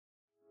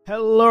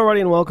Hello,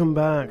 everybody, and welcome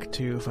back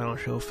to Final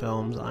Show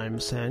Films. I'm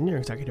Sen, your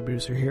executive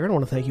producer here, and I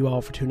want to thank you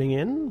all for tuning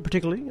in.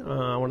 Particularly,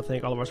 I want to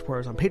thank all of our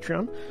supporters on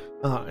Patreon,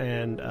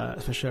 and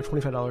especially our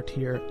 $25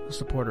 tier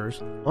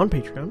supporters on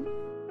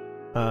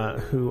Patreon,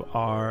 who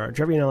are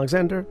Jeremy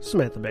Alexander,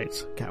 Samantha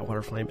Bates, Cat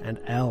Waterflame, and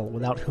Elle,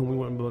 without whom we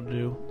wouldn't be able to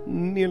do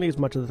nearly as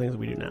much of the things that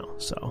we do now.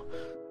 So,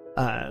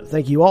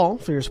 thank you all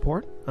for your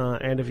support,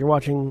 and if you're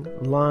watching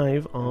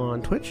live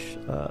on Twitch,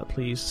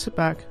 please sit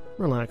back,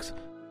 relax,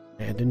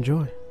 and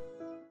enjoy.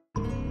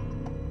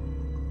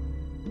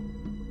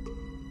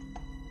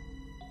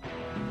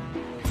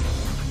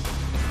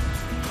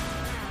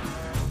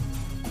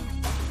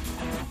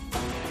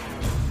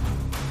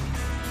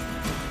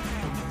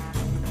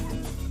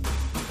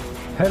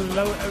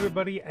 Hello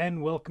everybody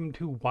and welcome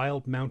to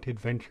Wildemount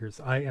Adventures.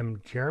 I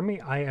am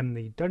Jeremy. I am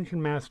the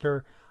Dungeon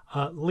Master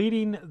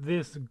leading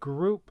this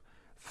group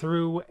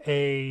through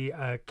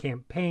a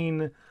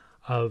campaign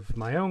of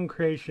my own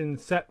creation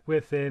set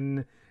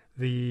within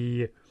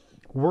the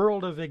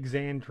world of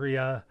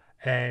Exandria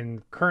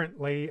and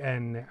currently,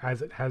 and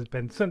as it has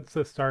been since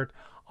the start,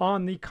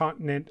 on the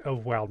continent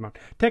of Wildemount.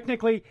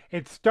 Technically,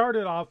 it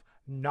started off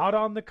not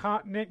on the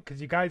continent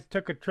because you guys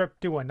took a trip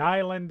to an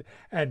island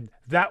and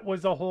that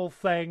was a whole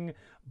thing,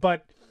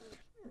 but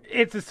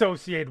it's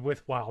associated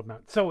with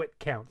Wildemount, so it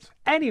counts.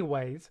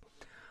 Anyways,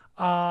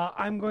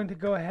 I'm going to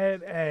go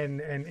ahead and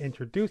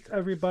introduce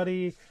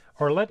everybody,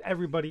 or let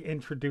everybody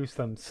introduce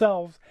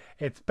themselves.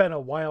 It's been a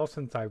while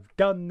since I've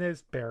done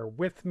this, bear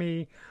with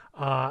me,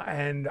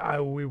 and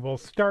we will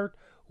start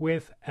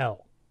with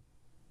Elle.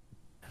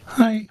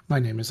 Hi, my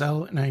name is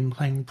Elle, and I'm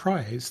playing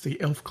Prize, the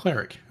elf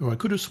cleric, who I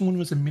could have sworn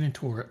was a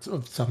minotaur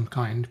of some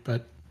kind,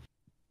 but...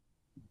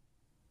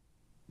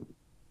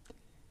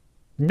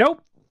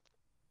 Nope.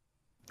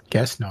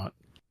 Guess not.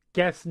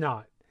 Guess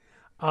not.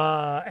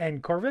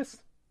 And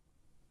Corvus?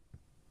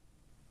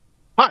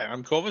 Hi,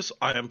 I'm Corvus.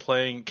 I am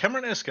playing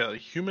Cameron Esker,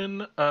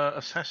 human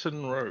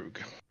assassin rogue.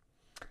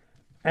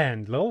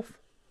 And Lilith?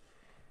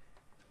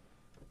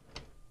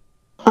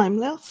 I'm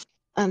Lilith,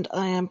 and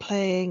I am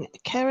playing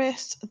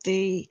Keris,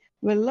 the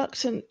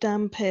reluctant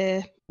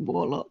Dhampir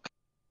warlock.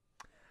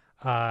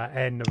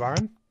 And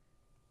Navarin?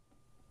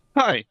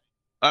 Hi,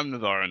 I'm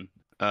Navarin.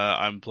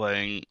 I'm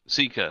playing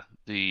Seeker,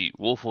 the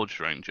Warforged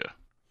Ranger.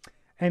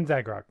 And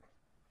Zagrog.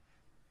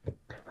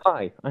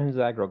 Hi, I'm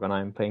Zagrog, and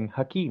I'm playing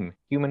Hakim,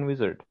 human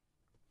wizard.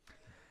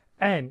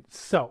 And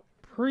so,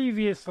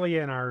 previously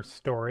in our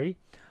story,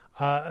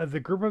 the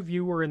group of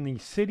you were in the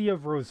city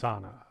of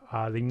Rosanna,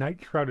 the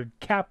night-shrouded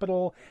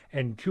capital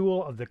and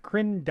jewel of the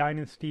Kryn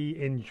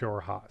dynasty in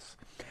Jorhas.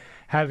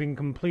 Having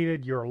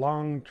completed your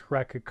long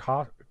trek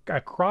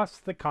across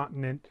the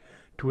continent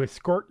to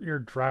escort your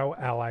drow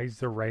allies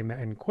Zarema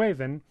and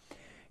Quaven,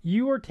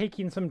 you were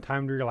taking some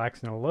time to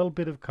relax and a little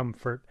bit of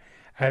comfort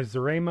as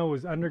Zarema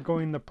was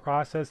undergoing the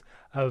process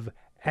of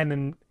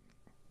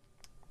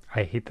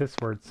I hate this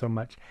word so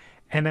much,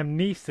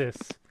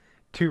 anamnesis,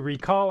 to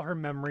recall her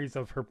memories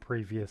of her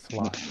previous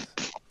lives.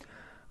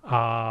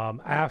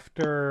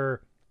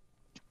 After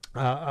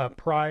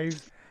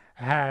Prize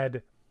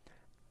had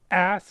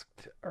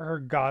asked her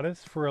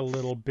goddess for a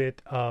little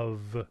bit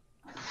of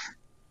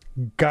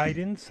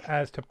guidance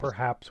as to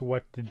perhaps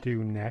what to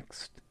do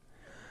next,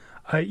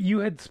 you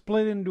had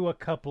split into a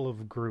couple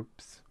of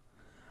groups.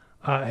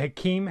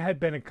 Hakim had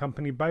been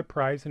accompanied by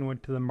Prize and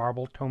went to the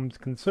Marble Tomes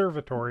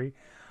Conservatory,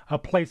 a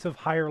place of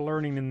higher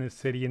learning in this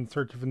city, in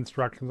search of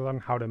instructions on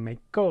how to make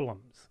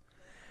golems.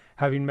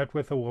 Having met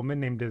with a woman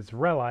named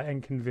Izrella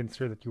and convinced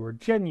her that you were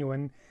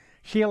genuine,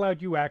 she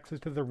allowed you access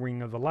to the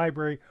wing of the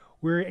library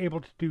where you were able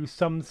to do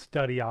some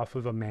study off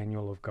of a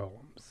manual of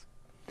golems.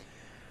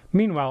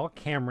 Meanwhile,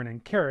 Cameron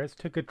and Karis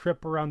took a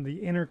trip around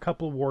the inner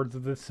couple wards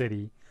of the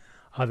city,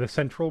 the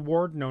central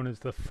ward known as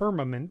the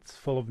Firmaments,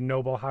 full of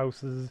noble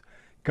houses,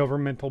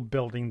 governmental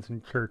buildings,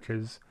 and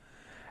churches,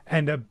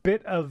 and a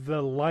bit of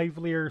the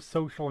livelier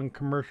social and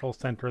commercial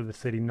center of the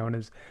city known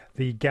as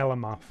the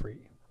Gallimafri.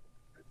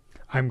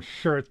 I'm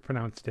sure it's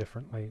pronounced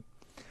differently.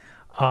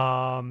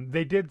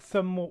 They did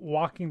some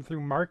walking through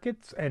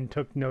markets and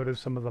took note of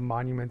some of the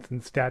monuments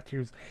and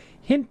statues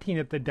hinting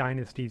at the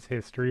dynasty's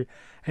history,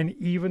 and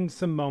even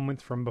some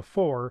moments from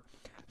before,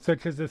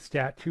 such as a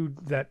statue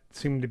that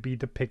seemed to be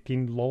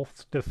depicting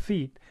Lolth's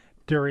defeat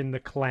during the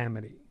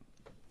Calamity.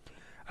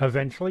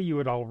 Eventually, you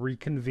had all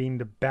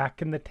reconvened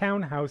back in the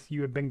townhouse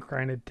you had been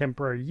granted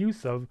temporary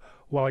use of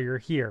while you're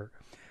here,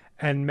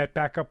 and met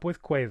back up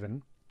with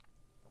Quaven,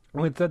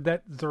 who had said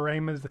that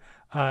Zarema's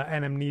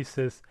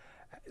anamnesis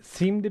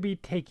seemed to be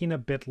taking a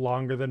bit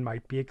longer than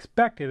might be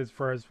expected as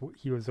far as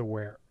he was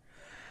aware,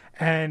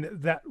 and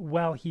that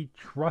while he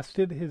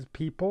trusted his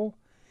people,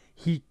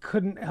 he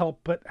couldn't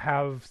help but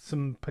have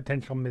some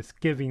potential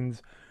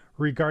misgivings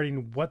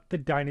regarding what the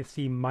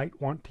dynasty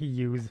might want to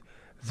use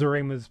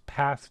Zarema's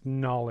past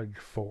knowledge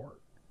for.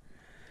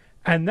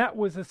 And that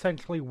was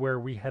essentially where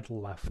we had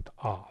left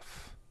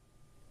off.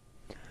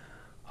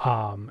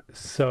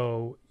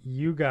 So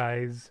you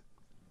guys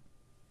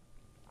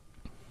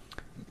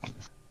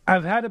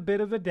I've had a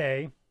bit of a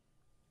day.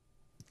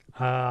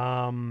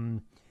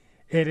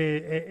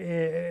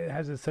 it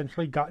has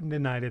essentially gotten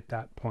denied at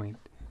that point.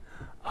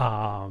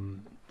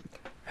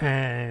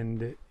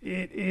 And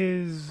it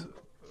is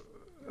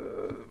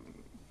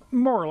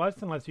more or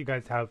less, unless you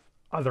guys have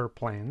other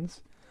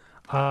plans,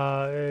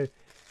 it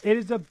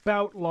is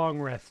about long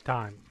rest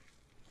time.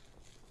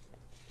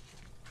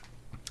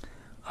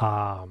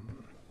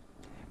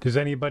 Does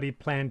anybody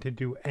plan to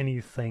do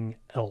anything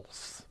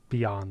else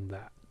beyond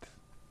that?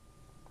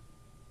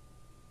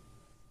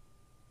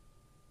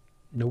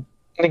 Nope.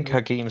 I think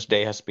Hakim's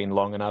day has been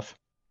long enough.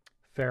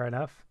 Fair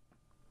enough.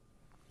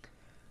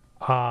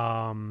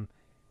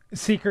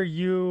 Seeker,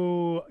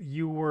 you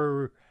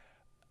were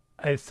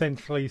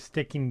essentially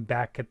sticking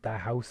back at the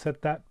house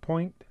at that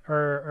point,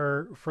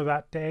 or for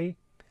that day,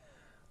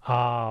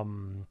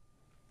 because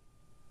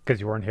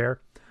you weren't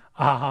here,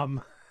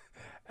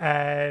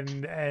 and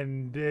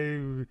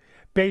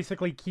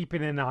basically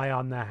keeping an eye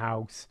on the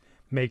house,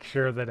 make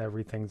sure that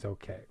everything's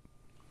okay.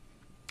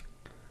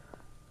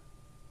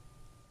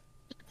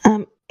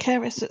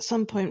 Karis at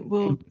some point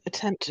will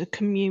attempt to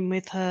commune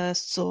with her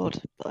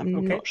sword, but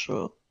I'm not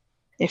sure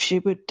if she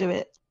would do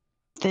it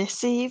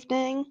this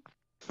evening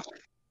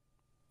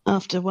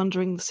after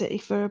wandering the city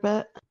for a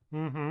bit.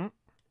 Mm-hmm.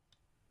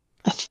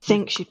 I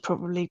think she'd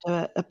probably do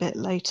it a bit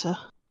later.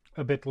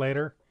 A bit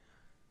later?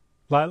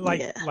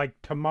 Like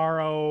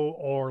tomorrow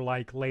or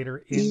like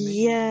later in the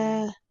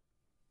evening?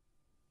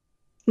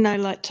 No,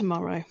 like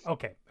tomorrow.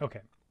 Okay.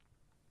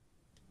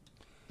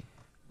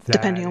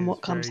 Depending on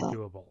what comes up.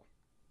 Doable.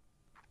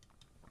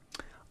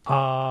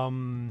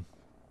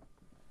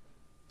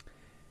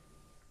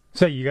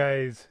 So you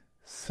guys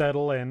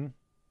settle in,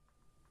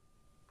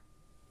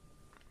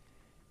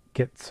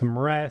 get some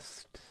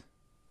rest,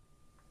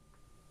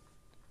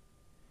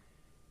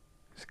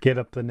 just get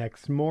up the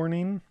next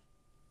morning,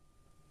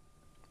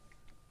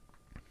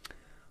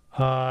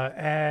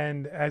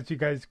 and as you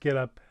guys get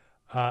up,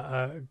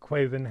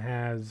 Quaven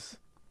has,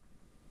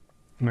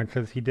 much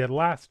as he did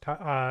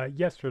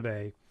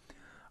yesterday,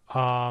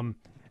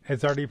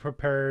 has already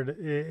prepared,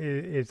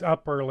 is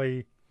up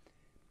early,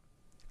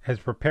 has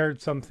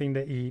prepared something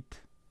to eat.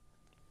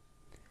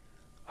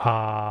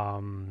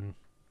 And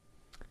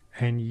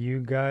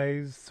you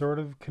guys sort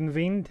of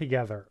convene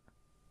together.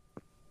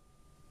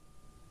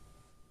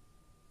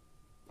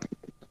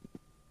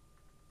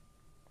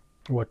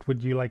 What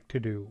would you like to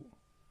do?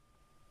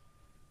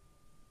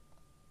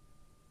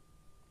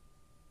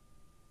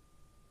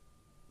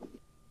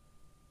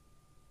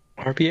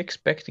 Are we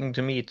expecting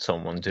to meet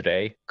someone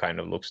today? Kind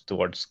of looks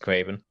towards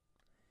Quaven.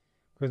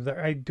 Because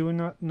I do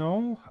not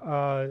know.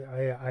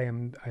 I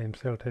am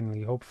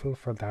certainly hopeful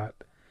for that.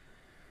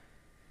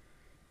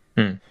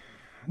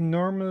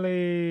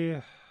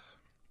 Normally,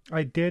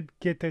 I did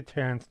get a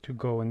chance to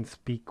go and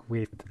speak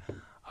with.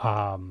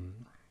 Hold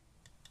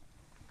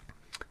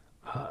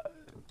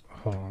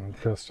on,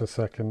 just a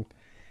second.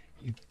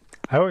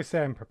 I always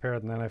say I'm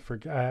prepared, and then I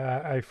forget.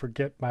 I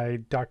forget my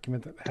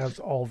document that has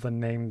all the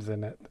names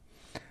in it.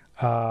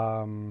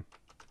 I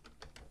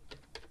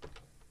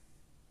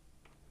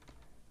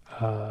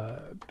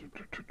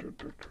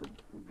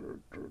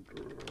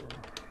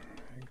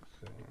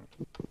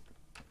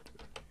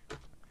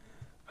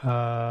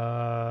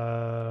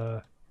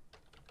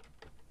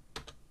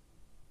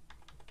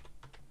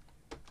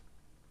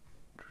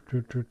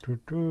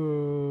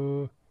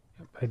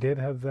did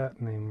have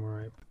that name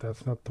right, but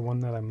that's not the one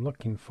that I'm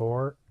looking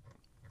for.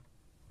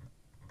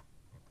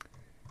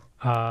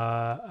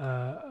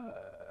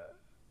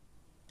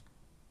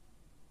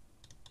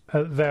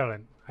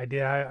 Velen. I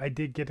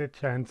did get a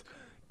chance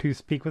to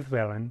speak with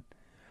Velen.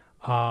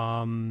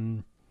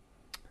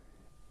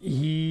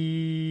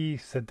 He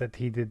said that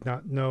he did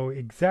not know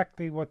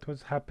exactly what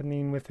was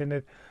happening within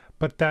it,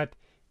 but that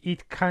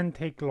it can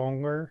take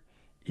longer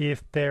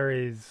if there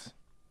is,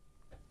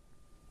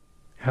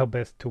 how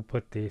best to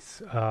put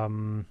this, a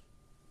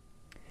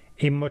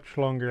much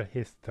longer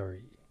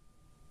history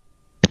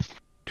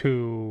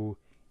to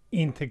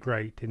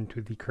integrate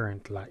into the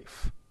current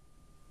life.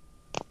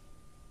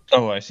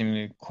 Oh, I seem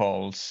to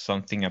recall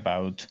something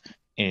about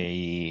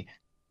a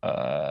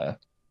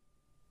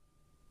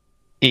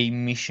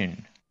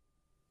mission.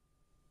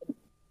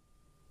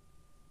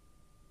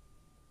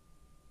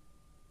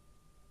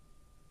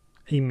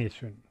 A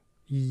mission.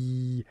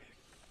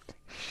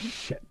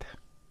 Shit.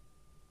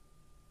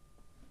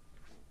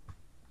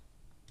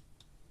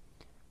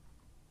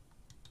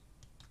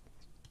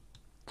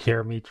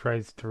 Jeremy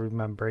tries to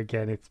remember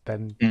again. It's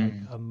been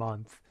a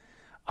month.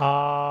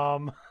 I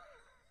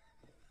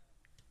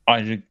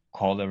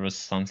recall there was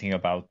something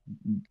about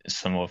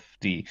some of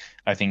the,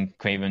 I think,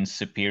 Craven's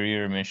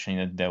superior mission,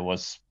 that there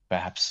was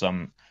perhaps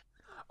some...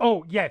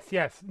 Oh,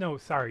 yes. No,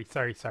 sorry.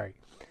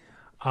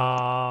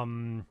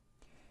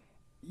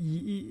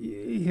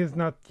 He has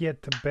not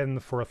yet been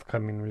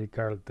forthcoming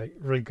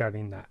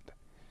regarding that.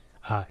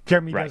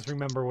 Jeremy does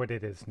remember what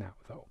it is now,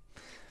 though.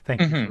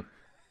 Thank you.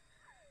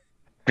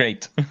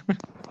 Great.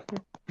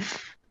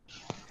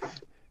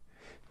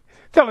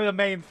 It's only the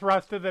main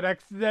thrust of the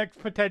next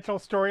potential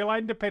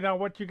storyline, depending on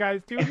what you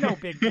guys do. No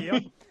big deal.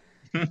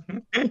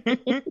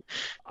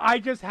 I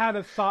just had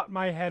a thought in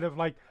my head of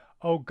like,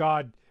 oh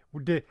God,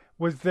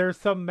 was there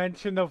some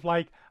mention of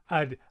like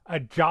a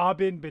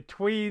job in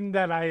between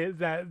that I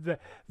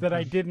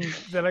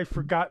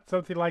forgot,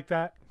 something like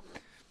that?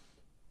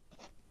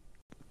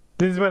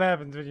 This is what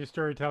happens when your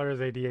storyteller has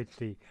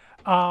ADHD.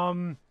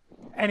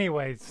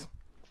 Anyways.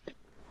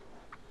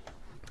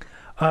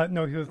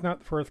 No, he was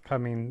not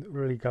forthcoming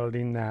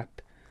regarding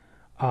that.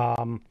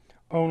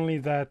 Only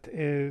that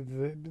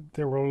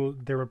there will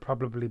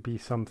probably be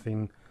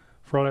something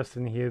for us,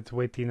 and he is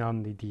waiting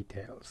on the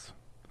details.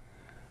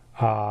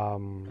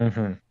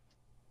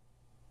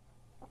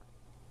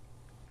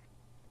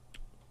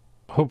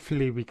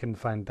 Hopefully we can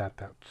find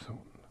that out soon.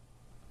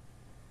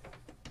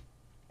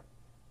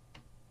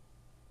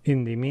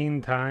 In the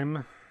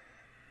meantime,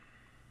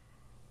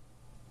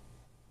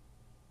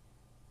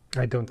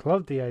 I don't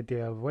love the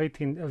idea of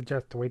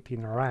just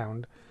waiting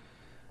around.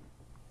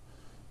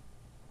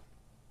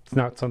 It's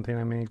not something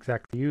I'm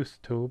exactly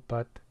used to,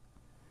 but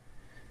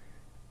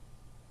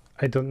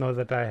I don't know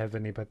that I have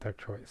any better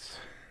choice.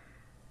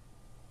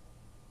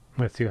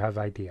 Unless you have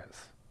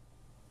ideas.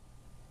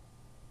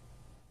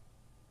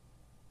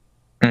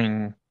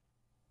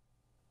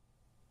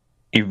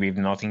 If we've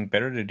nothing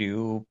better to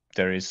do,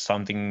 there is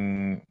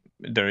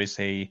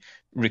a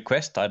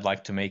request I'd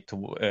like to make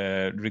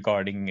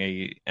regarding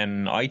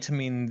an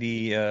item in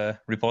the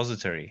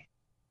repository.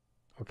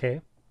 Okay.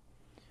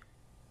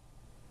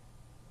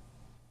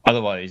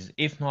 Otherwise,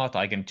 if not,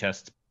 I can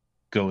just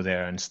go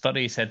there and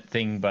study said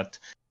thing, but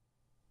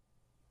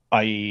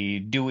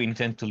I do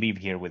intend to leave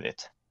here with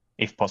it,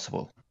 if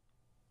possible.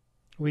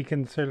 We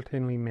can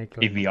certainly make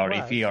a request.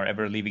 If we are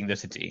ever leaving the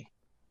city.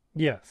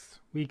 Yes,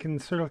 we can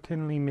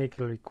certainly make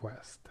a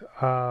request.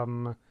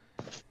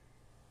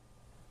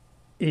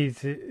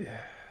 Is it?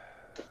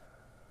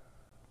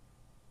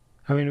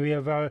 I mean, we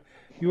have.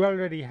 You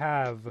already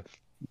have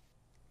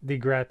the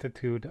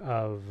gratitude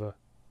of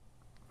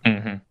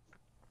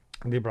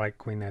the Bright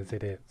Queen as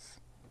it is.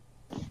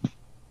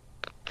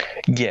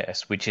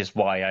 Yes, which is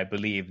why I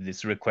believe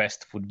this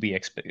request would be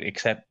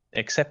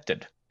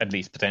accepted, at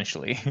least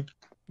potentially.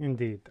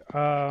 Indeed.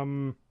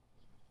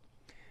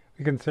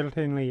 We can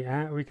certainly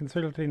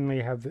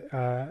have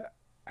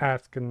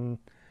ask and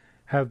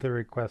have the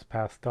request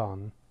passed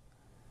on.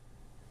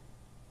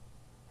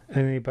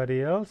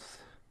 Anybody else?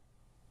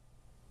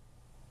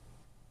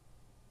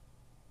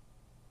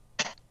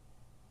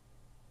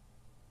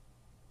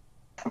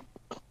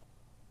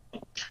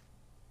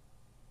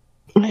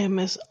 I am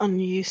as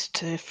unused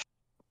to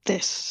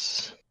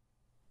this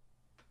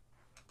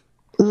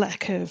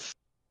lack of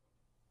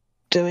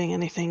doing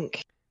anything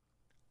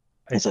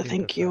as I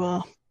think you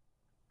are.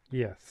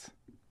 Yes.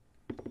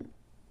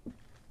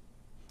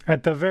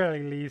 At the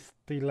very least,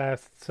 the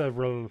last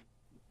several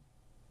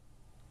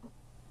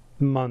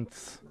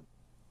months,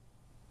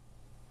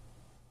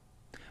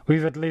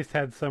 we've at least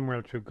had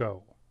somewhere to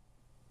go.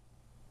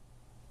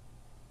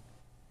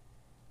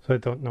 So I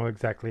don't know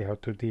exactly how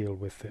to deal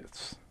with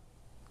this.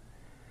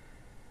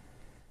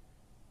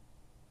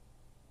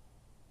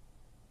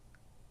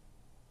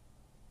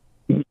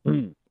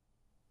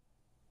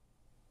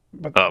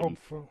 But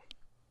hopefully,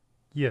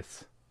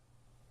 yes.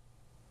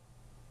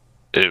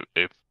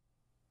 If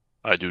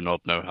I do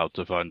not know how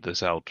to find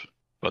this out,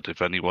 but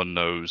if anyone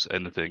knows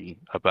anything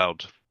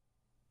about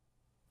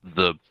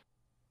the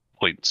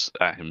points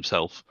at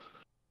himself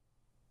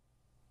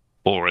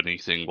or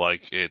anything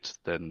like it,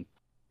 then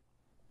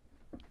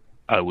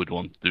I would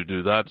want to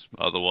do that.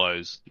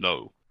 Otherwise,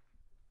 no.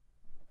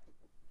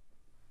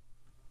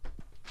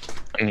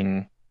 I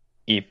mean,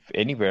 if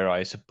anywhere,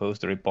 I suppose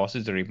the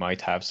repository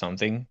might have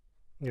something.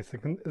 Yes,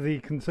 the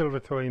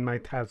conservatory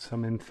might have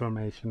some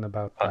information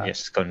about that.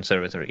 Yes,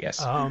 conservatory, yes.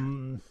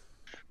 Then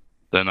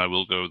I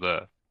will go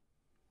there.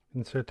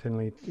 And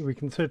certainly, we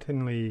can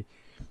certainly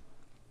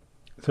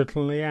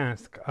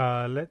ask.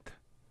 Let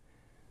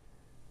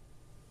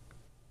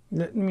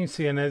me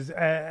see. And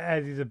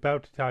as he's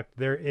about to talk,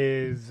 there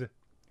is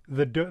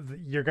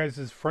your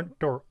guys' front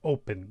door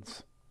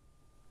opens.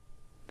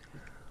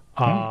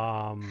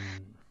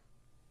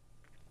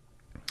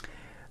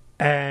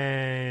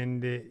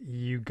 And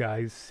you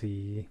guys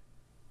see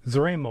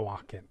Zorema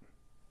walk in.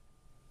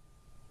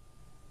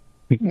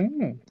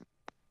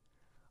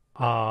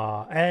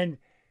 And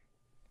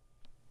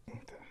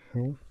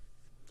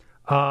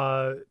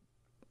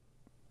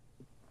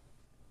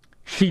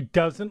she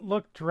doesn't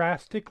look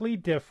drastically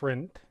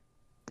different.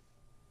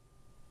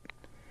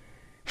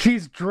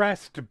 She's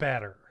dressed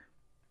better.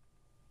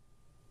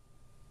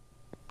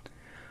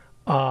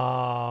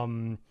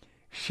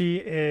 She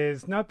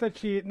is not that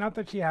she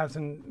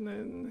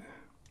hasn't.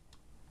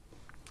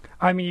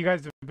 I mean, you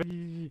guys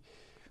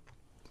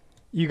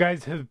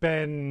have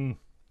been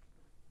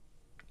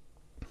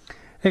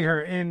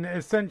her in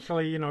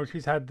essentially. You know,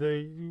 she's had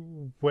the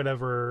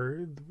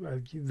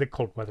the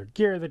cold weather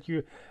gear that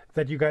you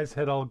guys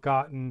had all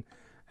gotten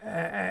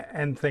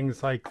and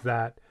things like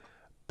that.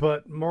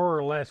 But more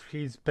or less,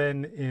 she's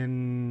been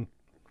in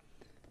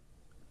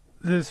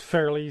this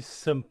fairly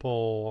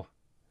simple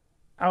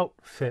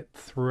outfit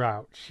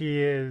throughout.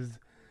 She is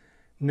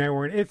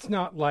It's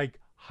not like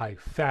high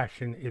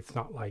fashion. It's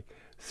not like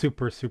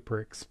super, super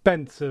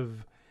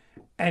expensive,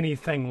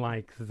 anything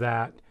like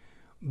that.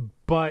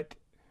 But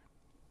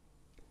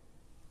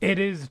it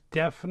is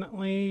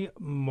definitely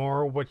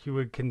more what you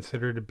would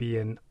consider to be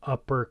an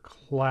upper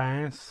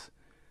class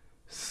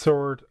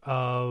sort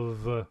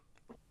of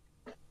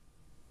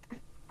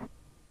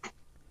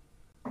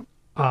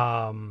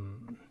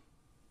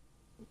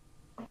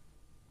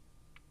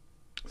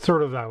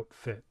sort of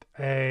outfit.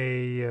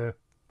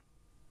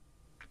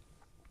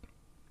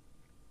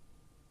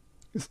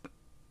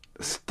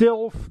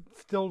 Still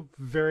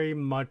very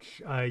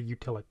much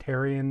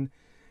utilitarian,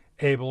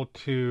 able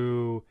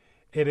to.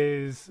 It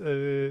is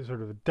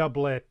sort of a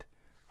doublet.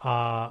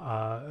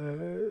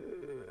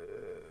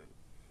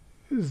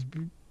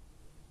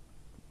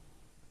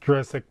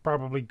 Dress that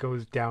probably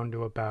goes down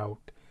to about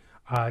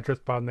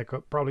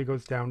probably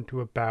goes down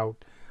to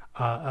about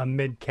a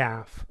mid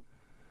calf.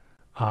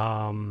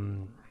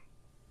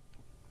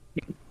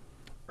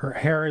 Her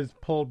hair is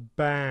pulled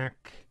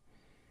back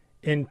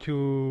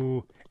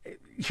into.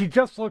 She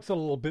just looks a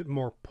little bit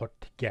more put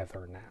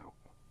together now.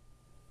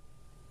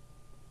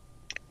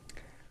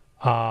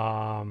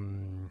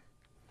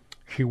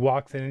 She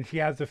walks in and she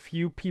has a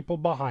few people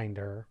behind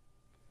her.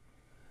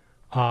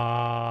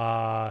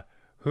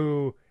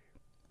 Who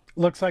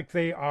looks like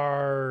they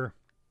are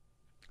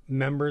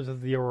members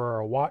of the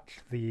Aurora Watch,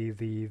 the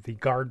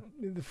guards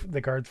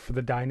for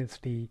the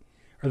dynasty,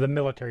 or the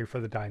military for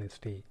the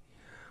dynasty.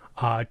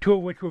 Two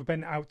of which have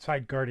been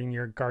outside guarding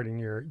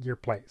your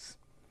place.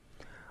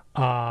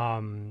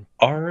 Are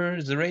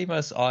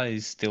Zarema's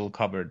eyes still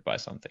covered by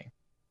something?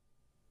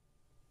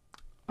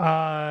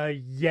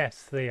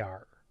 Yes, they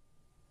are.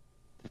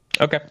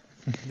 Okay.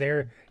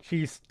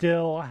 She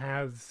still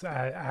has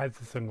the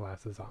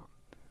sunglasses on.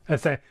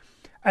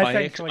 I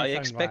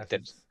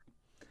expected.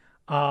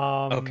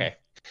 Okay.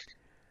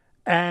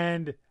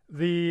 And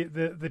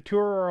the two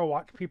Aurora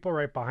Watch people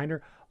right behind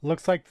her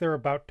looks like they're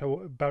about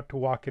to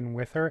walk in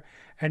with her,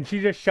 and she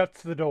just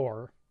shuts the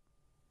door.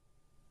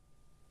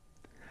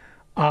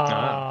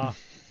 And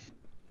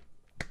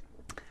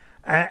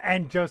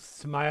just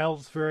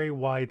smiles very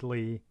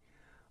widely.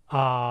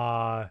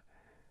 And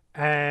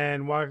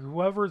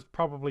whoever's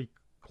probably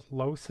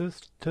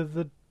closest to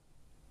the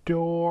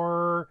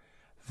door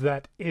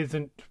that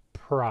isn't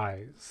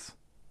Prize.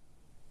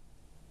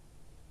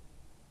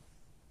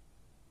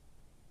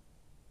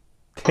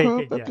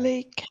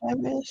 Probably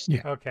chemist.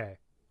 Yeah. Okay.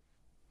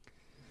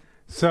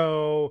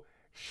 So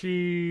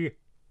she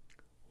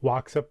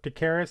walks up to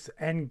Karis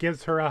and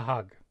gives her a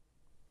hug.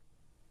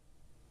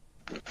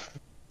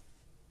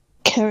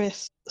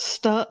 Karis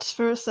starts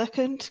for a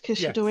second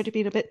because Yes. she'd already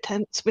been a bit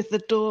tense with the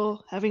door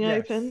having Yes.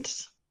 opened.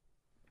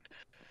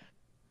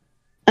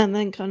 And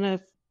then kind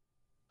of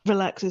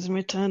relaxes and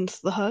returns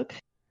the hug.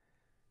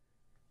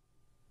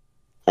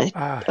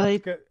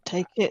 I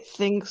take it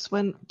things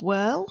went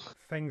well.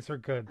 Things are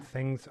good.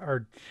 Things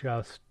are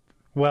just,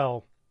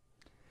 well,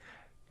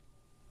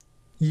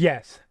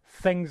 yes,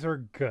 things are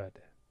good.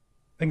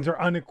 Things are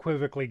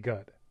unequivocally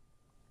good.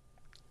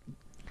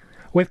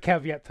 With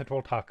caveats that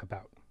we'll talk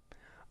about.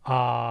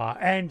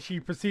 And she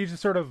proceeds to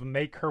sort of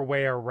make her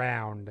way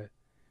around.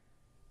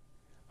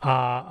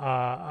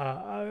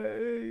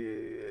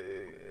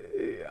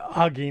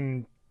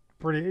 Hugging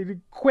pretty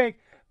quick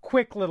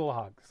little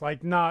hugs.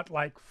 Like, not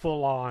like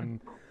full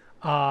on.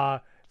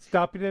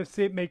 Stopping to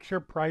see, make sure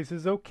Price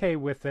is okay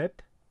with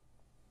it.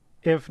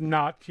 If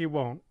not, she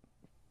won't.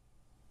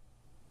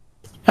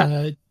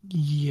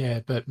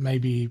 Yeah, but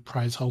maybe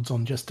Prize holds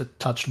on just a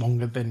touch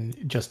longer than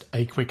just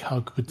a quick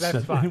hug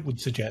would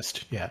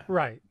suggest. Yeah.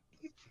 Right.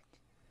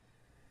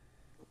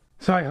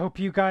 So I hope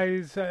you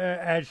guys,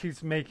 as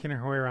she's making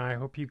her way around, I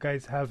hope you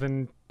guys are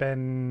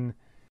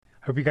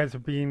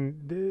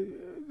being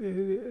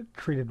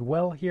treated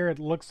well here, it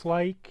looks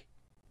like.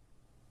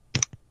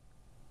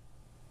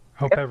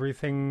 Hope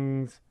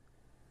everything's...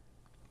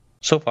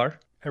 So far.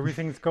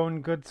 Everything's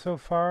going good so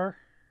far?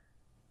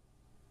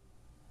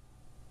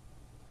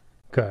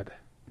 Good.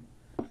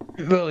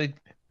 Well,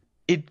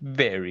 it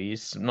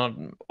varies. Not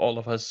all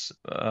of us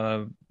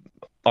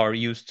are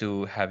used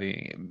to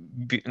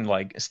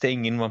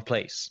staying in one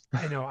place.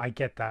 I know, I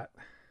get that.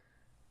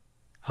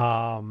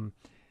 I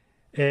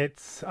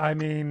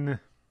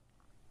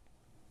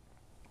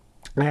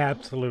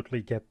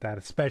absolutely get that,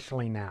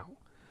 especially now.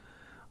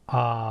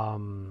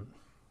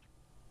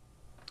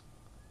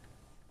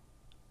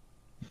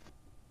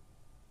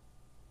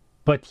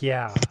 But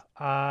yeah,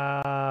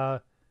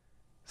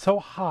 so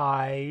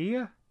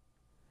hi.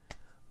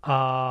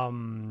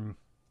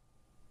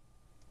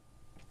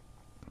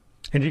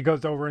 And she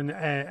goes over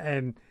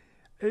and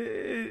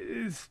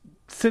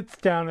sits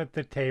down at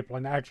the table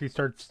and actually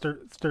starts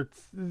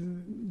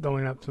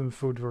doling up some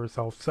food for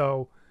herself.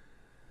 So,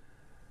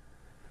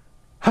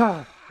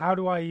 how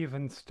do I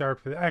even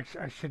start with it?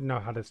 Actually, I should know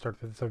how to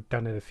start with this. I've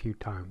done it a few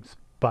times,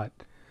 but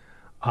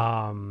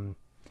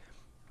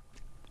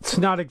it's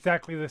not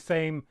exactly the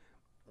same.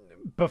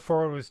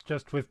 Before it was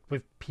just with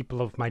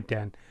people of my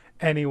den.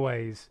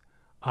 Anyways,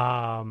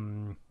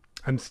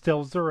 I'm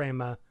still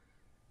Zarema.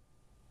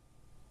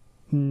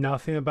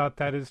 Nothing about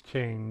that has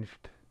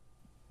changed.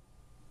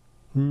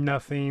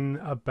 Nothing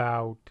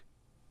about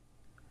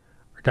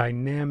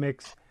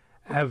dynamics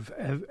have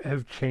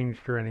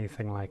changed or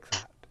anything like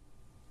that.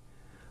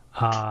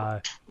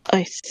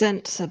 I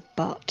sense a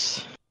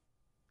but.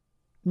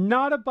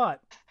 Not a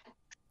but.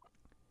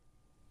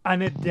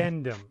 An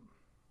addendum.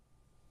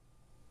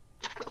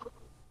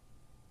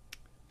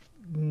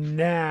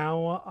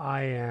 Now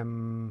I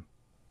am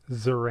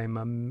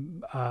Zarema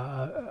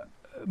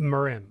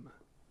Marim.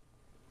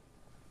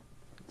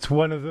 It's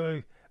one of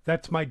the...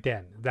 That's my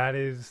den. That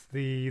is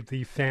the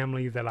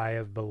family that I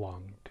have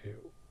belonged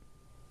to.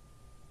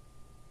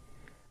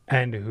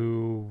 And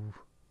who...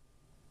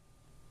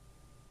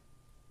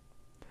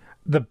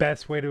 The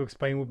best way to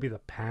explain would be the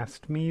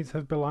past me's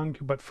have belonged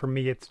to, but for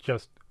me it's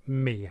just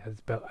me has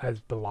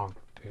belonged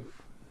to.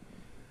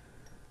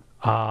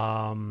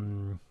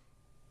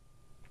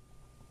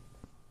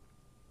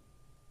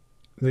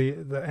 The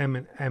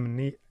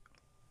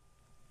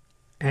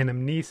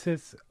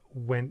anamnesis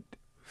went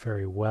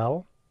very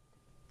well.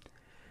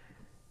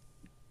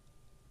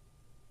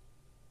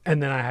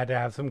 And then I had to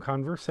have some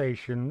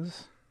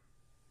conversations.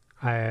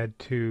 I had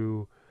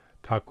to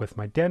talk with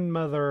my den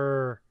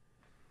mother,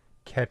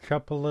 catch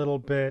up a little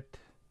bit.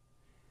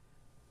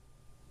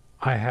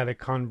 I had a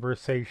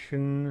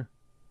conversation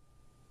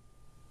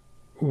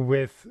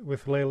with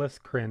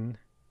Layla Kryn,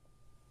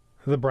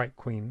 the Bright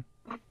Queen.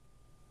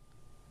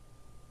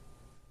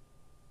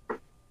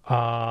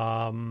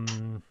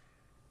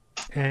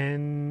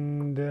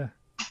 And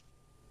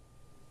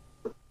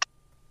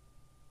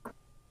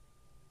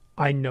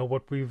I know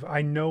what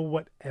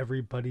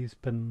everybody's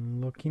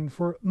been looking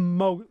for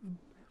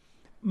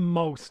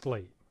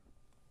mostly.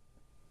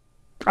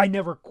 I've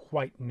never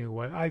quite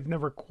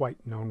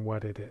known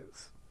what it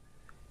is.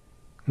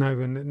 Not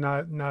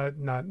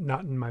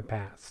in my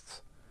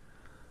pasts.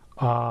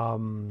 I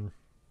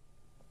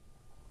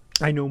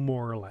know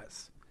more or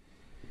less.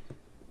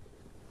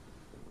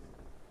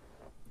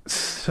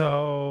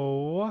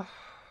 So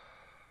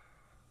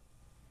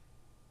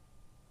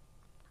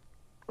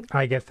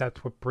I guess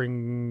that's what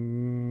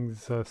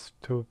brings us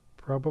to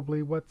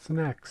probably what's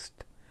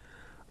next.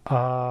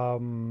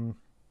 You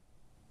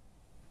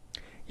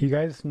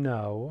guys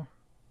know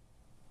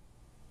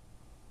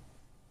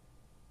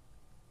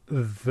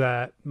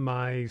that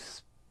my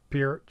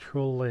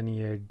spiritual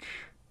lineage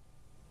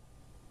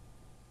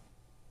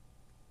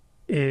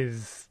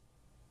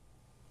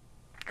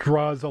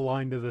draws a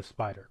line to the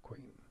Spider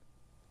Queen.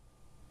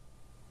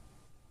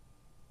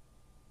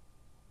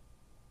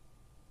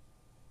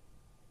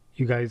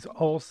 You guys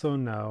also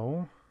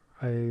know,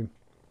 I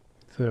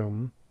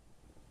assume,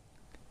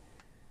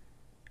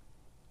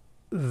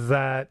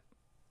 that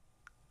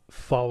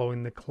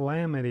following the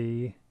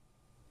calamity,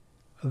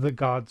 the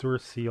gods were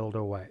sealed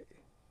away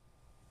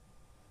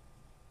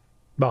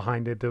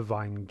behind a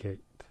divine gate.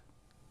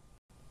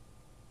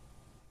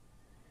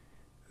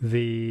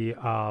 Hold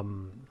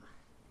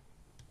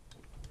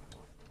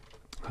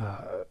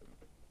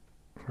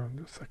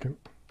on a second.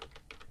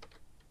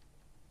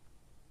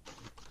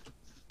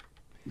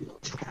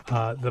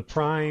 The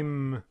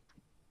prime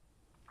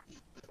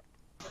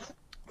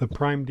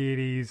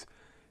deities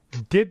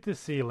did the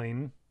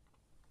sealing,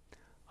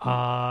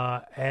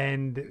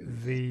 and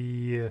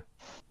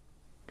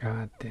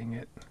God dang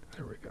it,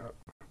 there we go.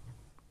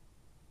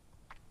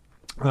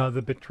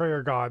 The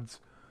betrayer gods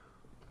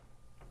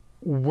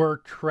were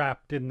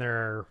trapped in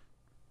their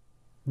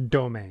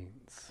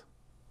domains.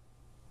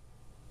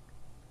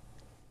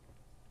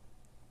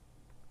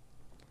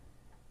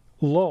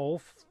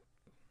 Lolth,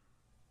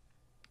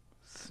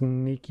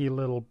 sneaky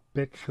little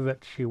bitch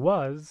that she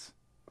was,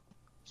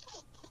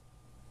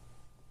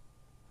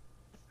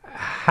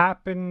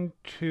 happened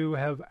to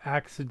have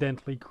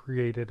accidentally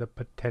created a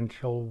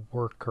potential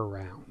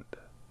workaround.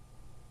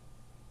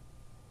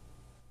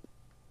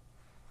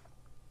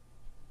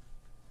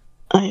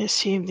 I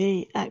assume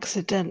the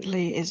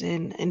accidentally is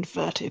in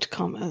inverted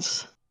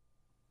commas.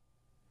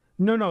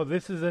 No,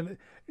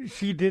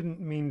 she didn't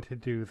mean to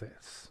do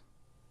this.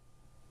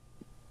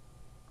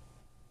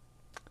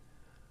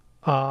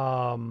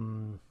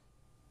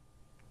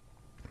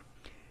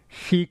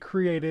 She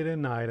created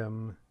an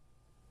item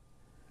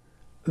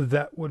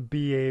that would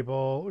be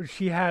able...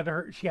 She had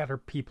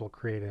her people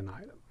create an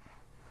item.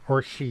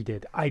 Or she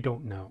did. I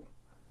don't know.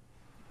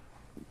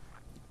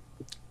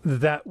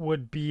 That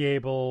would be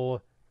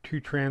able to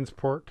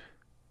transport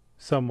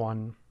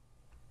someone,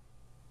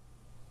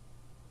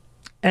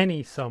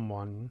 any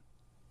someone,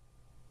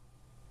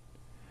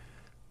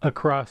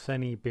 across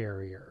any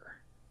barrier.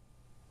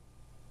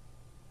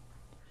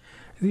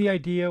 The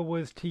idea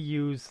was to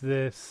use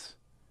this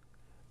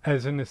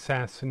as an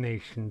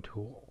assassination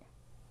tool.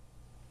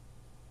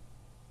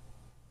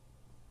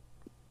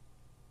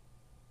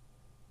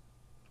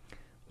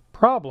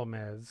 Problem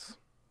is,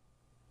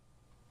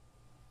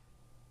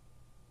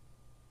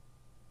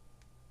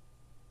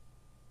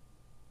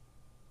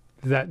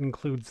 that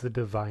includes the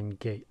divine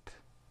gate.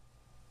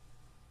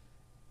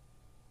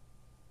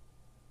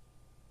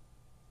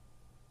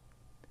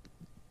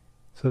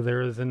 So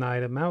there is an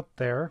item out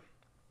there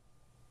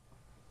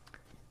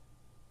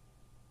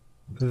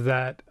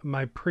that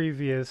my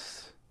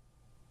previous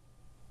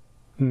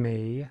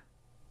me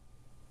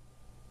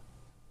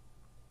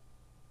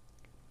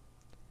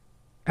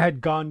had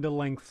gone to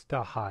lengths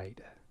to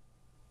hide.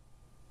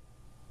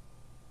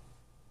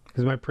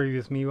 Because my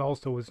previous me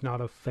also was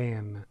not a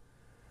fan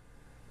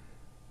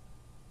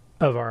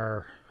of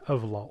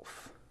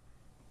Lolth.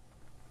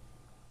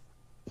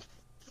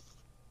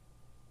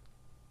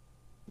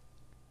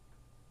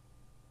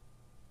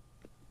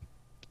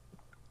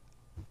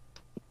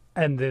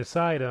 And this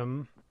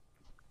item,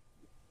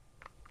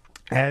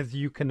 as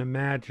you can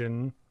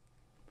imagine,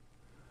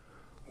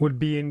 would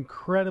be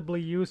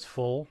incredibly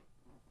useful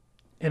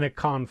in a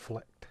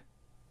conflict.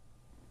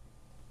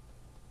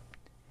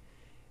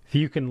 If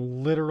you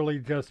can literally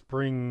just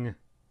bring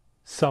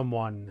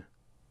someone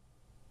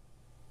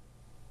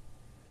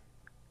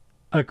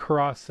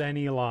across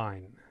any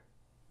line,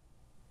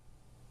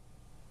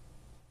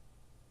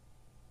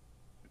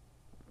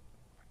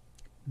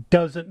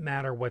 doesn't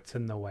matter what's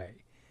in the way.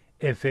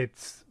 If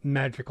it's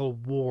magical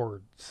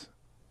wards,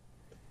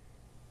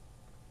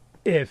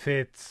 if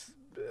it's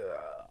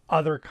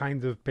other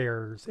kinds of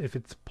barriers, if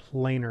it's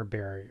planar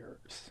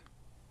barriers.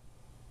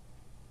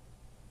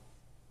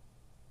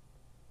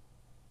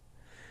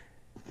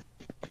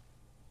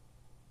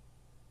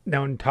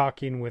 Now, in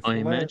talking with I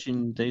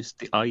imagine this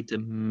the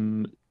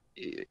item,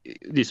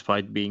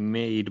 despite being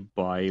made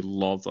by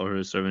Loth or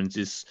her servants,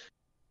 is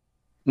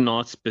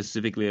not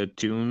specifically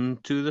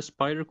attuned to the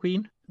Spider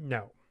Queen?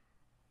 No.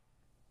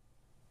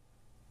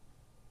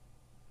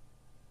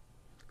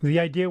 The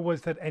idea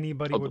was that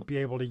anybody would be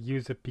able to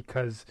use it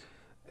because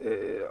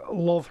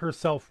Loth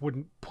herself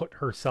wouldn't put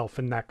herself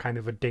in that kind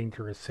of a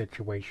dangerous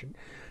situation.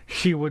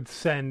 She would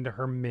send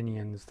her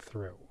minions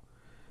through.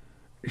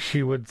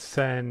 She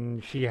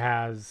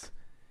has,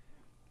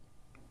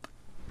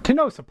 to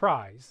no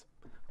surprise,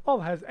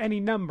 Loth has any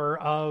number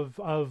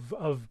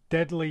of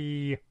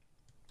deadly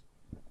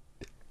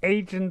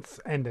agents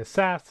and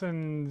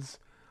assassins,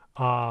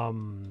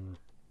 and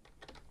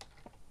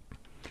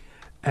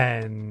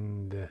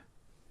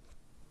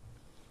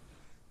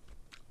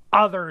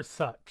other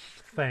such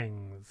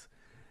things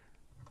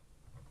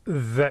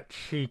that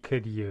she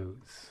could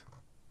use.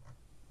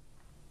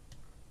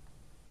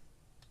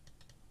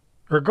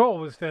 Her goal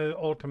was to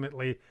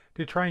ultimately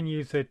to try and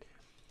use it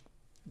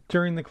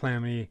during the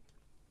calamity,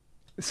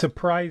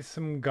 surprise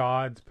some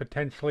gods,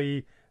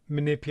 potentially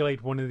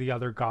manipulate one of the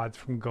other gods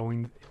from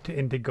going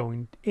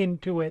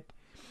into it,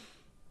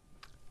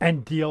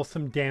 and deal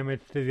some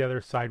damage to the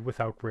other side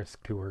without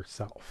risk to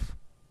herself.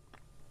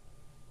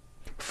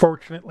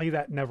 Fortunately,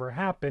 that never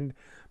happened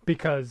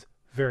because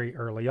very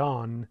early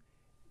on,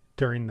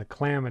 during the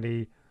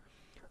calamity,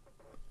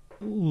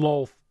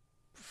 Lolth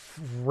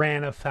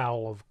ran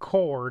afoul of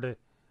Cord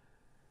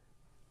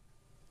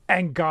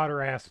and got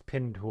her ass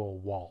pinned to a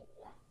wall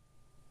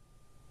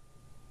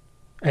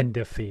and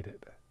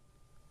defeated.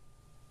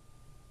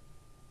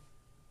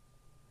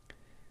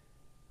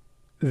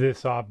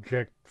 This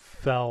object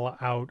fell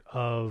out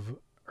of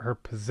her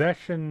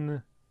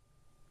possession,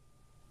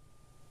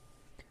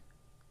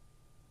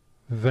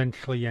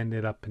 eventually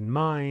ended up in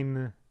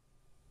mine,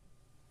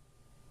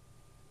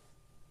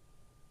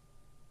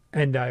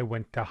 and I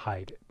went to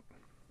hide it.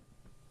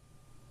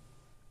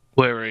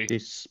 Query.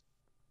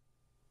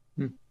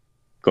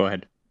 Go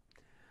ahead.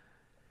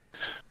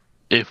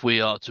 If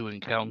we are to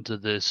encounter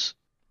this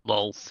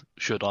Lolth,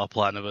 should our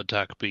plan of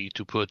attack be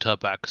to put her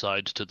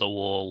backside to the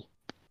wall?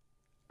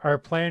 Our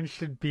plan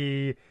should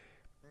be,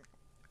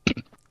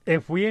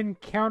 if we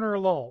encounter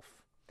Lolth,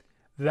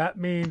 that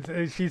means,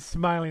 as she's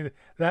smiling,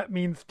 that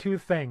means two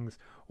things.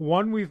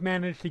 One, we've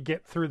managed to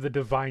get through the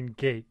Divine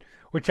Gate,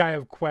 which I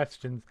have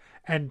questions.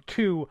 And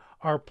two,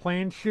 our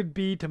plan should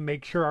be to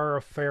make sure our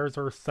affairs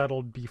are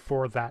settled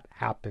before that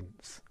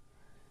happens.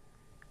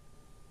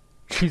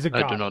 She's a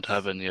goddess. I do not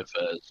have any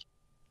affairs.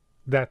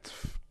 That's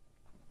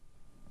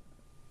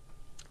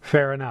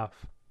fair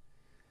enough.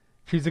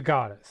 She's a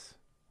goddess.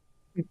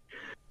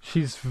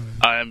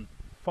 I am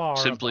far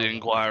simply above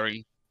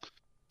inquiring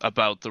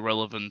about the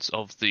relevance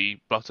of the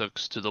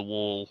buttocks to the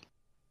wall.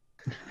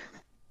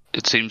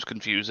 It seems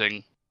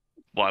confusing.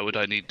 Why would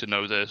I need to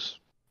know this?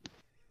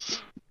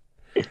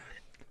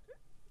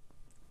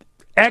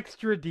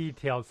 Extra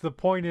details. The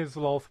point is,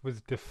 Lolth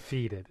was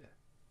defeated.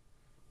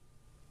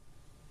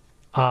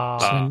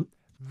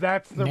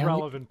 That's the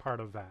relevant part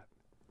of that.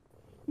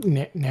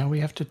 Now we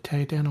have to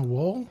tear down a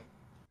wall?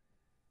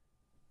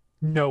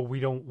 No,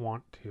 we don't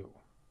want to.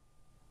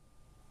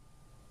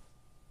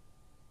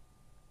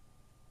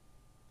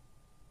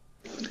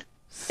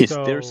 Is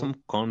there some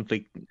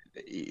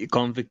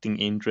conflicting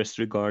interest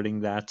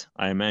regarding that?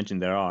 I imagine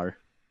there are.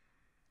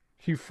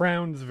 She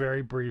frowns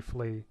very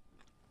briefly.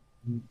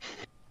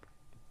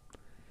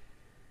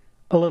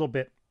 A little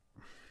bit.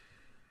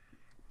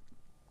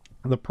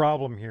 The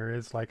problem here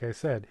is, like I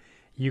said,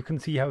 you can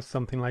see how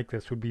something like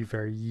this would be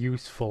very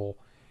useful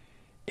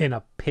in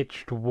a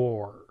pitched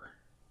war.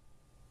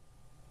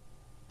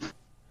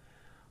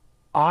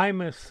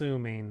 I'm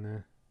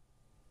assuming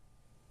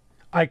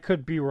I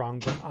could be wrong,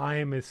 but I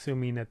am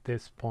assuming at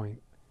this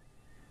point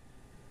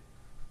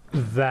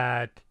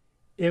that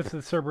if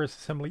the Cerberus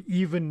Assembly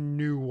even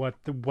knew what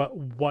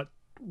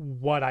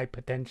I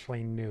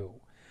potentially knew,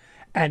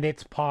 and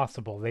it's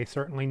possible they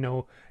certainly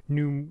knew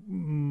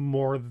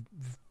more.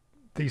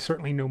 They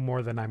certainly know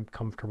more than I'm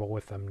comfortable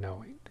with them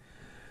knowing.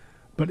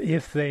 But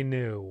if they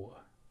knew,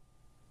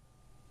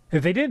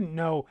 if they didn't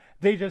know,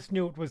 they just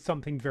knew it was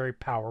something very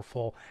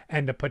powerful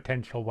and a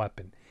potential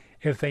weapon.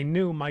 If they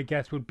knew, my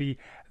guess would be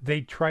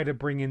they'd try to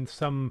bring in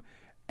some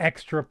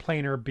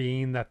extraplanar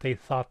being that they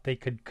thought they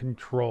could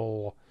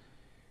control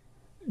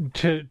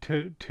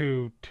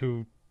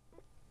to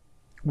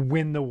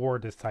win the war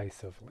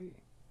decisively.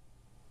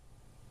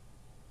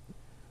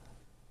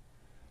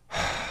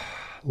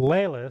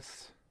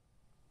 Lelis,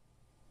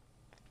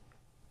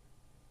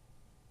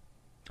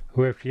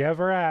 who, if you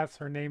ever ask,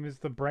 her name is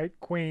the Bright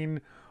Queen,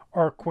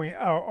 or Queen,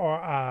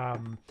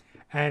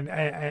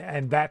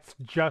 and that's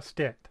just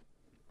it.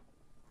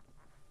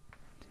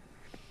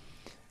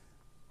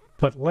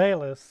 But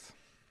Lelis,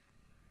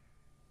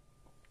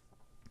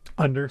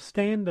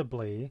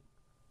 understandably,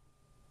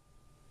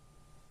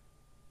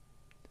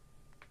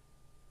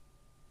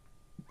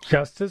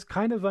 just as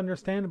kind of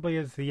understandably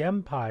as the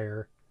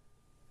Empire,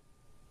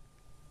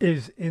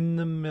 is in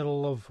the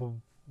middle of a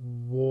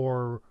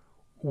war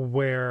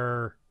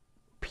where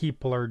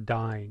people are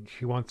dying.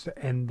 She wants to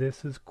end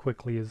this as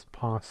quickly as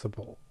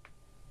possible.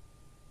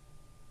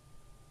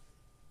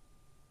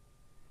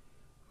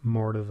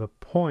 More to the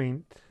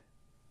point,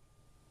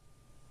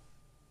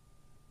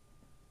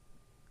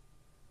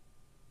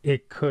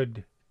 it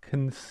could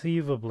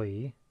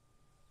conceivably,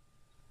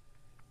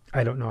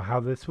 I don't know how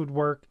this would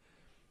work.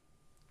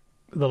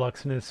 The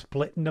Luxon is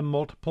split into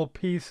multiple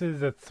pieces.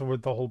 That's where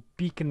the whole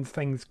beacons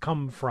things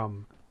come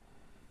from.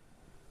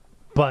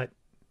 But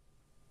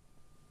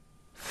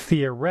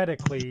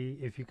theoretically,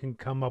 if you can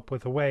come up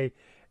with a way,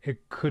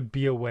 it could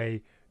be a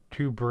way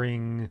to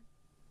bring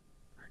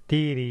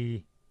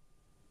deity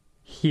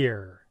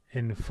here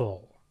in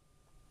full.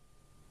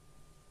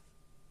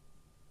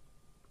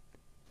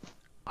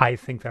 I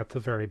think that's a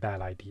very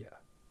bad idea.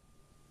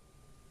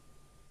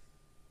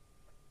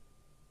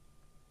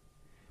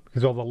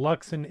 Because while the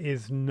Luxon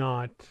is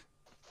not...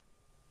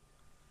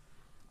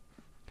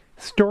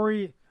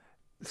 Stories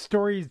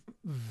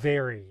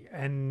vary,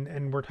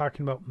 and we're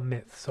talking about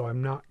myths, so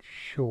I'm not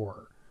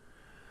sure.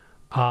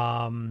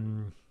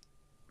 But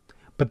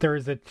there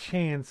is a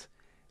chance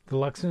the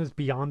Luxon is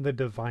beyond the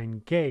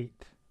divine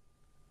gate.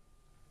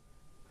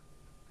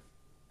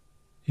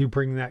 You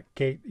bring that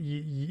gate,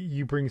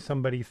 you bring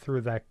somebody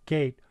through that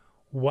gate,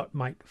 what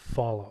might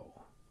follow?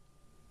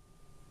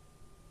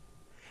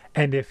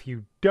 And if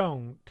you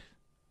don't,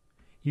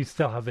 you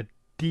still have a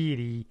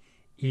deity,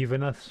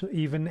 even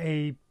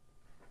a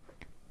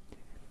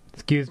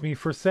excuse me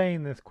for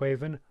saying this,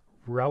 Quaven,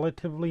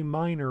 relatively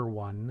minor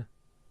one,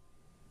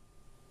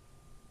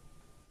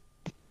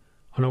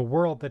 on a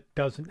world that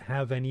doesn't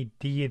have any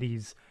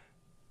deities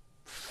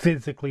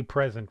physically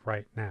present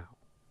right now.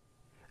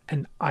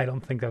 And I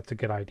don't think that's a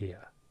good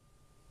idea.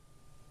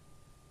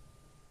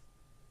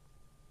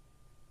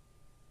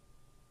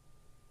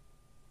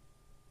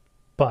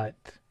 But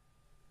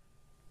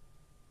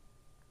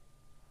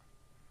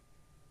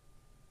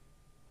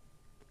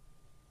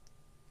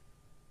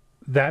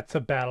that's a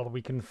battle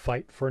we can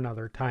fight for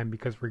another time,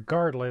 because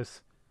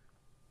regardless,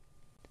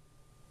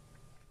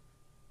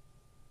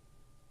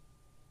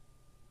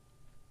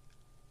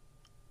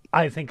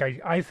 I think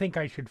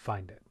I should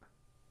find it.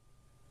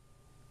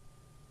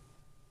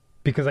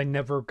 Because I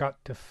never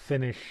got to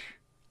finish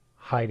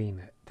hiding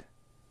it.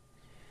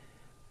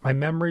 My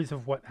memories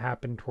of what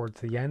happened towards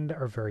the end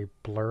are very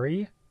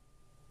blurry.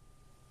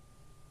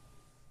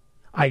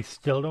 I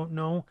still don't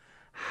know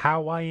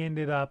how I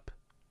ended up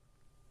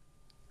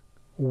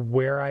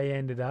where I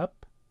ended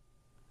up,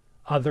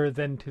 other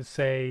than to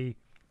say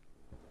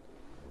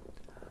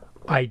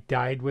I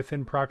died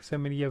within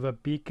proximity of a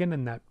beacon,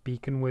 and that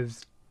beacon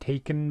was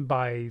taken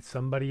by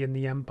somebody in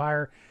the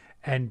Empire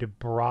and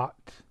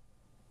brought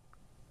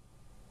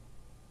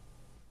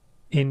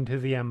into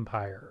the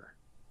Empire.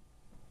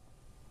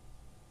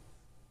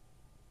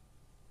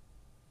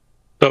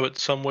 So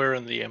it's somewhere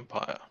in the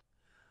Empire.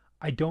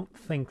 I don't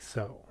think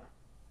so.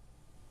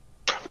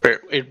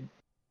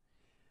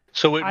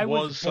 So it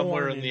was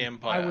somewhere in the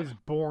Empire. I was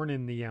born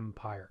in the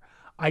Empire.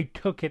 I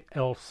took it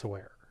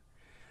elsewhere.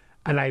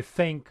 And I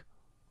think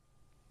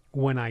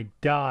when I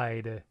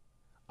died,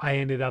 I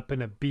ended up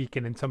in a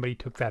beacon, and somebody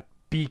took that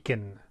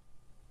beacon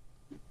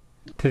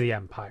to the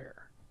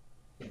Empire.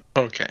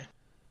 Okay.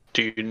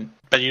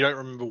 But you don't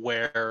remember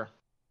where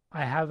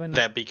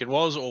that beacon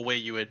was, or where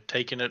you had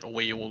taken it, or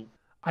where you were going?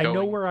 I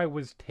know where I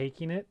was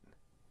taking it.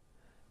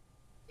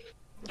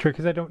 Trick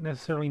is I don't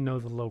necessarily know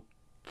the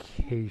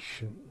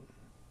location.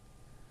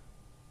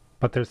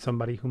 But there's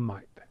somebody who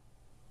might.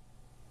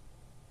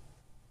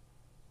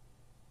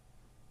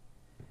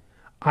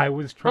 I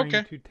was trying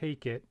to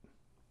take it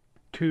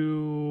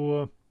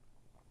to...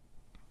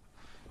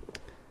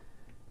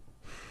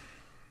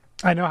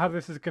 I know how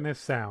this is going to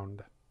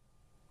sound.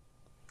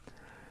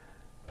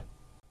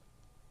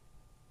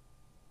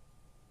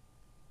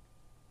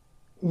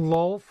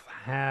 Lolth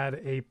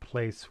had a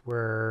place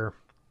where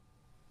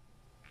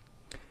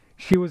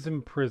she was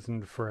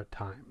imprisoned for a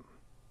time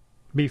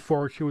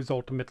before she was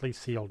ultimately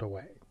sealed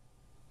away.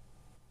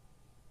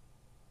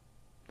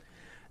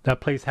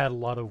 That place had a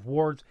lot of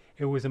wards.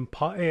 It was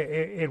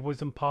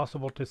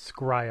impossible to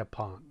scry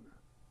upon.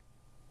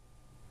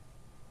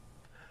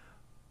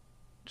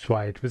 That's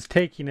why it was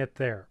taking it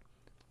there.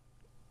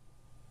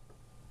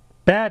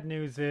 Bad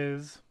news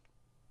is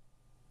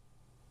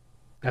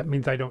that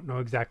means I don't know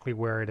exactly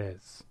where it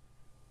is.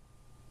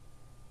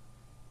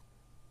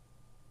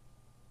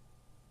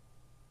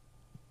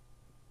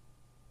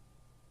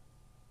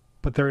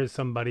 But there is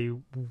somebody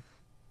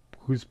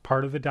who's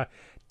part of the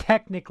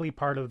technically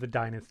part of the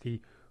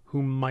dynasty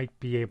who might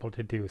be able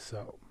to do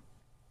so.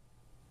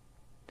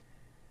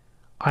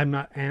 I'm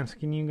not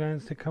asking you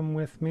guys to come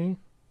with me.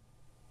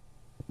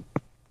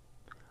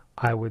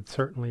 I would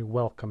certainly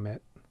welcome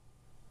it.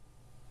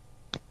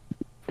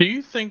 Do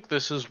you think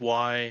this is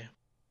why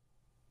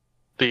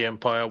the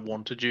Empire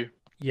wanted you?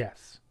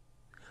 Yes.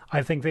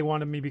 I think they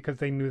wanted me because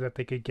they knew that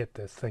they could get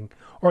this thing.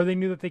 Or they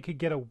knew that they could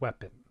get a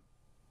weapon.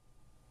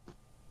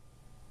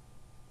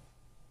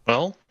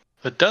 Well,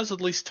 it does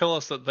at least tell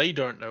us that they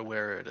don't know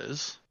where it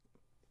is.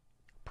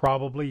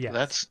 Probably,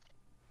 yes.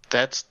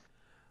 That's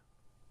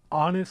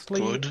honestly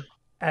good.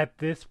 At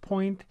this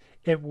point,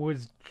 it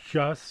was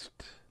just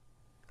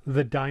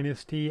the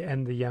dynasty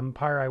and the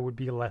empire. I would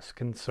be less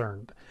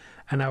concerned.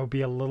 And I would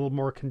be a little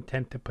more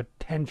content to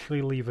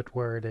potentially leave it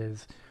where it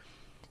is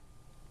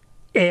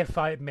if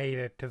I made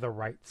it to the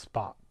right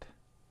spot.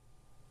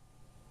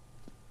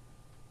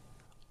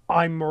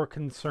 I'm more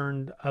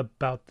concerned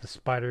about the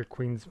Spider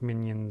Queen's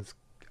minions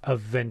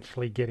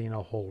eventually getting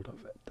a hold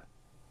of it.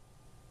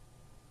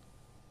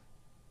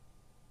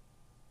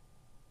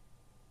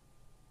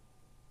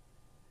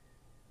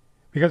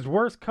 Because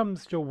worst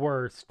comes to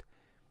worst,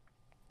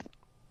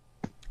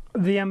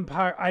 the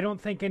Empire, I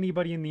don't think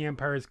anybody in the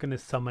Empire is going to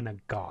summon a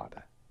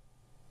god.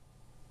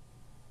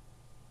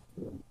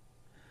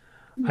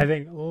 I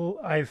think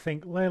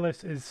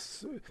Lelis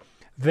is...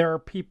 There are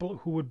people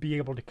who would be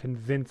able to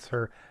convince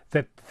her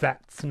that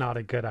that's not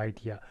a good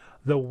idea.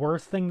 The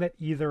worst thing that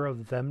either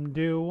of them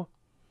do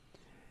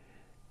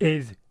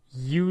is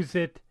use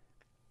it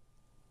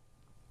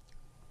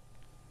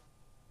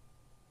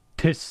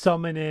to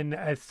summon in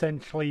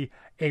essentially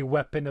a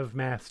weapon of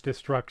mass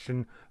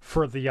destruction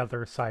for the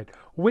other side,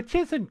 which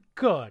isn't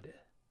good.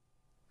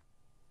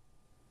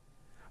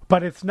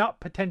 But it's not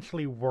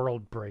potentially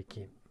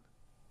world-breaking.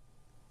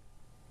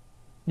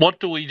 What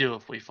do we do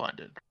if we find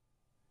it?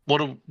 What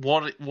are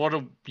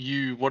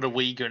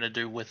we going to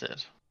do with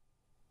it?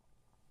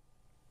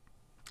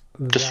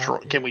 Destroy?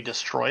 Can we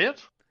destroy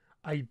it?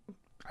 I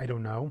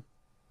don't know.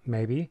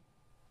 Maybe.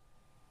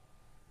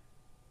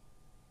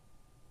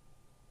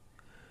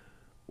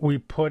 We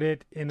put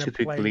it in a place.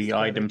 Typically,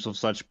 items of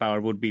such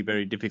power would be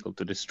very difficult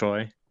to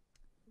destroy.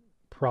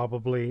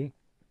 Probably.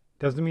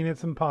 Doesn't mean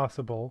it's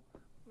impossible,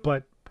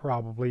 but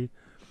probably.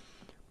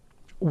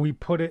 We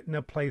put it in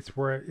a place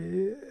where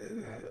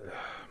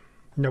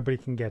nobody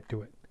can get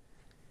to it.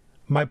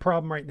 My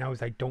problem right now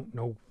is I don't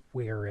know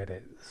where it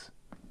is.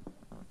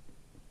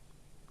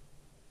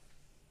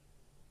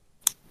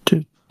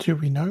 Do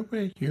we know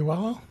where you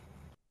are?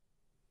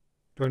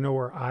 Do I know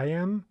where I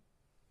am?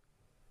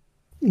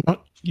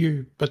 Not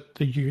you, but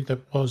the you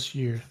that was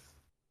you.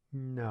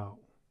 No.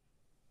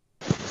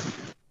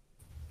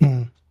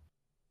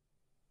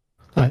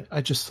 I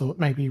just thought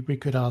maybe we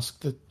could ask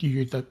the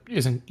you that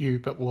isn't you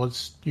but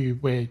was you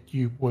where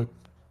you were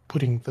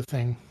putting the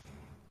thing.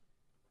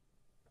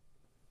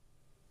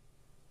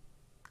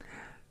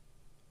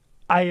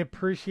 I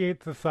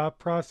appreciate the thought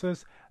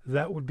process.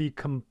 That would be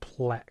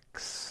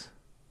complex.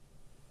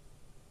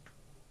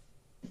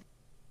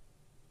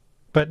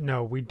 But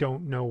no, we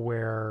don't know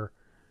where.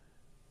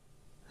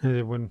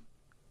 It would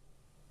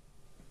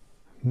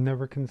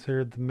never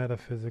considered the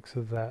metaphysics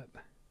of that.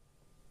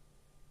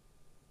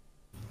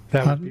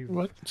 That would be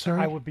what? Sorry?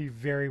 I would be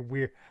very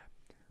weird.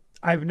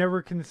 I've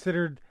never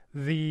considered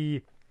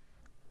the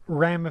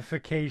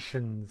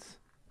ramifications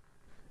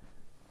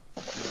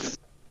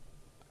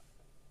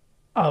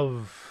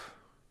of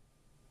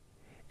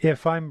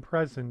if I'm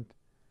present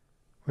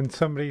when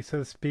somebody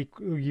says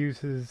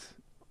uses.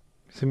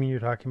 Assuming you're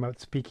talking about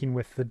speaking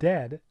with the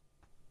dead.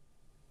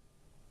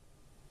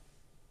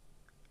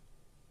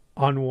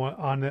 On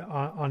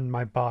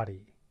my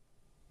body,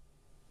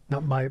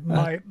 not my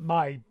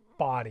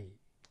body.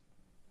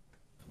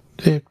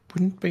 There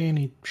wouldn't be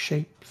any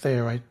shape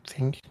there, I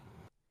think.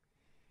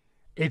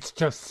 It's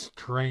just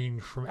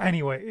strange for me.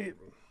 Anyway,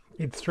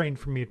 it's strange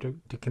for me to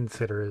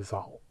consider is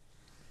all.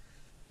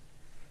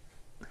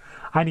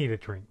 I need a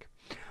drink.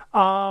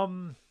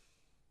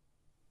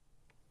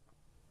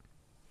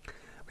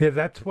 Yeah,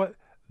 that's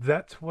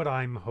what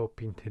I'm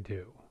hoping to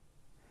do.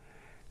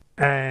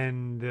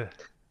 And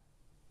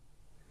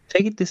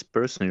take it this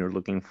person you're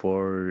looking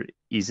for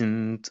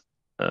isn't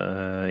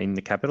in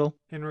the capital?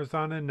 In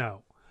Rosanna,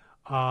 no.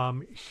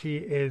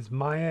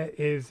 Maya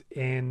is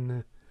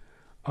in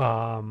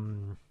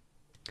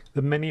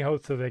The many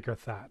hosts of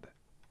Yggdrathad.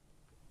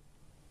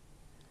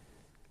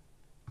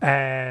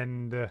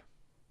 And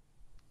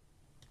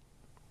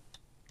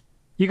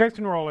you guys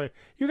can roll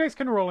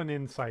an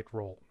insight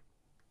roll.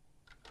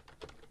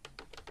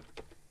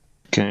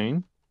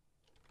 Okay.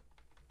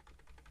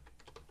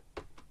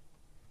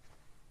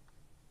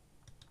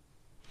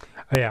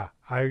 Yeah,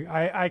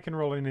 I can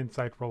roll an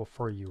insight roll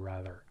for you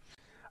rather.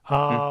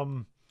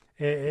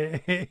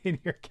 In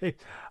your case,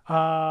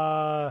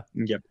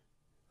 Yep.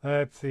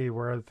 let's see.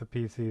 Where's the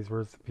PCs?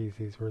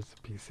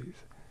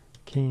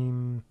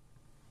 Keen.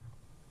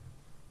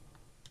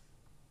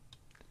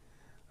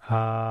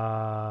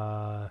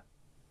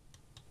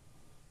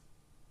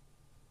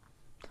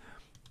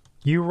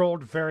 You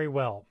rolled very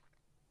well.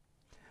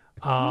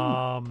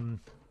 A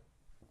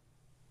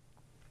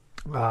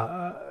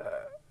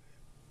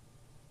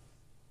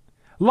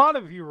lot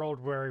of you rolled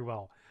very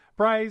well.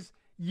 Bryce,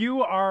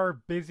 you are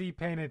busy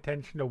paying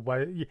attention to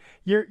what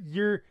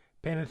you're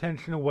paying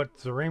attention to what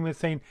Zoraim was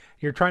saying.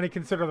 You're trying to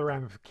consider the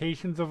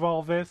ramifications of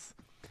all this.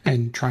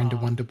 And trying to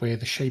wonder where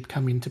the sheep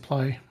come into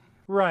play.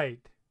 Right.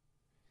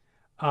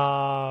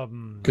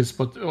 Because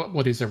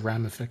what is a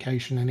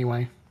ramification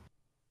anyway?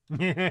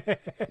 He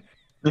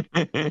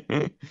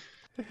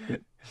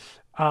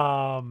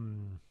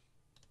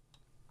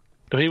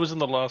was in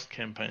the last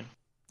campaign.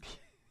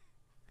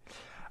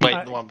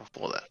 Wait, the one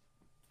before that.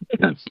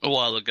 A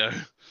while ago.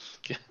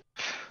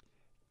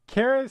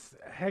 Karis,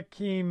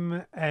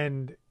 Hakim,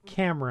 and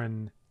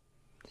Cameron,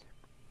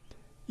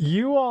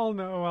 you all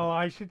know. Well,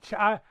 I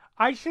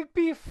should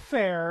be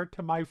fair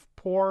to my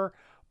poor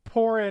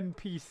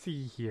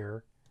NPC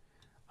here.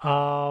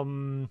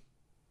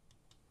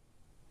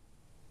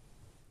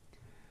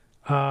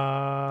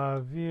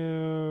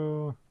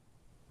 View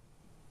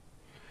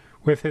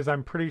with his,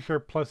 I'm pretty sure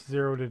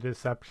 +0 to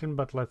deception,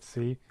 but let's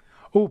see.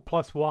 Oh,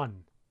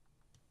 +1.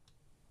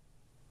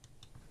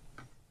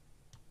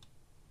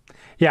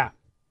 Yeah.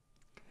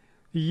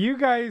 You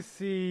guys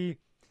see,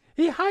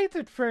 he hides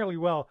it fairly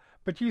well,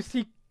 but you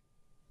see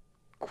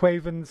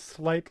Quaven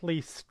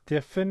slightly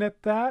stiffen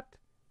at that.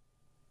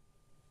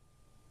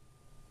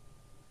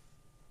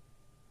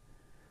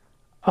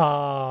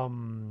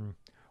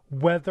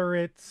 Whether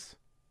it's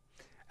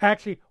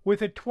actually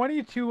with a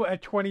 22, a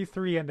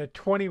 23, and a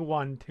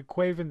 21 to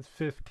Quaven's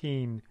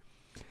 15,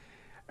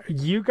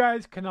 you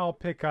guys can all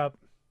pick up.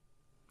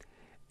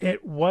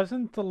 It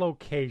wasn't the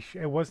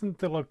location.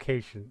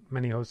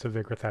 Many hosts of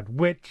Yggdrathad,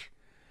 which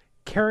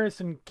Karis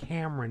and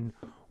Cameron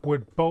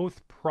would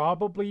both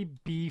probably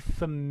be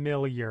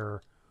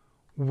familiar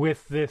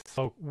with this.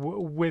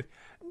 With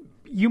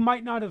you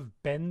might not have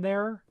been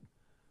there,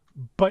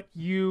 but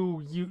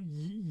you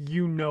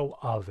know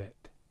of it.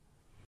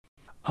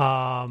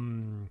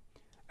 And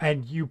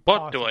you.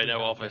 What do I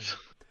know of it?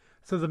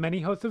 So the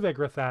many hosts of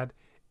Yggdrathad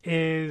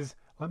is.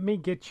 Let me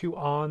get you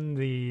on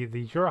the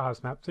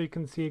Jurahouse map so you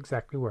can see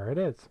exactly where it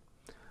is.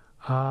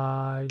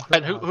 And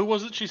who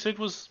was it she said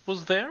was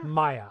there?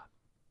 Maya.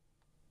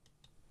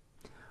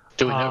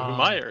 Do we know who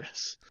Maya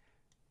is?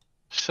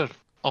 Sort of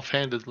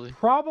offhandedly.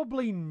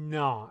 Probably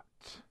not.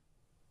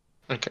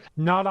 Okay.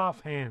 Not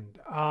offhand.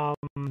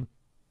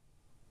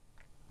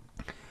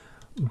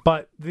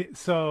 But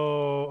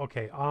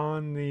okay,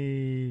 on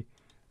the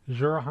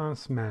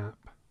Jurahouse map.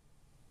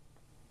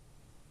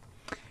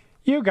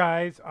 You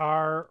guys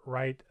are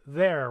right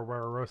there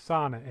where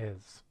Rosanna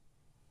is.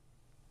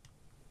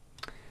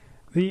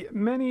 The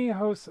many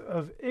hosts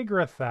of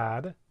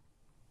Yggdrathad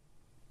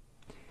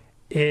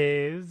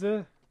is...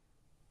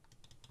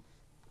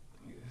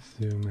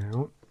 Zoom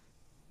out.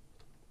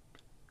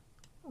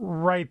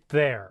 Right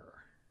there.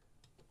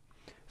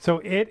 So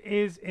it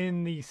is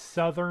in the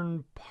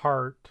southern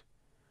part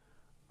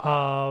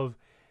of...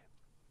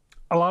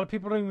 A lot of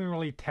people don't even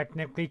really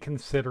technically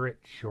consider it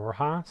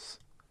Jurahouse.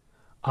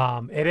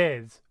 It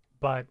is,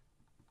 but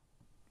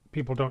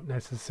people don't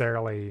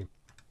necessarily...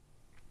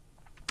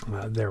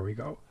 there we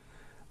go.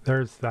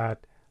 There's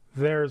that.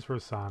 There's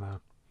Rosanna.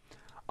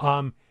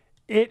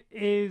 It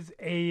is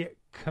a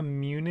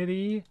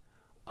community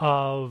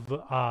of,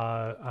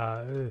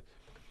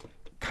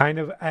 kind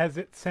of, as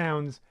it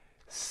sounds,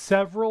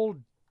 several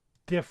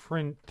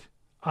different,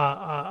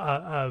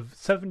 of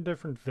 7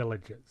 different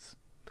villages.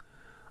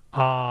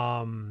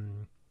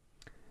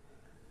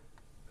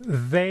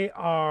 They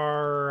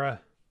are...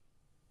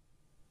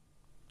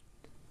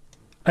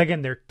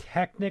 Again, they're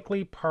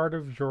technically part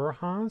of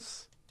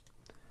Jurahouse.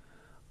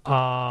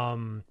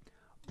 But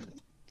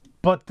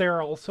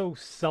they're also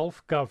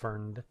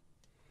self-governed.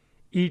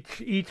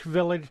 Each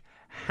village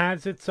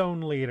has its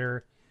own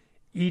leader.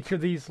 Each of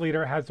these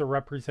leaders has a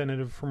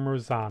representative from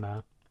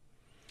Rosanna.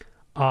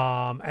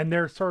 And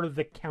they're sort of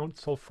the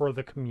council for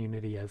the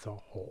community as a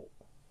whole.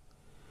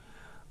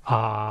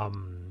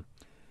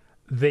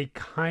 They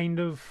kind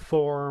of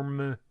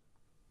form...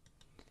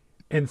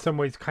 in some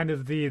ways, kind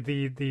of the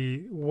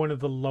one of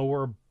the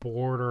lower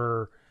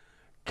border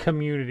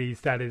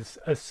communities that is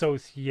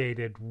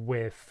associated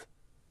with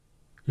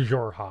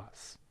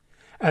Jurahouse,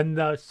 and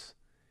thus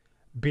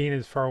being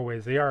as far away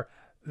as they are,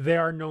 they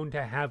are known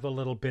to have a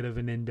little bit of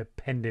an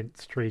independent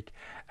streak,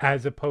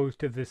 as opposed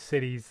to the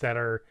cities that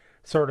are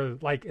sort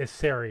of like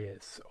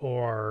Asarius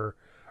or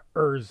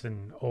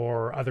Urzen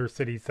or other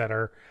cities that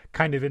are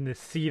kind of in the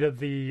seat of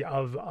the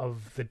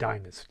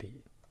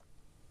dynasty.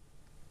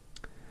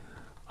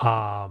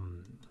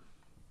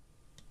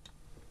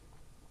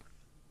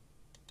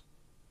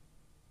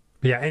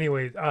 Yeah,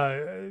 anyways,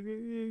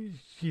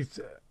 she's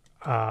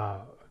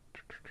there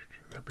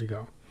we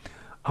go.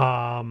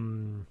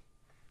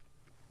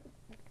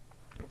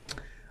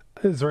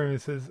 Zoran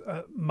says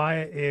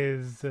Maya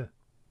is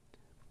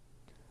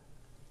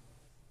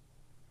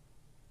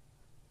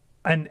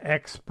an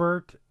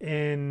expert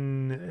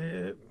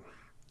in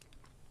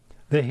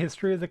the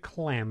history of the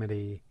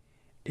Calamity,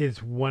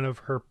 is one of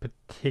her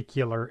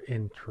particular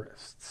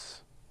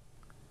interests.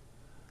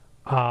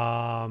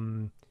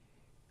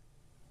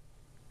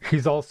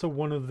 She's also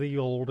one of the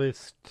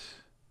oldest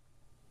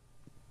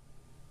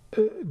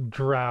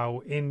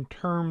drow in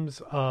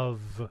terms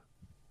of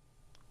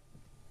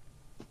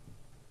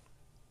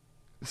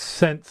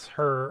since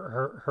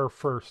her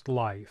first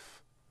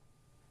life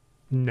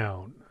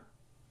known.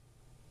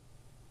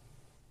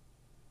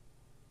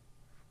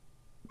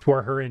 It's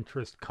where her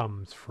interest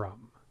comes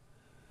from.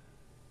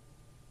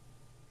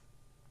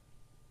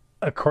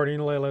 According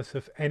to Lilith,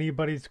 if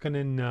anybody's going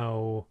to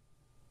know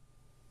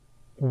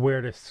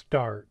where to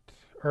start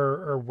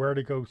or where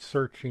to go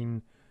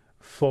searching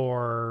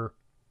for...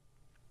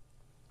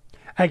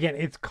 Again,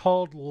 it's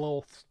called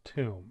Lilith's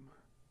Tomb.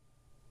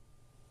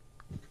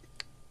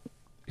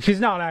 She's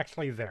not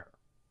actually there.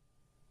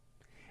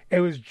 It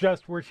was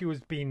just where she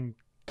was being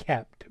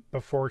kept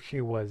before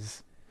she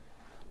was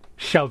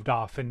shoved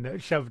off into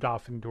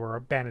her,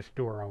 banished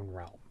to her own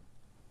realm.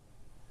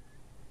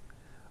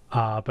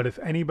 But if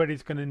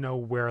anybody's going to know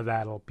where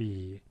that'll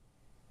be,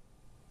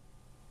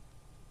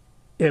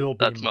 it'll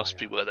be That must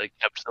be where they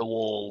kept the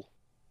wall.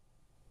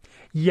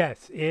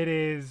 Yes, it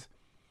is.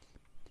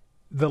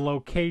 The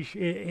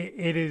location.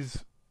 It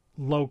is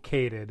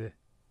located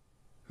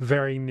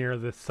very near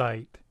the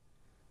site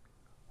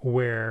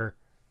where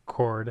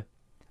Cord,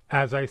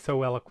 as I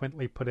so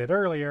eloquently put it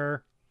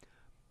earlier,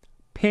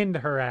 pinned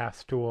her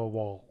ass to a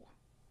wall.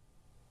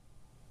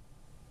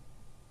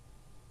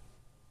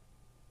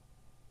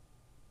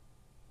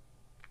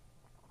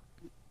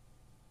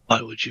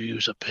 Why would you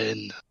use a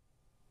pin?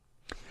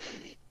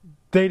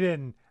 They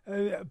didn't.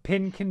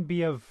 Pin can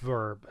be a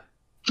verb,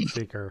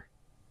 Seeker.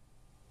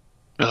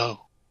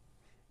 Oh.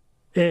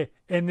 In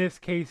this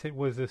case, it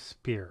was a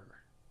spear.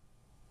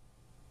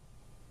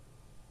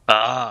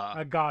 Ah.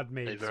 A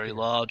god-made a very spear.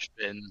 large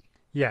pin.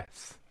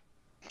 Yes.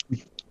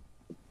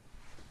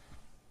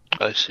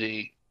 I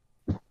see.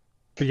 But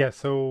yeah,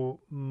 so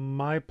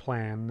my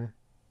plan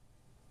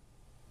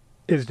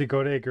is to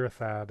go to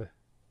Yggdrathad,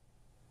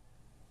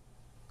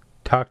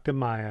 talk to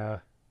Maya,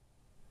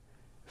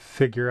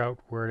 figure out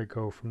where to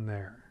go from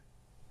there.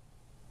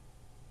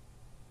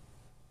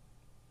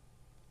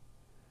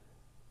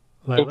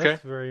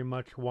 Lilith very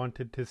much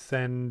wanted to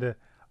send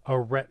a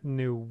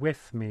retinue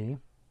with me.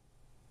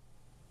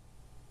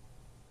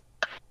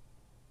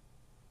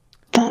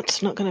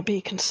 That's not going to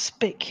be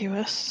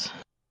conspicuous.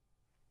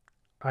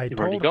 You've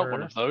already got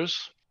one of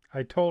those.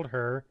 I told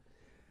her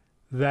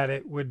that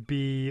it would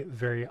be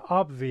very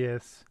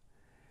obvious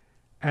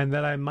and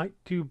that I might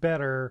do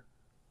better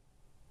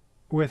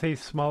with a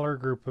smaller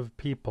group of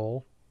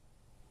people.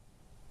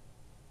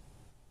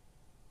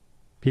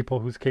 People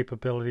whose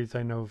capabilities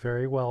I know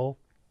very well.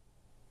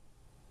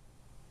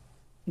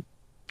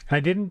 I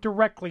didn't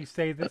directly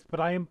say this, but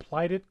I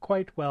implied it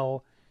quite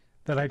well,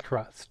 that I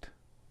trust.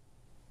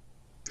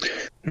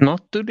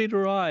 Not to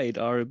deride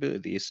our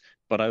abilities,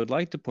 but I would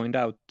like to point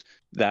out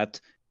that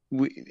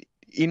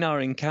in our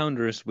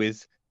encounters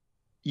with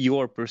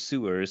your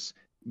pursuers,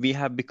 we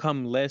have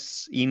become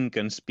less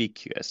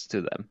inconspicuous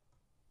to them.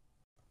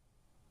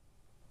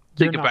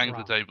 Take a bang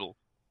at the table.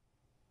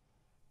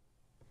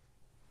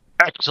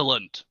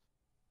 Excellent.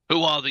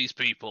 Who are these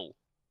people?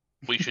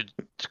 We should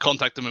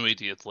contact them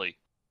immediately.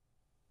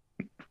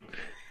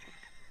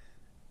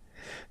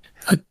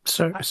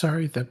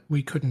 Sorry that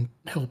we couldn't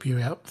help you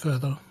out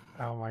further.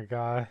 Oh my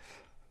god.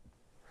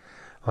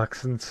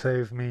 Luxon,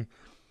 save me.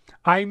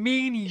 I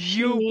mean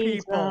you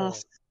people!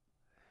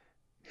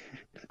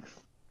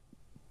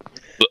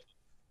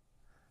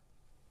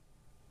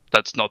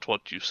 That's not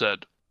what you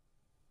said.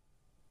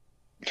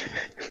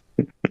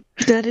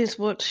 That is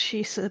what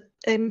she said,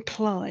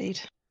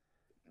 implied.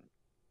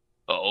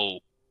 Oh.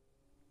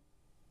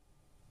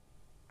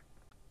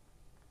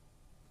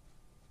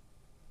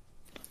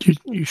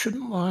 You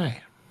shouldn't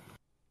lie.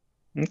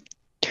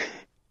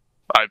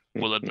 I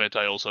will admit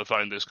I also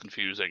find this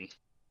confusing.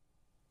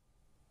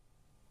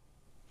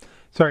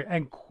 Sorry,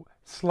 and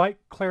slight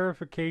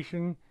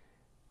clarification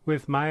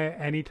with Maya,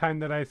 anytime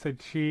that I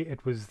said she,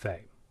 it was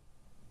they.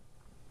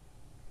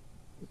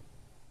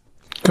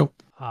 Cool.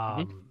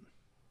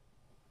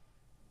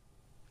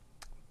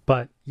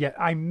 But yeah,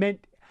 I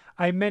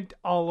meant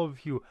all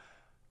of you.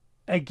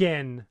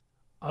 Again,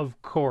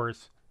 of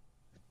course,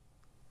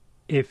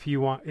 if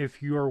you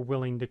are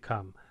willing to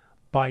come.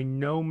 By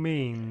no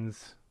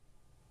means.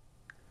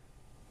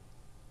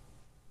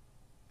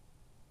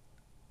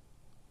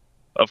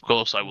 Of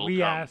course I will we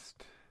come.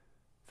 asked.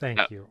 Thank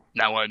you.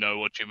 Now I know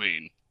what you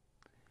mean.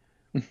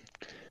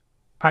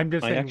 I'm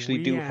just I saying actually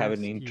we do have an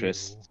asked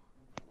interest. you.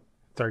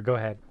 Sorry, go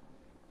ahead.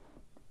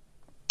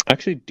 I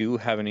actually do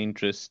have an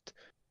interest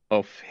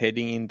of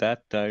heading in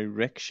that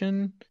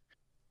direction.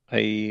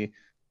 Yeah.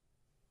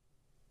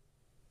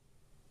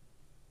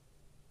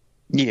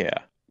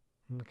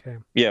 Okay.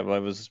 Yeah, but I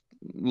was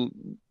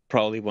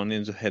probably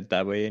wanting to head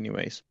that way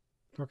anyways.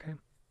 Okay.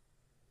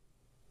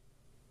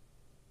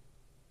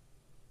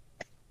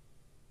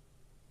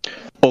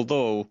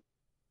 Although,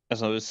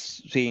 as I was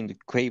seeing the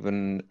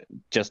Craven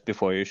just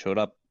before you showed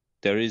up,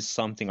 there is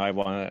something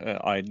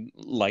I'd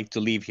like to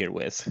leave here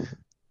with.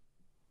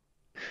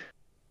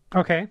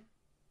 Okay.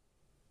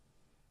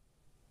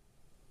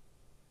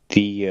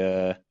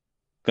 The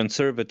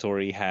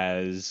conservatory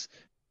has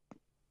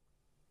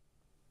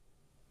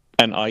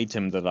an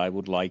item that I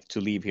would like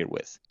to leave here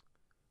with.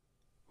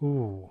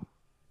 Ooh.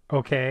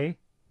 Okay.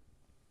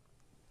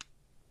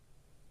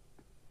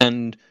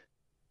 And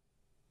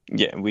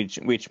yeah,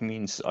 which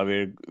means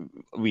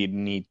we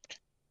need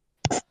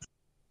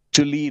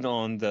to lean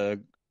on the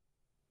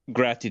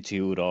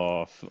gratitude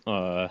of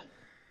the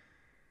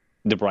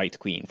Bright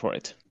Queen for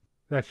it.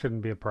 That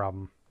shouldn't be a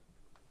problem.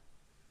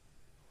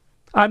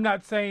 I'm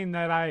not saying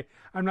that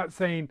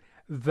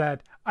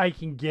I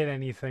can get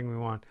anything we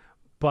want,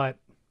 but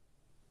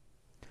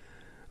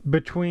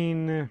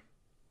between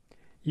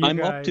I'm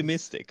guys,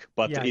 optimistic,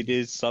 but yeah, it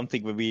is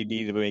something that we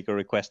need to make a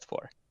request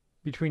for.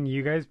 Between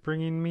you guys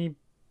bringing me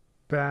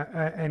back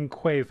and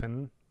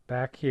Quaven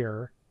back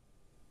here,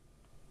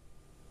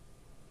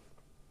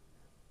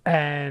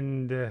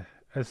 and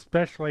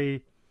especially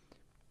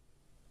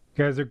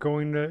you guys are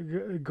going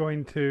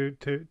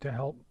to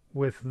help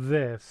with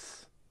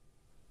this.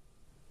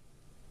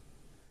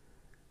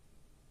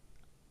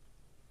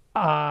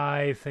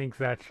 I think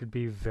that should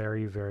be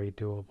very, very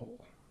doable.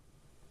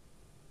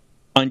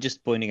 I'm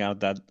just pointing out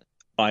that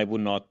I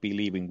would not be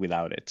leaving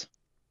without it.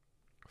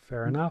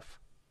 Fair enough.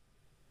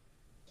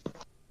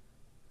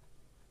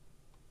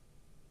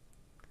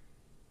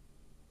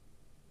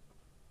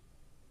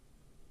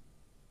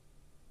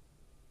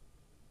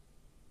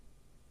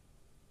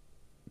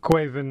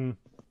 Quaven,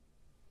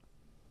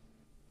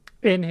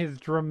 in his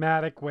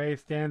dramatic way,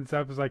 stands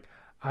up. Is like,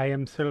 I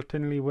am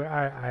certainly.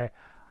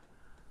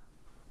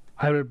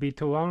 I will be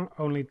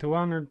only too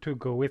honored to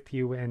go with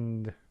you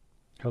and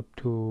help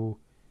to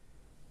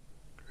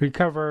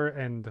recover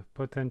and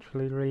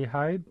potentially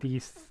rehide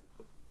this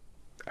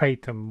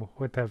item,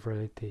 whatever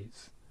it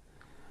is.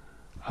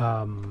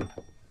 And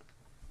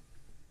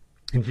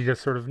she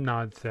just sort of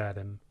nods at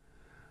him.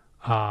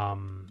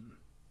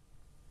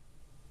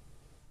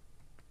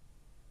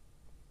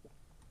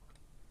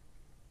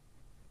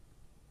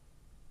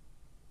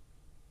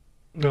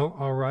 No,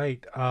 all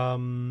right.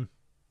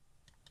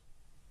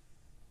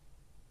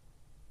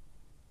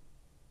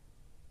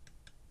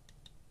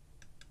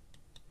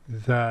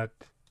 That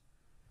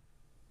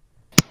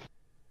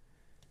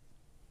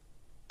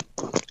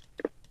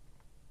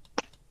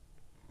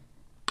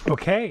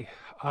okay.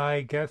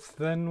 I guess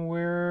then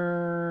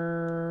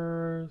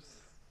we're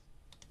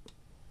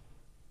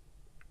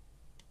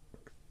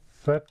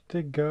set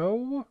to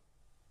go.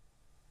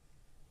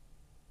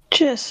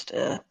 Just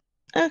a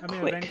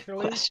quick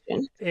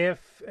question.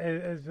 If,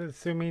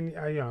 assuming,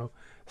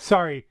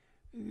 sorry,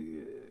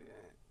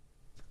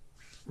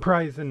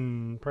 Prize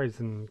and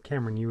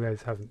Cameron, you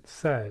guys haven't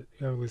said,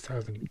 so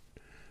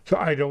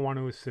I don't want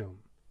to assume.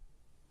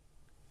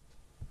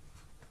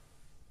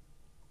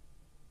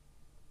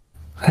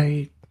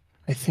 I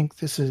think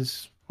this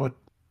is what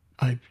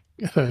I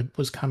heard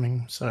was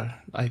coming, so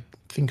I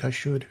think I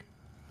should.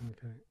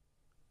 Okay.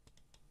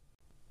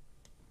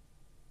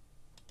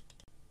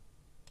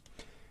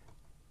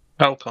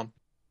 I'll come.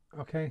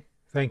 Okay,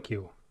 thank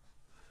you.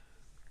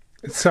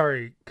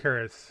 Sorry,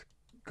 Karis,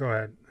 go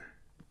ahead.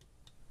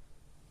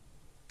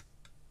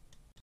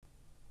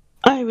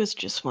 I was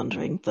just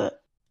wondering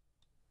that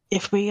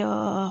if we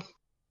are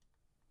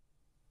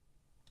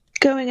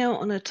going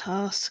out on a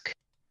task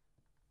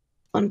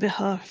on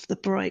behalf of the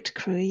Bright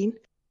Queen,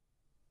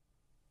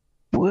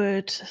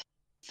 would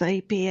they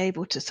be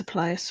able to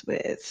supply us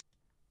with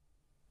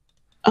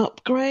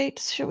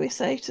upgrades, shall we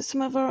say, to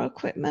some of our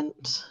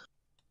equipment?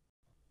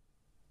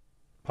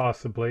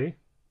 Possibly.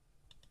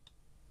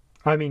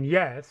 I mean,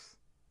 yes,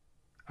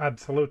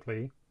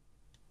 absolutely.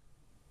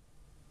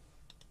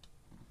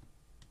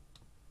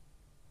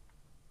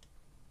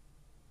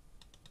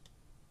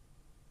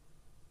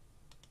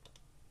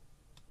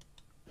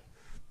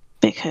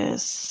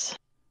 Because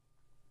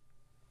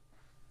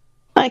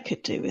I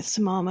could do with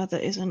some armor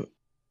that isn't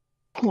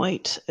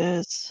quite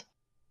as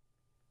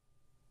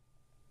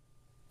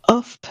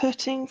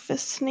off-putting for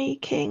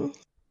sneaking.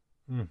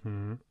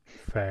 Mm-hmm.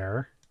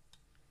 Fair.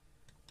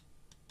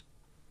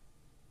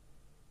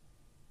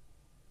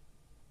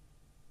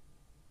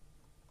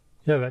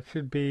 Yeah, that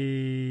should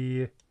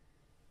be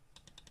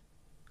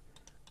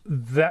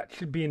That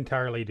should be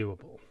entirely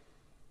doable.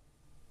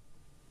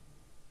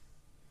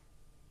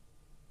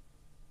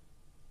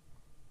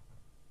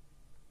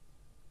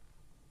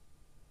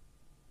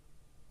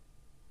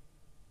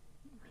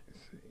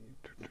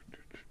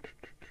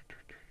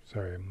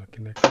 Sorry, I'm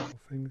looking at a couple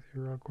things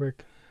here real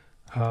quick.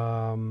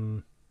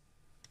 All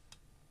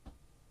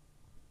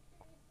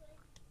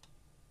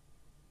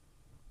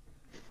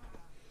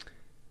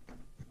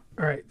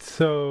right,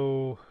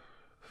 so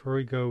before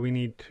we go, we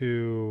need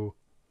to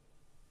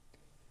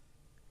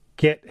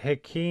get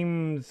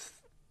Hakim's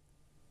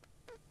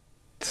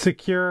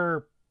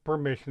secure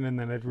permission and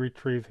then I'd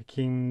retrieve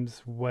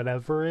Hakim's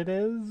whatever it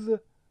is.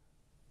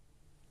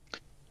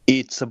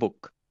 It's a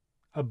book.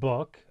 A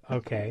book,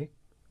 okay.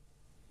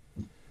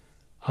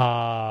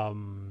 Talk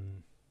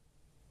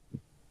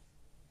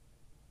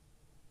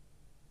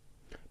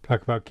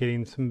about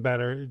getting some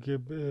better,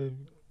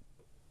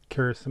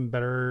 cure some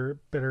better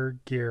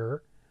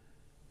gear.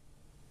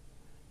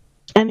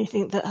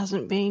 Anything that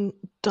hasn't been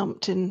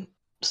dumped in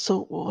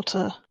salt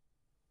water,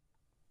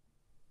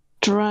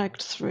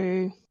 dragged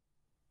through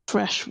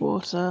fresh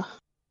water,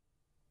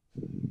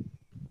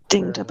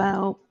 dinged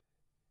about.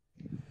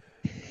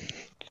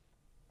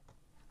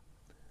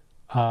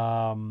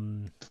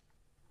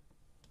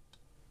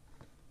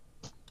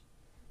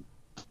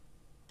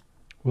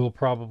 We'll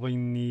probably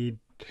need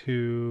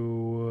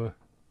to.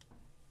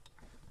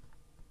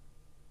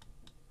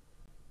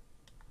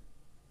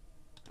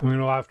 I mean,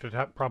 we'll have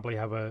to probably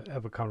have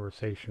a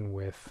conversation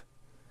with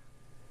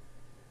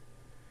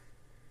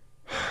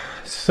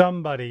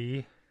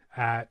somebody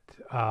at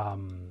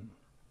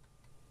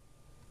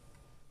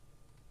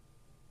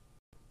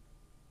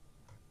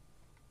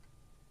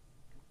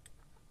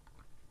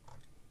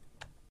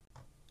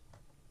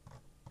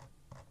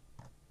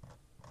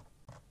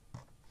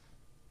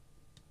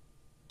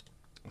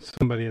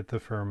somebody at the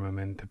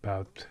firmament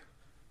about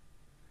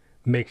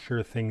make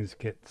sure things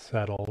get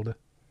settled.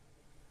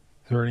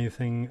 Is there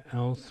anything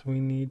else we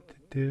need to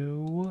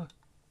do?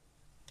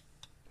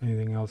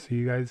 Anything else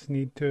you guys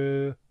need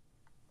to?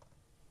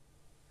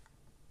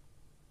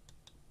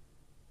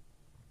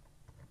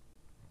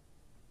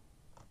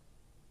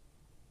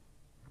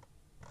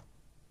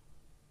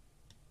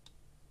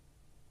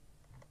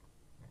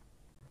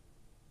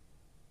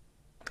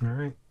 All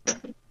right.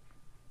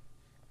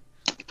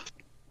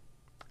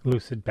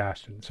 Lucid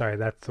Bastion. Sorry,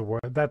 that's the word.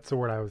 That's the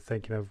word I was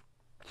thinking of.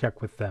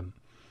 Check with them.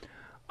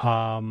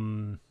 All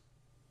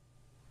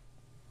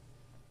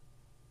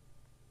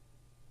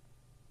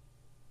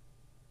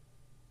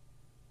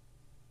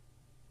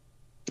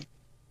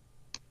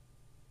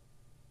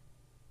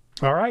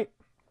right.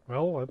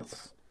 Well,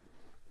 let's.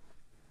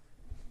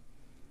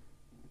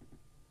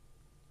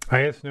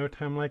 I guess no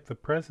time like the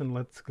present.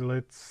 Let's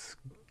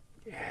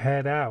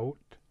head out.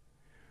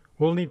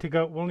 We'll need to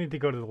go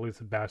to the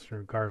Lucid Bastion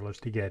regardless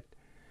to get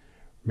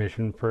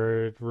permission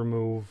to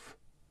remove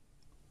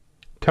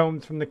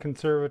tomes from the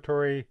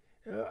conservatory.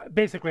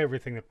 Basically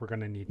everything that we're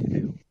going to need to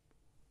do.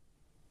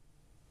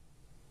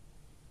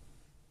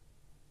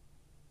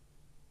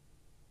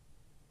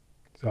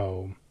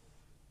 So,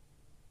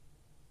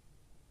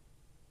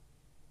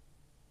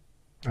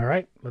 all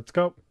right, let's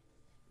go.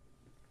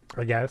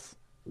 I guess.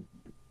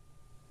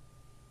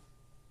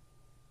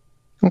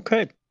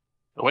 Okay.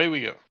 Away we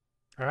go.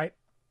 All right.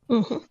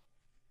 Mm-hmm.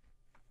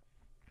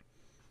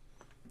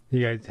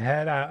 You guys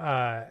head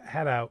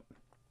out.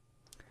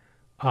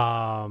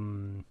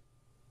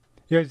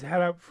 You guys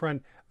head out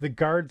front. The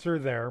guards are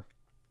there.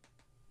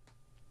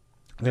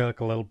 They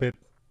look a little bit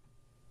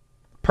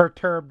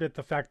perturbed at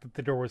the fact that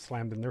the door was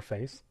slammed in their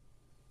face.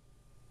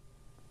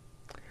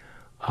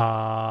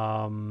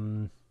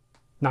 Not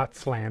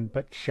slammed,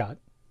 but shut.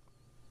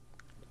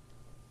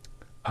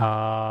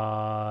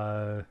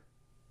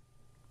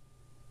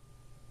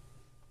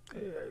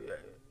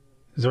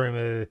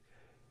 Zorima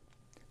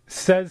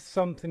says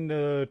something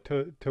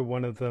to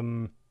one of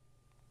them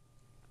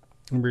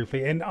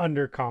briefly in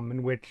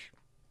Undercommon, which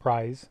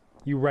prize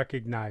you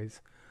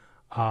recognize.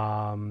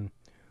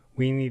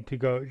 We need to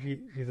go. She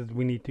says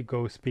we need to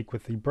go speak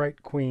with the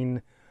Bright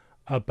Queen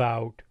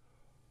about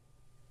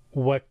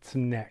what's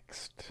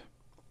next.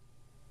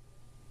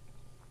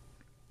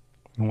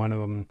 And one of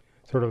them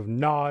sort of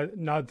nods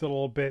a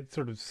little bit,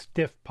 sort of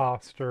stiff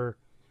posture.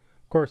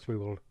 Of course we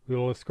will. We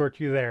will escort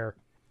you there.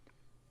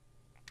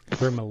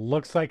 Zorima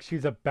looks like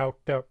she's about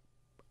to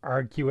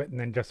argue it and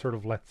then just sort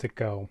of lets it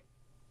go.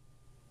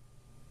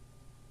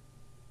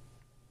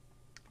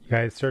 You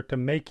guys start to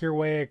make your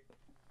way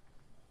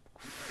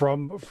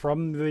from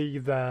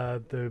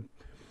the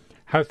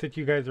house that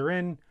you guys are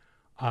in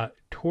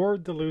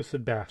toward the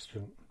Lucid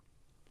Bastion.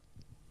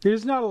 It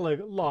is not a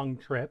long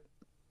trip.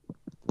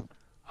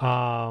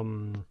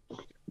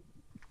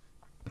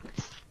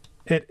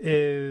 It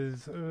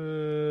is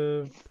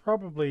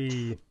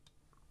probably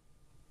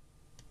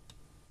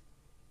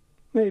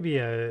maybe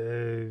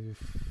a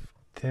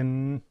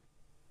 10,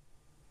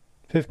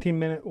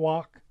 15-minute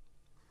walk.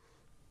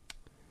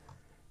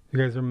 You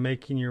guys are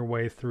making your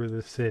way through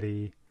the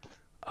city.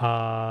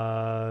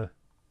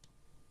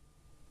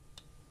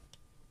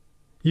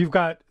 You've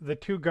got the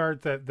two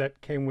guards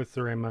that came with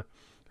Zarema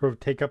sort of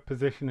take up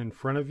position in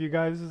front of you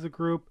guys as a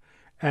group,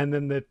 and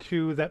then the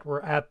two that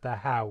were at the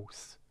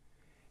house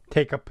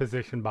take up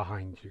position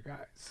behind you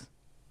guys.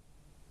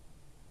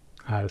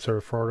 Sort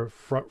of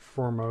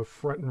form a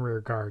front and rear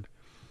guard.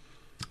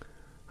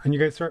 And you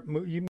guys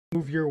you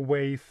move your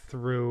way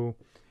through.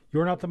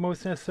 You're not the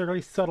most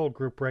necessarily subtle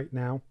group right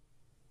now.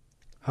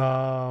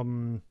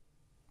 But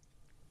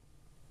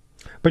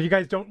you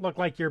guys don't look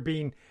like you're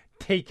being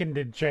taken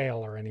to jail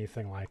or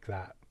anything like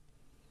that.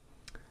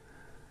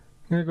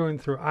 You're going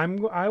through.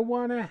 I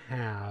want to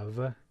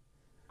have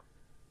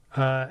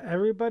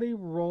everybody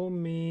roll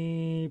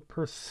me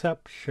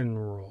perception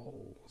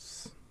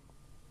rolls.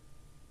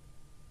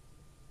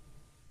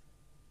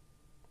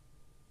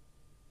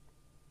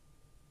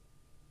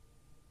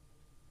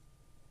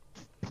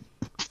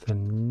 It's a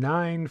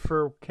 9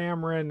 for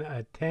Cameron,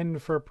 a 10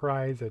 for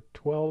Prize, a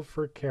 12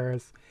 for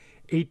Karis,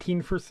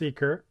 18 for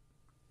Seeker.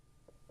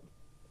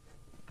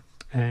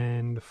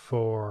 And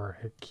for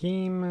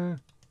Hakeem,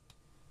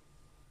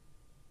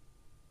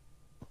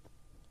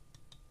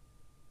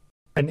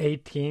 an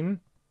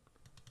 18.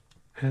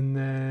 And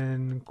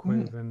then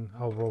Quaven,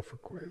 I'll roll for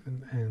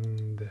Quaven.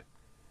 And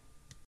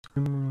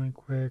really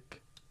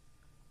quick.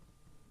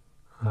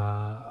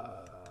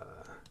 Quaven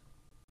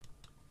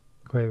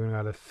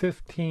got a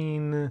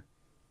 15.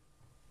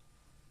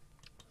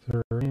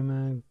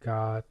 Zarema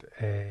got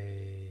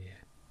a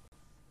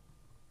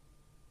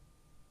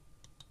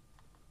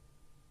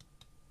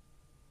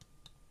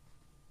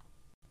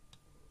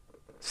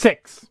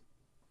 6.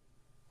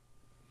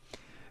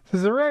 So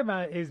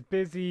Zarema is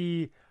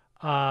busy.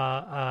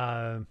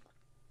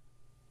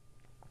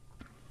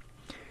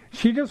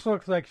 She just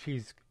looks like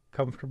she's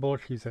comfortable.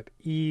 She's at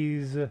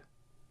ease.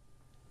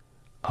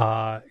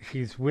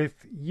 She's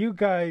with you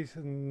guys,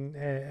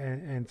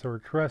 and so her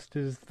trust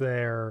is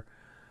there.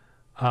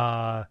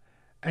 And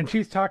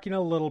she's talking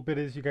a little bit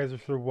as you guys are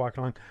sort of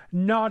walking along,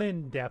 not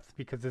in depth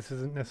because this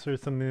isn't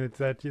necessarily something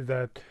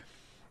that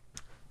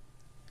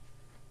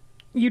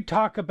you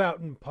talk about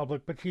in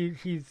public, but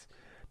she's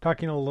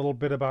talking a little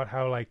bit about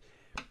how, like,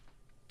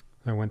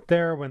 I went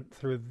through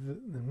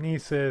the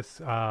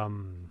Nemesis,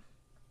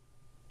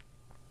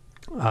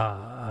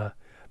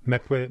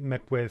 met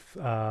with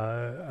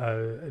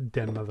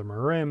Den Mother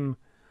Marim,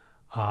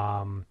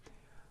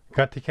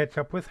 got to catch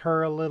up with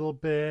her a little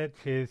bit.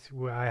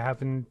 I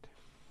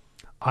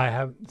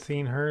haven't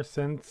seen her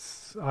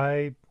since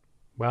no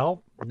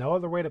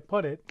other way to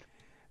put it,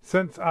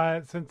 since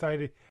I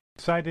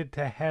decided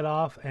to head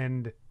off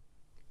and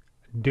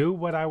do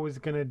what I was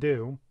going to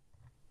do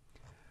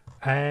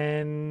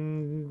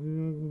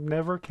and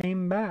never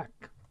came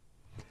back.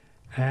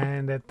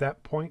 And at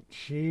that point,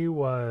 she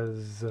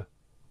was...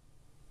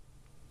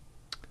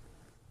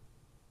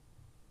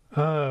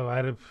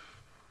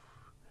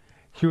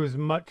 she was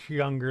much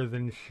younger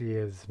than she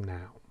is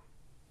now.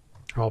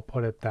 I'll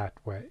put it that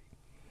way.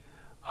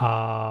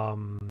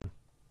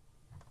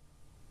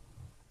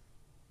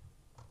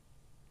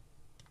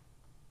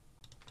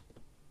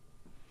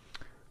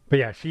 But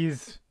yeah,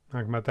 she's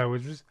talking about that,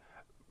 which is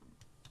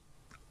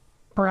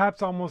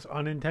perhaps almost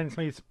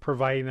unintentionally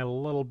providing a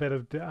little bit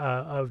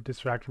of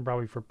distraction,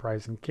 probably for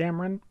Price and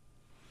Cameron.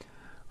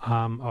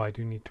 I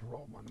do need to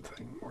roll one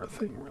more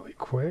thing really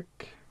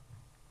quick.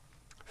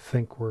 I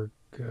think we're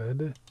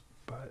good,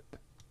 but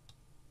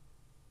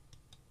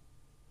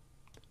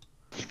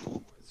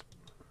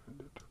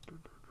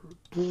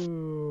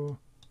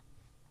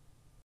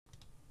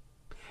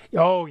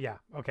oh yeah,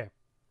 okay.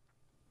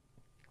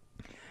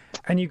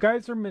 And you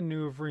guys are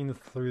maneuvering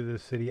through the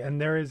city, and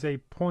there is a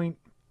point.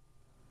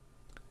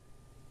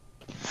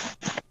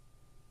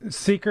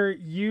 Seeker,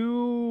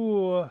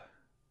 you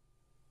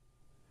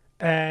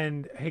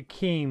and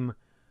Hakeem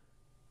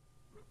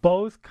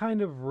both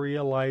kind of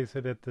realize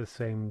it at the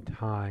same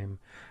time.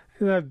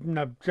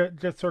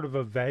 Just sort of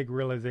a vague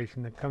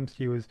realization that comes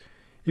to you is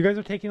you guys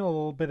are taking a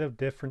little bit of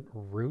different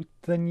route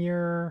than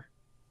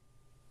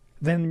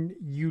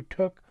you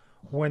took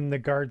when the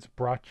guards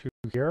brought you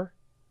here.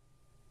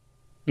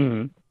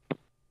 Mm-hmm.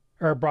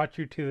 Or brought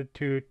you to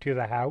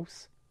the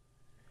house.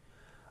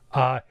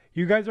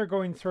 You guys are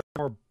going sort of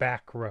more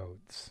back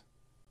roads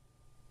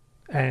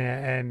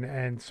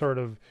and sort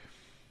of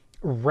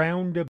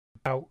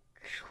roundabout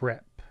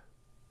trip.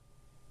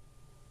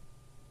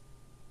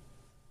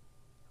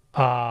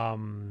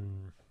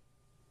 And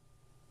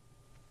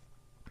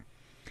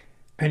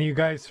you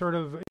guys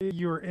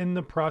you're in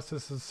the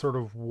process of sort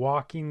of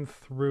walking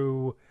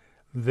through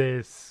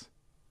this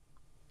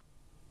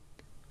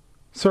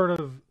sort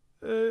of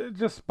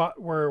just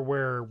spot where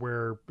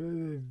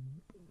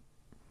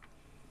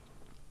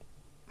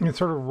it's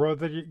sort of road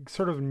that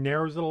sort of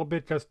narrows a little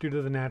bit just due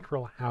to the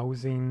natural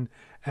housing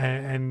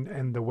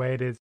and the way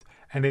it is,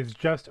 and it's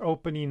just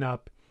opening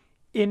up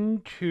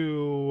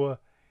into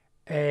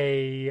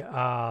in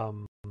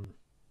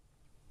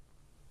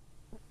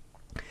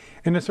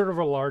a sort of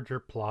a larger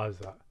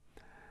plaza.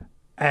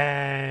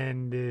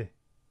 And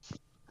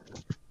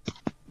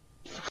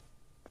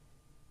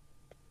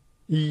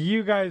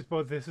You guys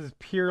both, this is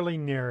purely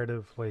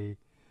narratively,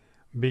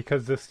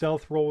 because the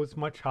stealth roll was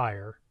much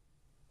higher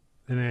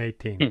than an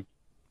 18.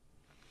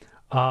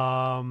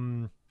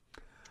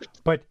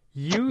 But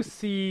you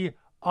see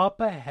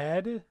up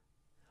ahead,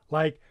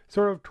 like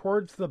sort of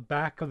towards the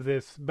back of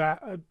this,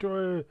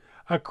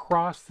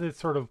 across this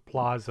sort of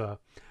plaza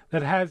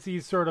that has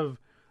these sort of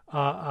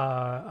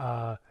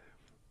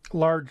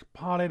large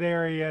potted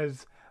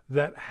areas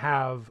that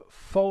have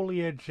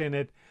foliage in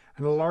it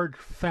and a large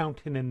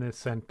fountain in the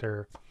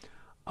center.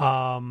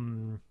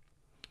 You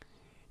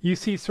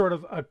see sort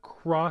of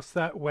across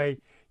that way,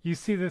 you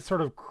see this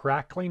sort of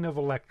crackling of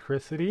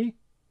electricity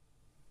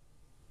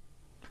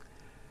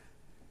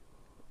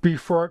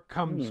before it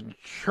comes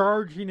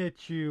charging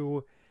at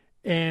you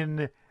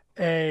in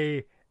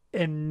a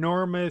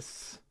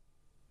enormous,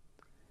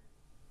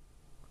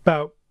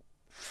 about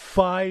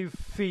 5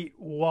 feet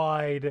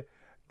wide,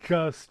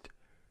 just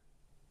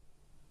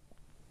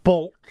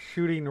bolt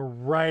shooting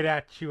right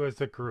at you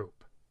as a group.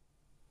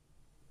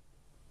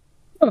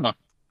 Oh.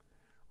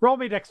 Roll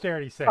me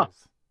dexterity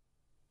saves.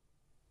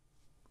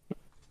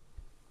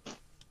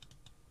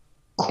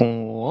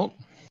 Cool.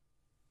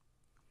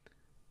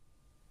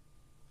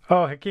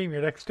 Oh, Hakeem,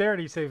 your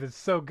dexterity save is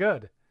so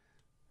good.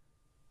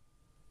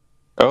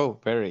 Oh,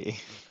 very.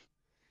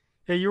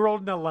 Yeah, you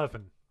rolled an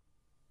 11.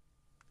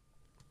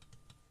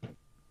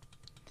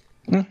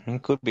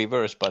 It could be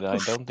worse, but I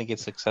don't think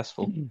it's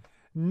successful.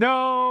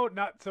 No,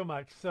 not so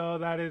much. So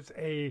that is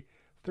a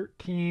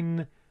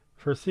 13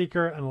 for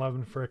Seeker and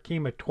 11 for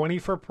Hakeem, a 20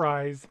 for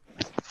Prize,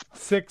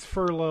 6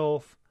 for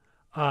Lilith,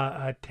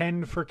 a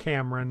 10 for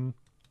Cameron.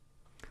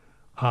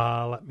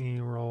 Let me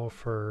roll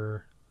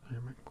for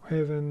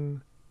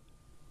Quaven.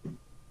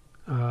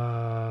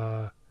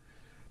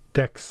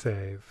 Dex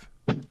save.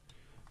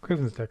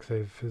 Quaven's dex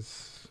save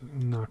is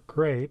not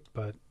great,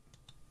 but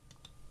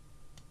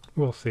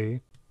we'll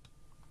see.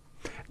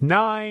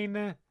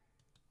 9.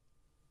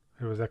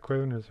 Or was that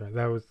Quaven or Zarema?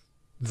 That was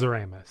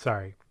Zarema,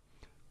 sorry.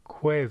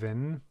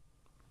 Quaven.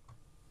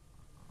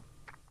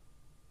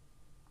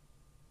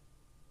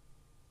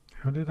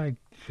 How did I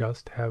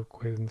just have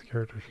Quaven's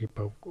character sheet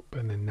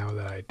open and now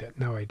I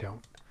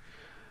don't?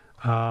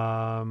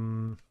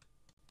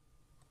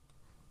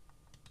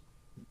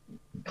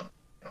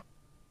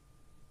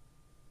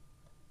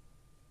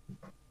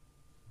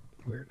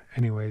 Weird.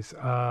 Anyways,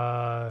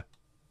 Quaven's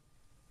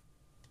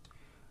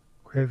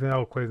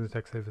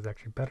dex save is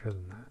actually better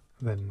than that,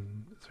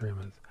 than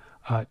Zarema's.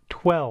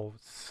 12.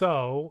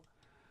 So,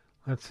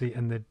 let's see,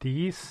 and the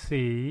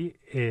DC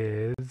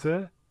is...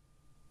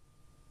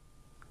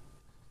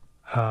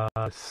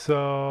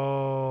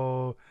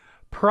 so...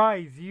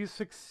 Prize, you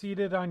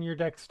succeeded on your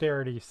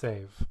dexterity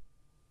save.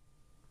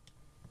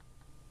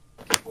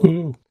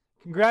 Ooh.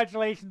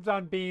 Congratulations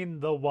on being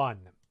the one.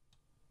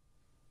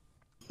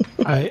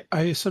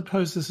 I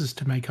suppose this is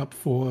to make up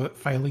for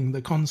failing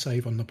the con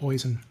save on the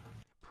poison.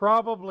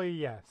 Probably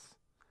yes.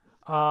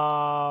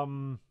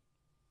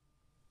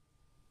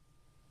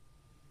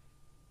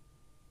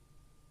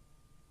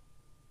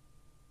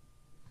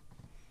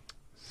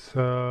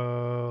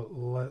 So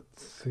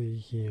let's see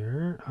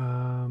here.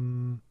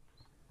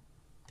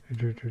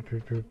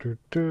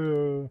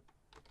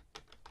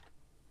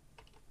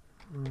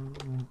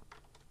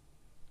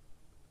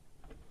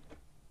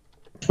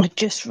 I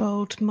just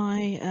rolled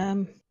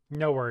my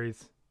No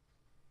worries.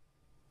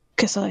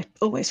 because I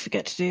always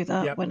forget to do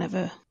that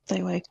whenever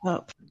they wake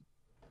up.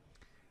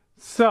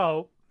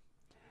 So,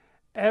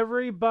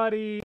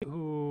 everybody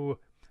who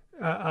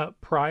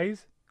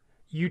Prize,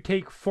 you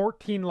take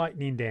 14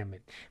 lightning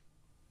damage.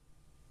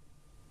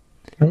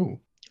 Oh.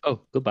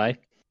 Oh, goodbye.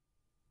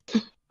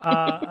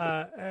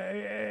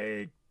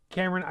 Cameron,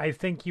 I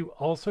think you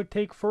also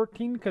take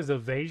 14 because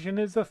evasion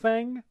is a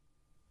thing.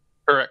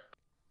 Correct.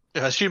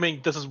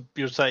 Assuming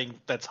you're saying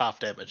that's half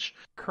damage.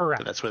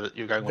 Correct. So that's where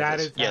you're going with That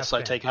this. is Yes,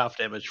 half I take half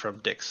damage from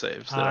dex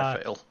saves that I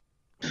fail.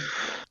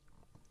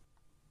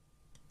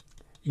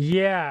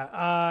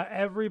 Yeah,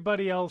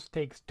 everybody else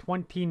takes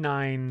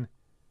 29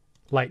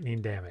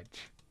 lightning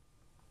damage.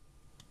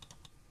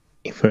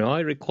 If I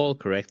recall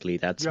correctly,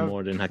 that's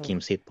more than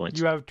Hakim's hit points.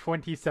 You have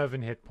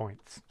 27 hit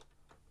points.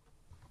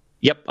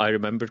 Yep, I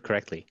remembered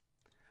correctly.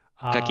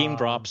 Hakim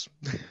drops.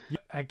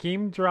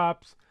 Hakim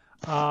drops.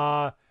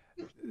 I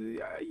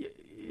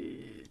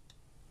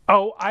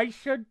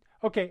should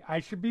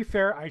be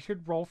fair. I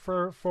should roll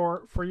for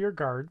your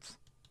guards.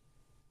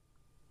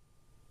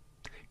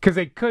 Because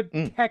they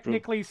could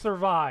technically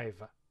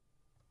survive.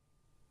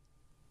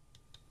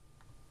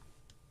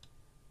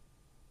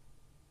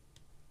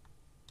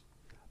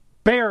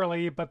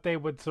 Barely, but they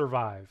would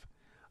survive.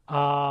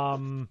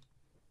 All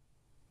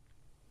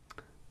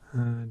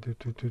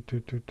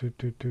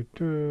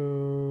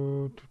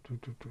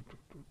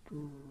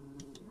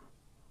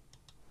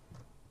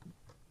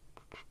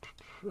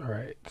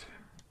right.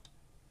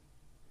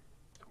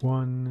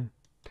 1,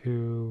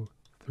 2,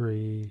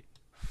 3,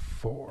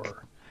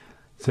 4.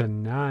 So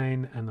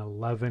 9 and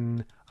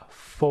 11, a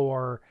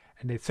 4,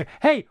 and a 6.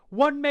 Hey,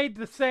 one made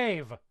the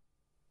save.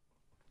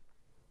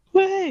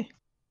 Way.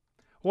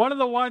 one of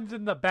the ones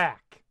in the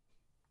back.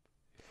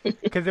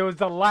 Because it was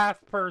the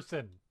last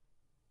person.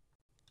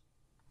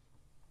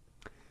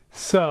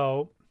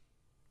 So,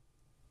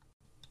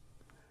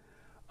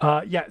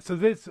 so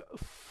this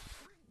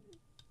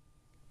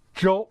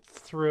jolts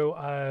through.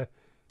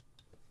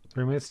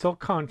 Room is still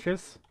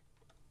conscious.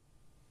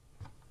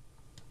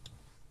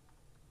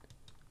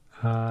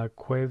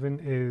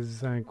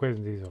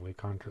 Quaven's easily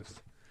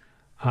conscious.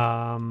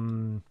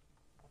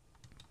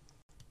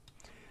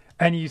 And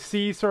you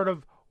see sort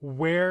of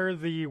where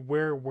the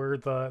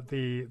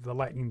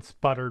lightning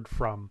sputtered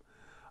from.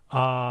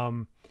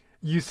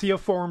 You see a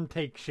form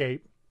take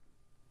shape.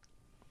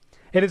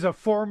 It is a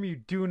form you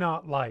do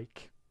not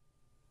like.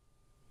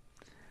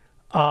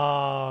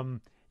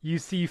 You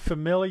see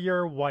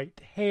familiar white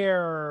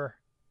hair.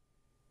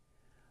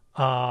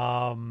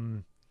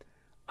 Sort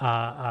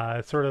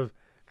of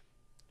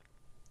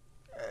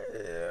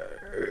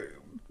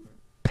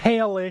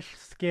palish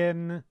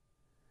skin.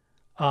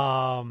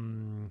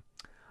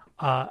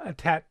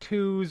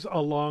 Tattoos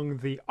along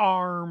the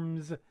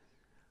arms. You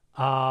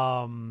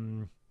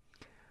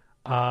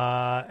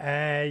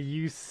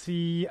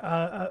see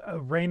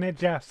Raina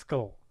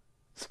Jaskell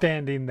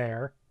standing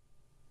there.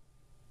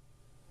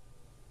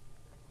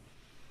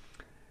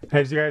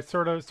 As you guys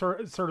sort of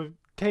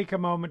take a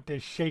moment to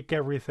shake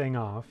everything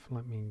off.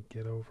 Let me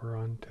get over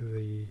onto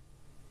the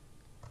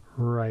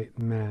right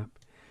map.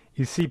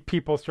 You see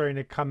people starting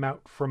to come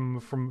out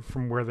from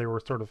where they were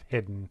sort of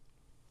hidden.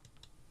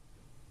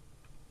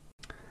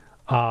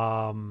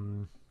 Let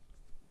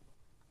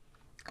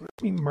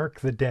me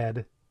mark the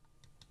dead.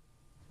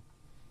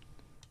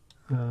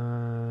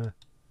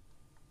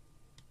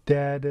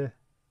 Dead.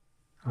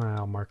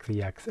 I'll mark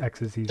the X.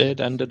 X is easy. Dead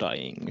and the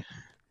dying.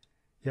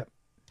 Yep.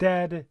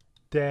 Dead.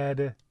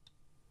 Dead.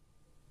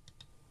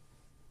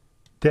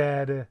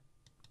 Dead.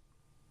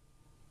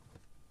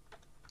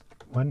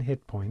 1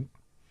 hit point.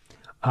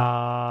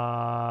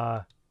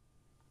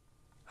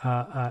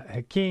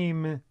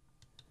 Hakeem.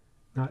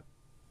 Not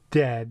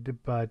dead,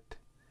 but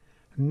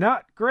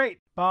not great,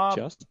 Bob.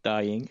 Just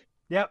dying.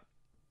 Yep.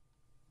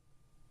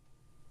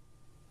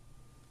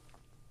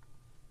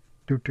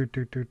 We'll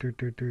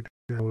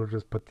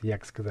just put the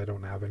X because I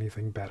don't have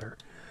anything better.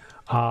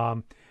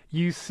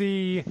 You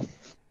see,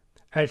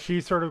 as she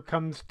sort of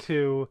comes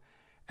to,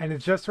 and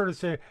it's just sort of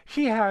saying,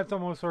 she has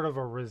almost sort of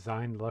a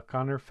resigned look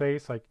on her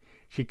face, like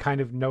she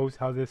kind of knows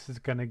how this is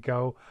going to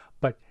go,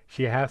 but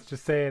she has to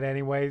say it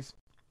anyways.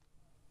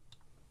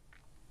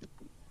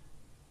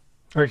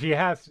 Or she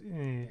has,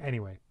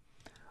 anyway.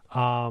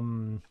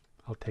 I'll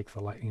take the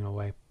lightning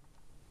away.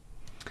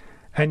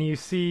 And you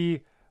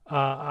see,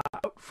 out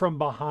from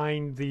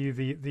behind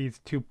these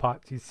two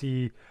pots, you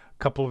see a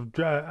couple of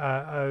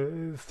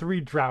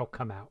 3 drow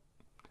come out.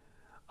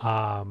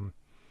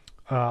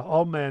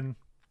 All men,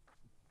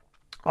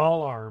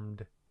 all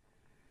armed,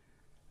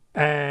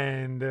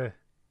 and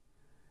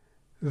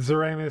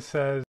Zoramus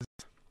says,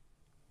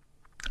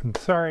 "I'm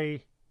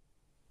sorry.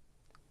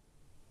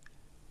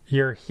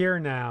 You're here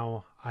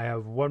now. I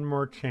have one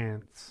more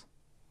chance.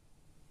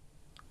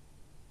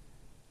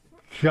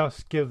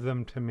 Just give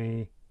them to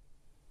me,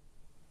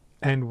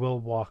 and we'll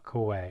walk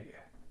away."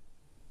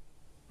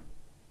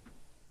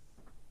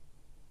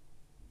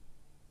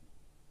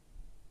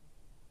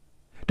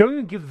 Don't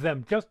even give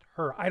them, just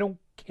her. I don't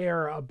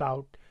care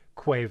about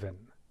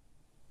Quaven.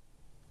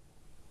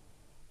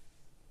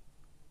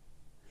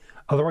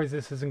 Otherwise,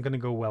 this isn't going to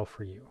go well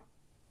for you.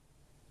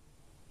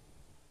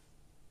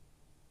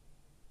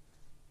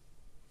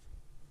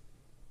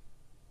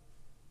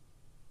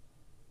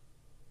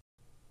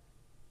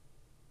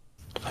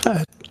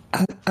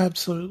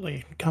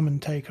 Absolutely. Come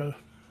and take her.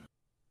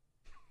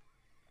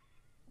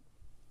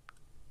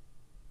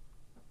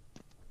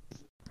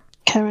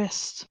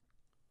 Kerist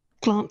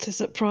glances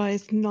at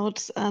Prize,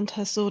 nods, and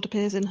her sword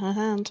appears in her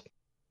hand.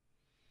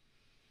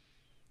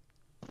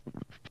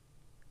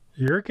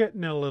 You're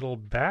getting a little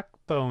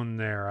backbone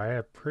there. I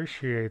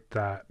appreciate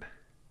that.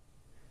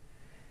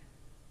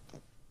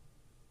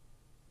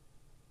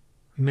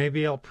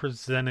 Maybe I'll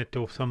present it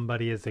to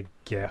somebody as a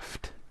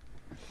gift.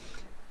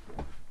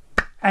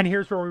 And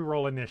here's where we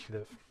roll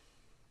initiative.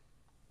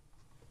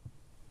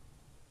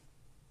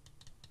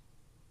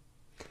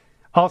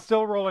 I'll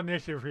still roll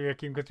initiative for you,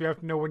 Akeem, because you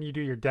have to know when you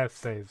do your death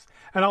saves.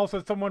 And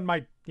also, someone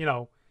might,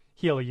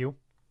 heal you.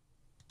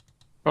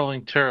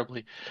 Rolling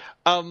terribly.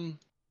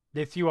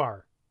 Yes, you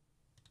are.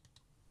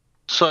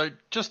 So,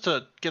 just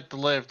to get the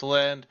lay of the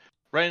land,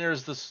 Raina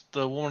is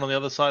the woman on the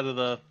other side of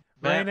the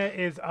map? Raina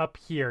is up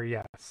here,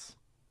 yes.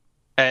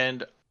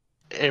 And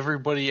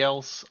everybody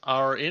else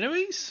are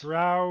enemies?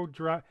 Drow.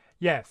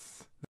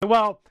 Yes.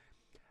 Well,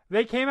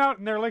 they came out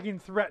and they're looking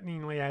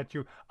threateningly at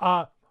you.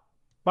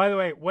 By the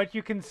way, what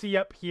you can see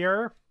up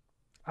here,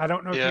 I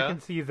don't know if you can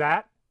see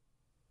that.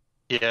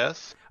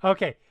 Yes.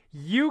 Okay,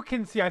 you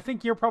can see. I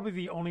think you're probably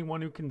the only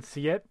one who can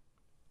see it.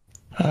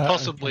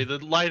 Possibly. The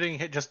lighting,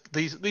 just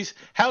these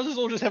houses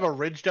all just have a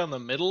ridge down the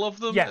middle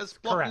of them yes, that's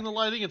blocking correct. the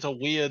lighting. It's a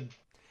weird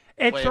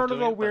It's sort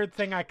of a weird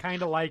thing. I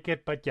kind of like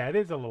it, but yeah, it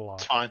is a little odd.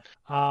 It's fine.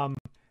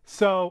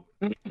 So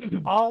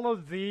all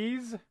of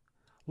these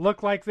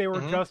look like they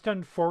were just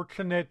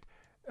unfortunate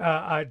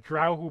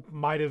drow who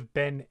might have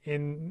been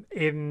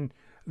in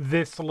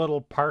this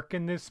little park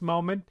in this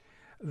moment.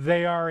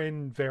 They are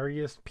in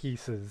various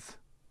pieces.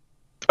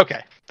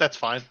 Okay, that's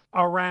fine.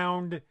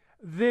 Around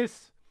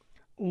this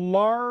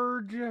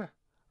large,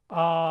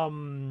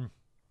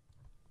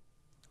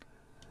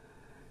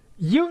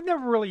 you've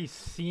never really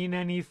seen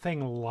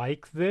anything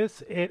like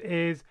this. It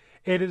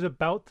is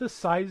about the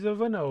size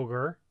of an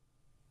ogre.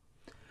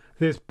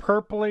 This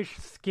purplish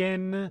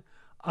skin,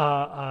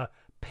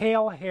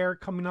 pale hair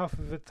coming off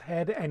of its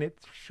head and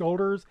its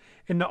shoulders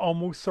into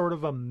almost sort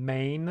of a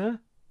mane.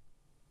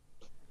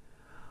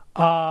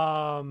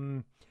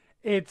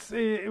 It's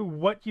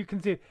what you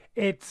can see.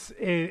 Its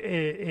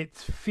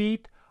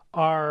feet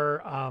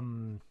are,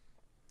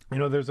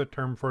 there's a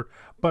term for it,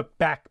 but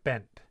back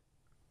bent,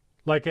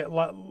 like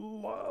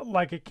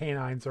a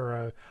canine's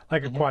or a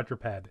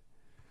quadruped.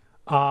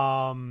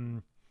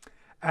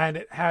 And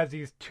it has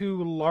these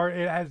two large.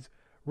 It has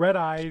red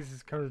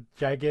eyes, kind of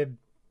jagged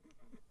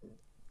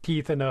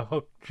teeth, and a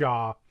hooked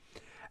jaw,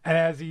 and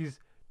it has these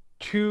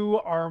two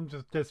arms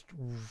with just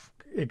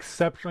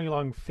exceptionally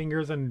long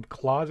fingers and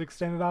claws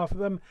extended off of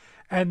them,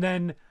 and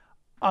then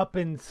up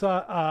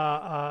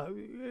inside,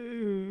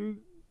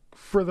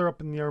 further up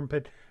in the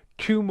armpit,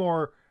 two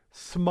more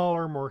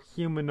smaller, more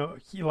human,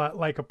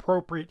 like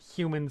appropriate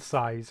human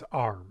size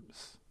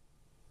arms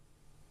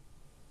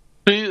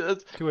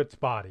to its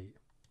body.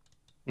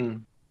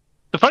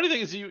 The funny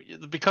thing is,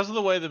 because of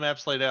the way the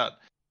map's laid out,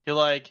 you're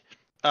like,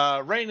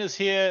 Raina's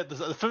here,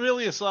 the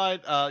familiar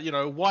side,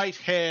 white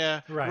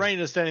hair, right.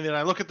 Raina's standing there, and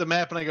I look at the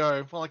map and I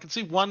go, well, I can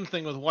see one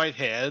thing with white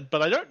hair,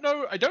 but I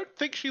don't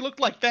think she looked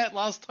like that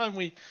last time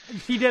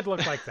She did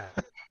look like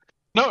that.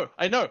 No,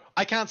 I know.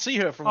 I can't see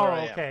her from where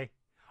I am. Okay.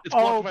 It's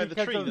blocked by the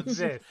tree. Of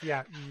this,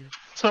 yeah.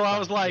 So I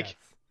was like, yes.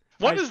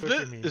 What is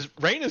this? Is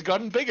Raina's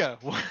gotten bigger?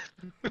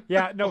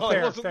 Yeah, no, well,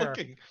 fair, I wasn't fair.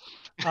 Looking.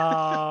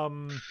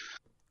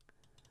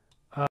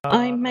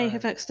 I may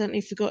have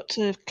accidentally forgot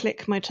to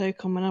click my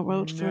token when I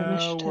rolled for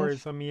initiative. No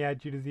worries, let me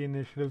add you to the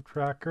initiative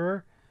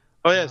tracker.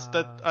 Oh yes,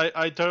 that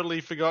I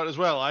totally forgot as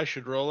well. I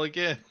should roll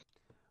again.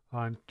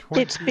 On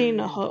 20... It's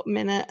been a hot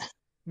minute.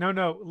 No.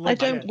 I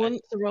don't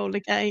want to roll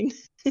again.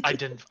 I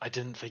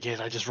didn't forget.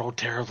 I just rolled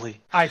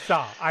terribly. I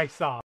saw.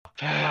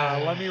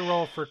 Let me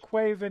roll for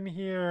Quaven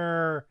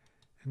here.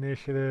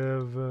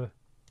 Initiative.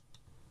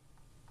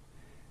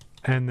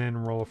 And then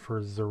roll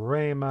for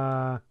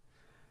Zarema.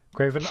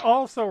 Quaven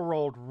also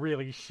rolled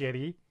really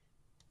shitty.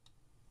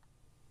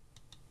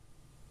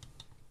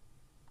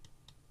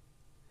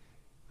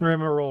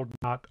 Zarema rolled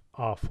not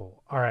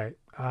awful. All right.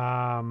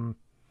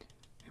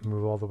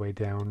 Move all the way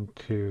down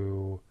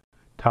to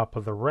top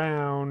of the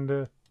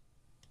round.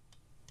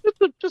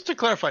 Just to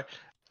clarify,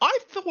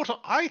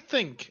 I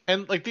think,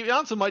 and like the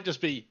answer might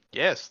just be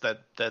yes,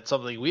 that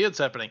something weird's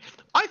happening.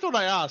 I thought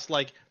I asked,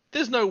 like,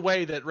 there's no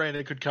way that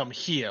Raina could come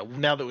here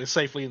now that we're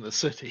safely in the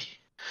city.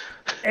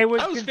 It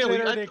was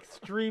considered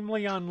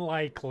extremely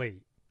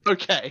unlikely.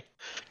 Okay,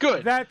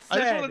 good. That said,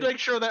 I just wanted to make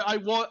sure that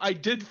I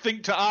did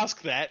think to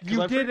ask that.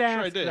 You did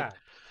ask that.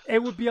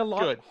 It would be a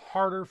lot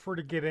harder for her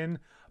to get in,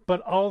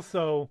 but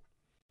also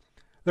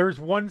there's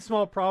one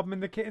small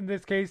problem in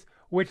this case,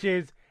 which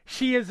is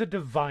she is a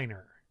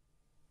diviner.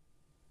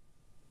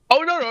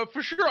 Oh no,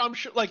 for sure. I'm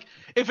sure. Like,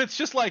 if it's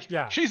just like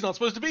she's not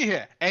supposed to be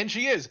here and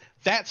she is,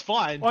 that's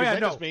fine. Because that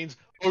just means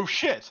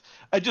shit.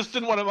 I just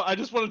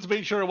wanted to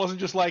make sure it wasn't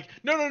just like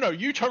no.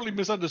 You totally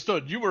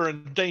misunderstood. You were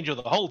in danger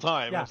the whole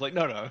time. Yeah. I was like,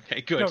 no.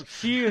 Okay, good. No,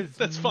 she is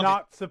that's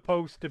not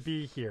supposed to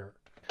be here.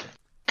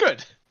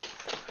 Good.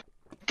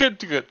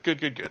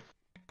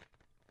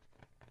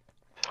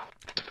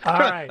 All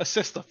right.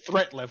 Assess the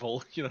threat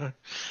level.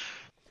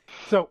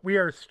 So we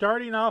are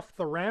starting off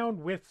the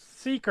round with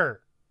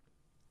Seeker.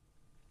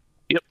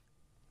 Yep.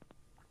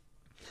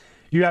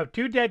 You have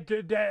two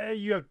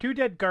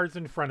dead guards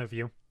in front of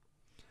you.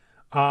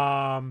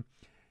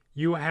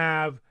 You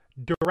have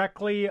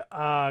directly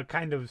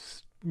kind of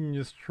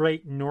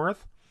straight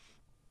north.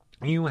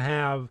 You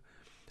have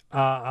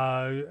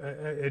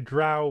a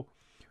drow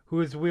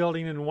who is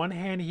wielding in one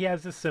hand he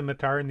has a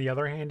scimitar, in the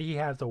other hand he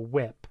has a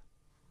whip.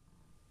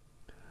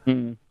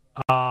 You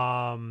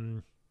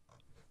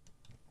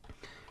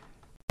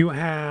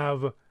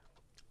have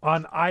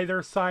on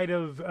either side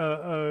of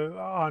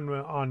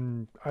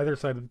on either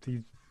side of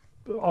these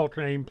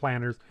alternating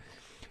planners,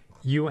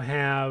 you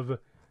have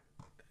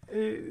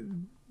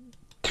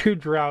two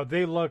drow.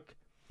 They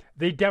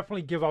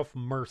definitely give off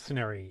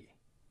mercenary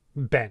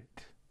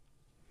bent.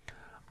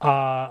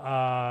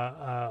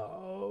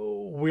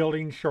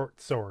 Wielding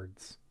short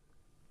swords.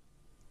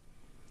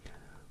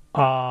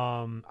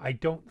 I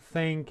don't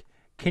think.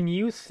 Can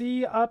you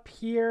see up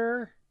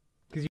here?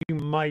 Because you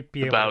might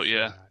be able to see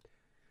that.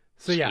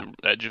 So just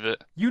the edge of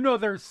it. You know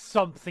there's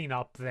something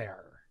up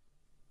there.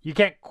 You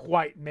can't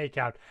quite make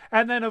out.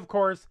 And then, of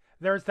course,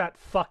 there's that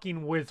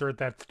fucking wizard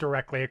that's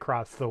directly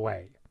across the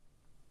way.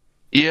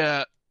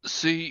 Yeah,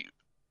 see,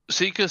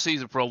 Seeker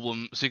sees a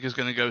problem. Seeker's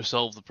going to go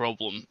solve the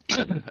problem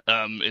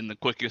in the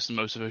quickest and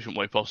most efficient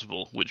way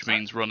possible, which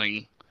means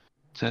running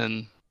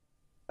 10,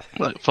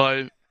 5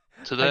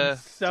 to there,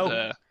 to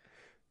there,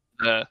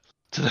 there,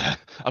 to there.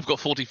 I've got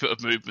 40 foot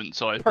of movement,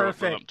 so I run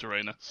up to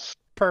Raina.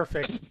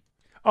 Perfect.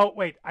 Oh,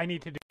 wait, I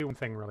need to do one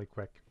thing really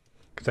quick.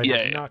 Because I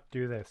did not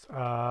do this.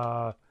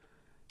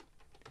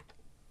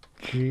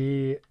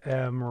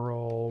 GM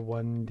roll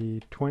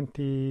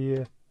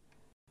 1d20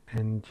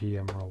 and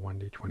GM roll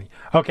 1d20.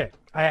 Okay,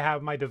 I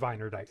have my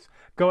diviner dice.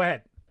 Go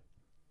ahead.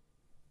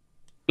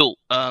 Cool.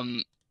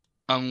 I'm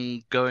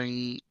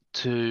going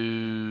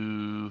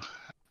to.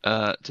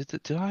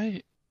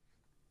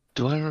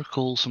 Do I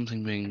recall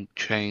something being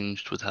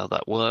changed with how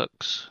that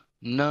works?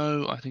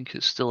 No, I think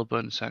it's still a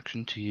bonus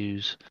action to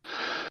use.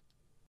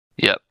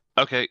 Yep.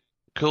 Okay.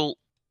 Cool.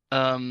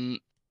 I'm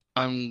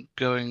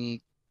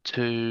going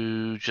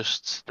to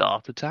just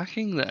start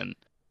attacking then.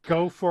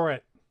 Go for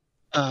it.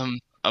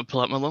 I'll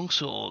pull out my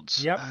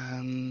longswords. Yep.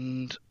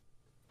 And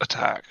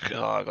attack.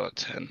 Oh, I got a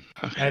 10.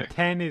 Okay. A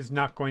 10 is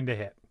not going to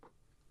hit.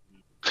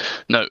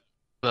 No,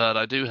 but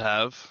I do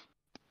have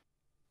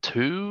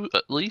 2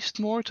 at least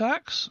more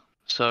attacks.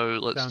 So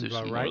let's do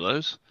some more of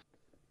those.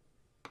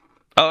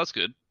 Oh, that's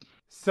good.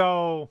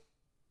 So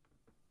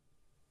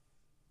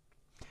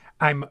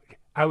I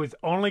was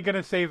only going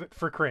to save it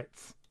for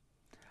crits.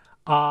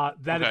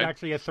 That is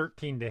actually a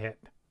 13 to hit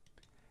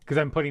because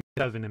I'm putting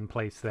 7 in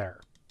place there.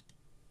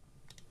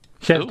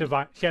 She has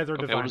her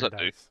diviner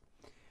dice.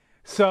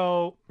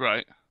 So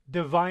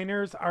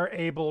diviners are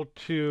able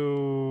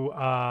to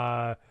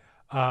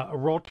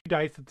roll 2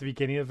 dice at the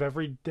beginning of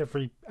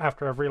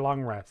after every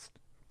long rest,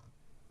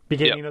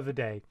 beginning of the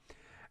day,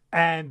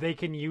 and they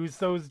can use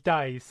those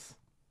dice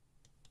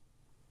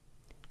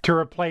to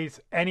replace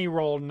any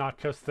roll, not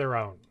just their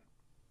own.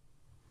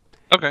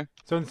 Okay.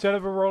 So instead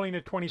of rolling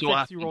a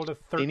 26, you rolled a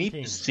 13. They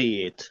need to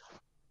see it.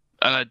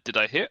 Did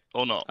I hit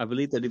or not? I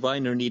believe the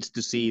diviner needs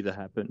to see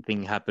the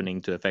thing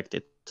happening to affect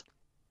it.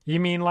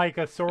 You mean like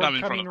a sword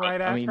coming right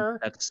at her?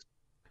 That's...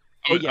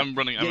 I'm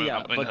running.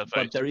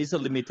 But there is a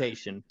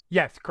limitation.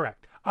 Yes,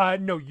 correct.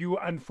 No, you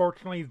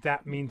unfortunately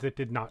that means it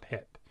did not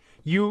hit.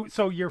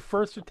 So your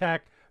first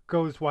attack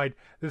goes wide.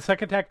 The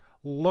second attack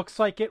looks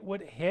like it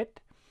would hit,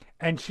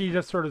 and she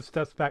just sort of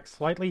steps back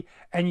slightly,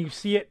 and you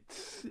see it.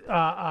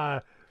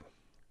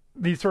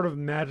 These sort of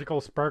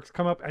magical sparks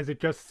come up as it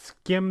just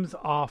skims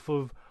off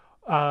of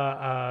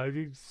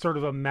sort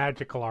of a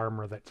magical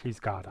armor that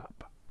she's got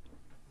up.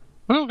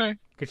 Okay.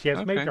 Because she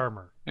has mage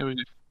armor. Here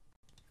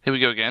we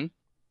go again.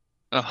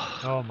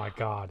 Oh my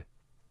god.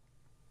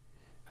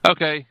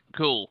 Okay,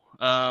 cool.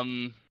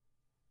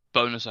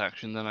 Bonus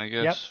action then, I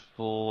guess,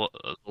 for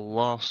the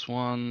last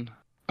one.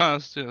 Oh,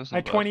 that's not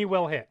bad. 20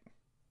 will hit.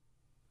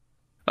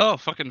 Oh,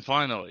 fucking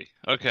finally.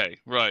 Okay,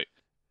 right.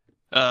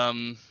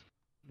 I'm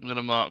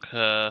gonna mark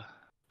her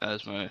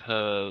as my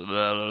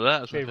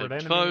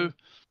favorite foe.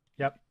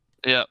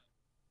 Yep.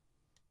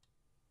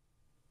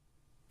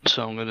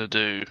 So I'm gonna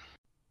do.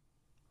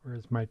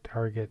 Where's my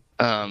target?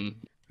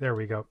 There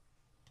we go.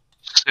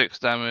 6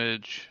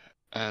 damage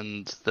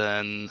and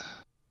then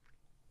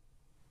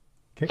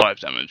 5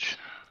 damage.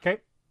 Okay.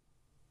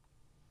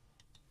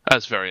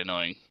 That's very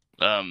annoying.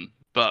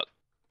 But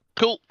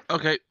cool.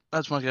 Okay,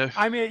 that's my go.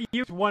 I mean, you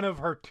used one of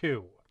her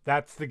 2.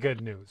 That's the good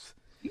news.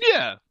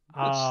 Yeah.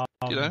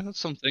 That's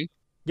something.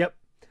 Yep.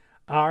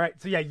 All right.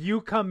 So yeah,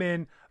 you come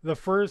in. The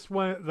first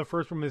one is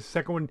the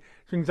second one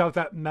brings out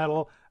that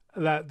metal,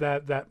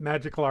 that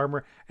magical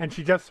armor, and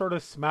she just sort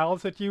of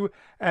smiles at you,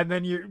 and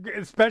then you,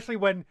 especially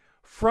when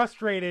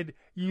frustrated,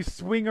 you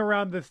swing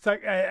around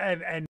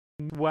and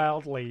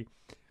wildly,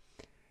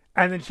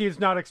 and then she is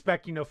not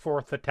expecting a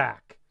 4th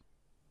attack,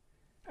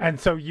 and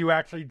so you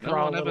actually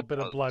draw a little bit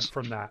of blood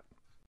from that.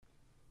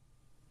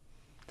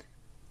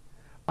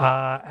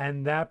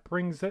 And that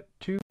brings it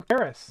to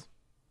Karis.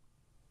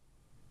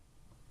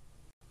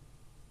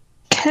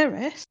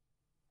 Karis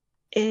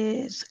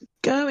is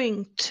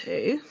going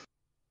to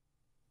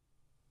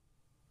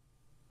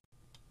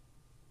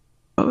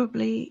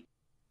probably...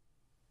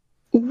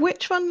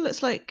 Which one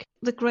looks like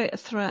the greater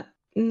threat,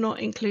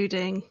 not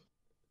including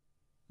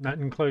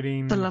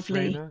the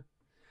lovely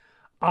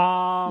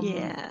Raina?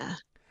 Yeah.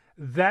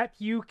 That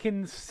you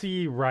can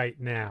see right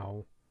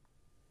now.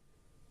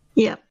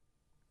 Yep.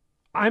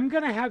 I'm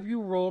going to have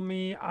you roll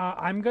me.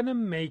 I'm going to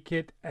make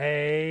it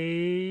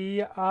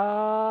a...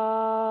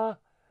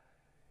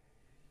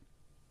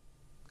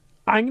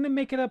 I'm going to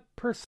make it a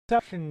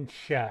perception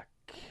check.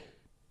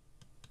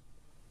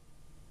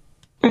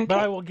 Okay. But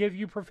I will give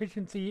you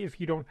proficiency if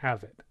you don't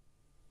have it.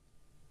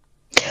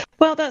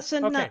 Well, that's a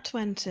nat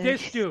 20.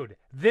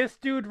 This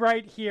dude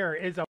right here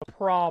is a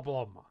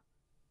problem.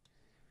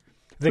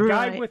 The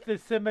guy with the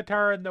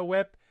scimitar and the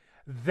whip,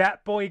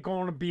 that boy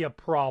going to be a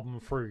problem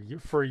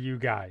for you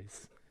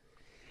guys.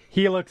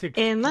 He looks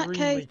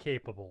extremely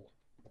capable.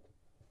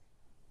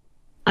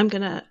 I'm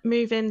going to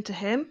move into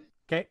him.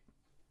 Okay.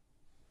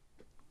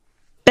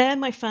 Bare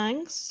my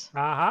fangs.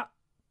 Uh-huh.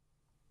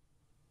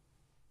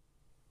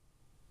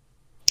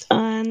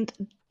 And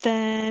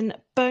then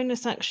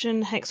bonus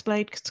action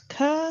Hexblade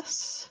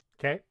Curse.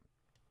 Okay.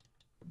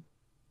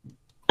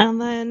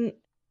 And then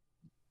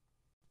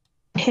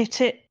hit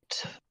it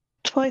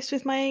twice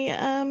with my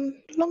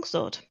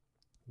longsword.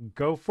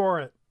 Go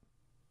for it.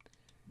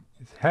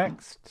 It's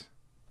hexed.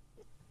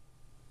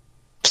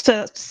 So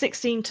that's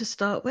 16 to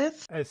start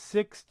with. A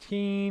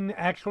 16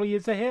 actually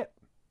is a hit.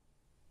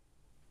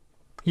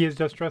 He is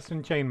just dressed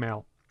in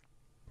chainmail.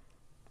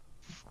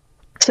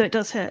 So it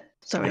does hit.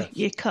 Sorry, yes.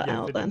 you cut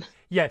out then.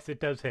 Yes, it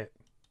does hit.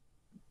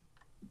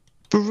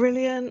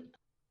 Brilliant.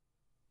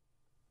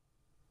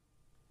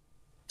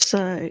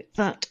 So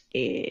that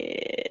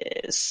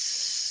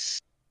is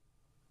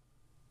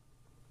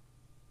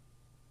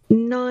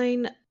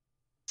 9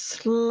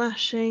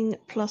 slashing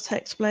plus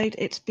Hexblade.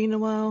 It's been a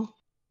while.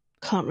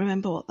 Can't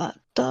remember what that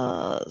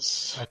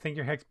does. I think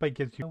your Hexblade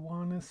gives you, I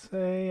want to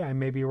say, I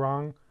may be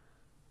wrong.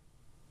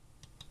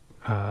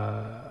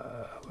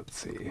 Let's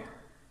see.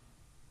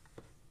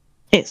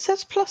 It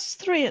says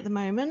 +3 at the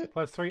moment.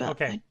 +3,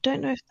 okay. I don't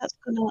know if that's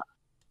gonna.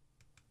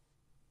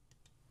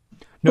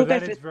 No,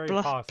 that is very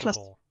possible. Plus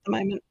at the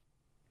moment.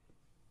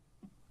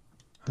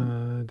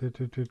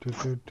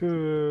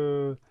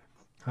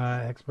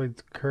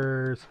 Hexblade's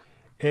curse.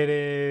 It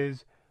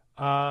is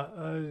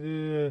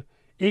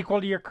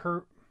equal to your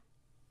curse.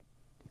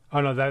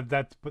 Oh no,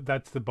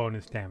 that's the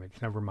bonus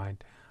damage. Never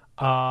mind.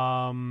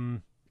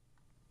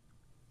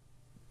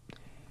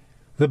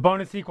 The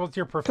bonus equals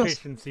your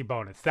proficiency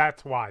bonus.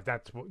 That's why.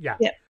 Yeah.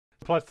 Yep.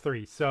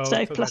 +3. So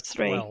plus that's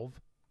 3. 12.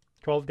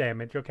 12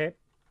 damage. Okay.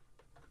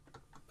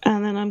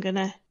 And then I'm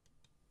gonna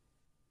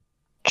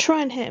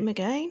try and hit him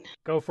again.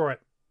 Go for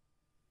it.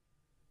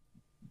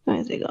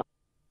 Where's he got?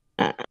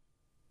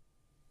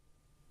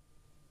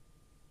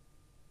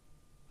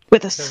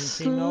 With a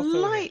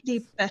slightly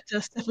better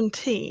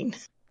 17.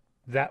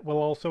 That will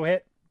also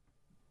hit.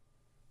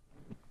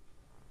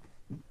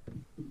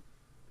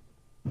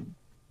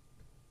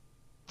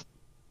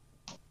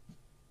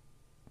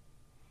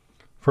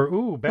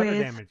 For better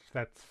damage.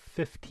 That's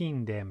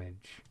 15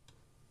 damage.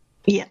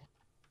 Yeah.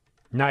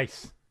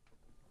 Nice.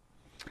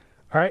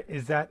 All right,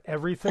 is that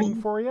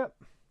everything for you?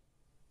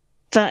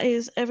 That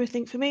is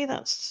everything for me.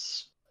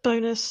 That's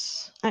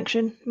bonus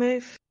action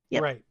move.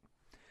 Yep. Right.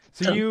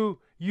 So you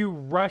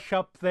rush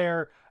up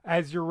there.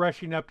 As you're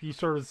rushing up, you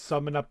sort of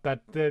summon up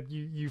that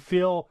you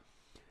feel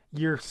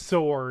your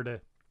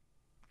sword.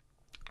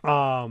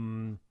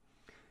 You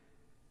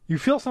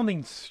feel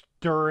something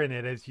stir in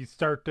it as you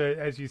start to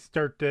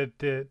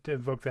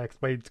invoke the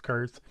Hexblade's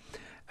curse,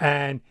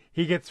 and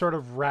he gets sort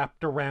of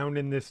wrapped around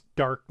in this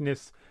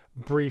darkness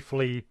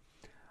briefly.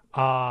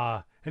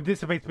 And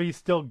dissipates, but he's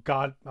still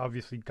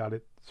obviously got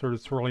it sort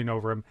of swirling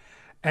over him,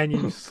 and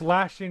you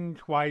slash in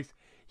twice.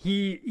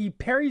 He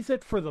parries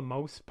it for the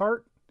most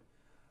part,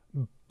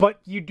 but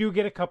you do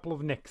get a couple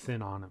of nicks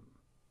in on him.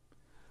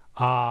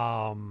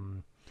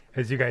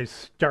 As you guys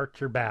start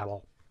your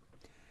battle.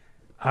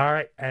 All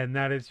right, and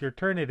that is your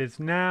turn. It is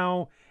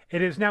now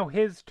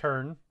his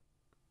turn.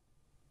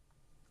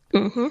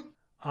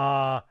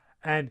 Mm-hmm.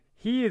 And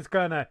he's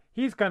gonna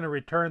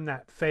return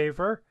that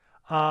favor.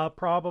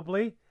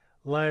 Probably.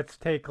 Let's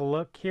take a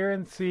look here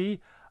and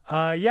see.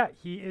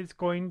 He's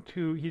going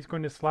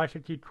to slash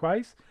at you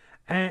twice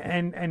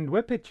and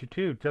whip at you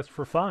too, just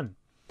for fun.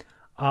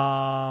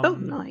 Oh,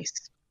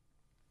 nice.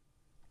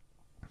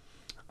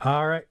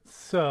 All right,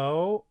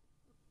 so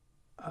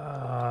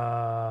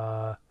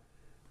the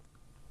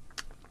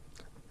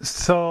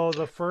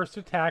first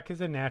attack is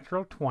a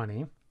natural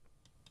 20.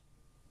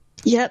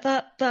 Yeah,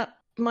 that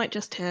might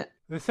just hit.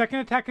 The second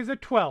attack is a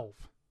 12.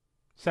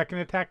 Second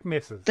attack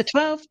misses. The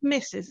 12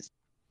 misses.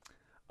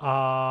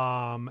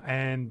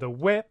 And the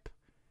whip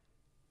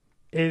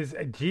is,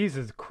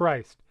 Jesus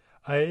Christ.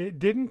 It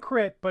didn't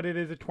crit, but it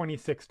is a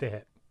 26 to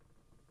hit.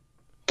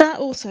 That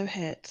also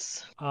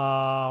hits.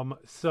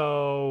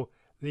 So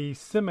the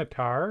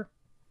scimitar.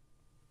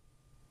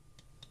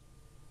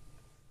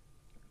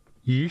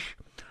 Yeesh.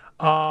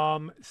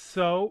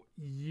 So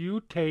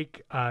you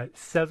take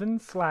 7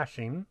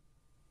 slashing.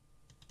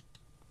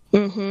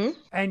 Mm-hmm.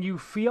 And you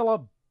feel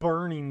a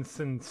burning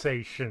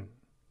sensation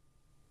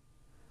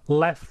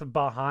left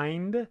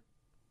behind.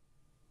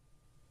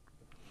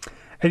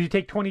 And you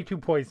take 22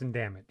 poison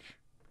damage.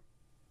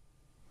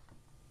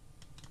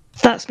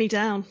 That's me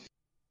down.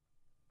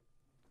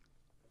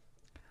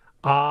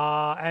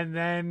 And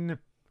then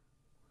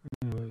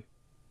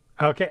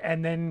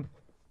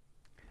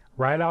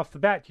right off the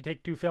bat, you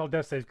take 2 failed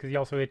death saves because he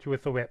also hit you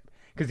with the whip.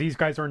 Because these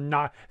guys are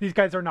not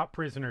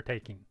prisoner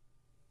taking.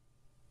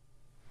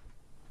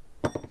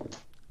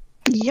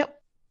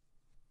 Yep.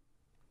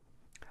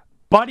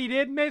 But he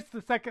did miss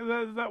the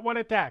second that one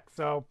attack,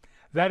 so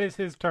that is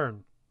his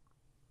turn.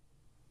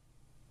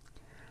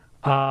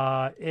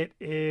 It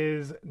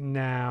is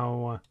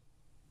now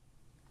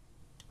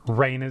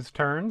Reyna's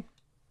turn.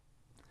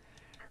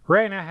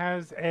 Reyna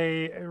has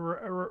a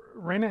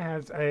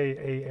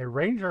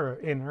ranger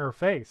in her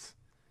face.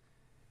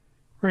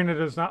 Reyna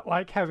does not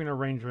like having a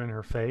ranger in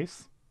her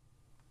face.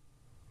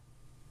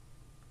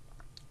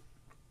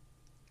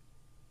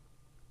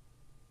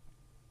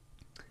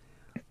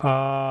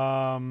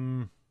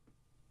 Raina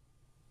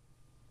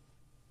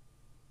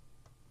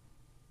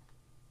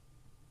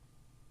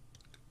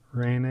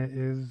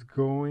is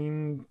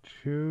going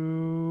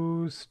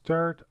to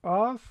start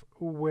off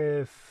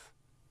with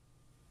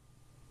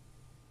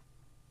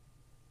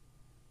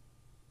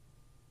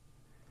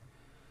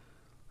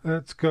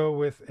let's go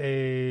with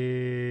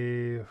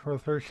a for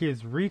her. She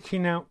is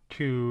reaching out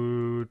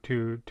to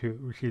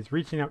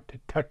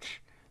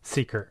touch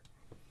Seeker.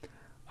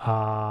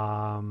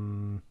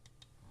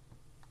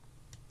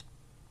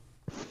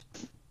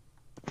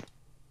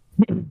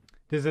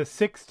 Does a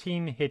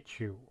 16 hit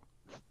you?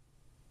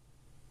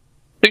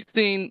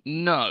 16,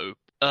 no.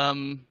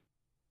 That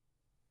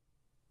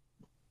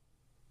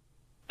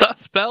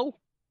spell?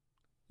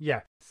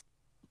 Yes.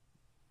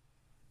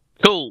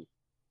 Cool.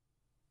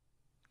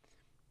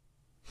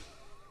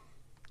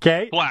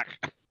 Okay.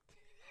 Black.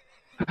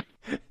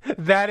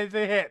 That is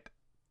a hit.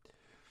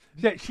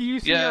 Yeah,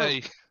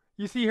 Yay.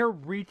 You see her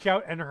reach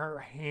out and her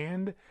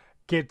hand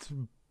gets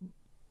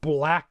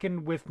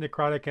blackened with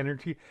necrotic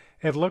energy.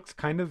 It looks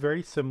kind of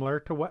very similar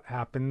to what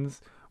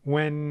happens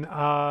when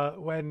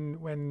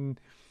Karis's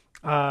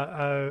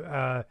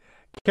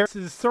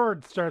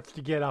sword starts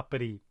to get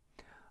uppity.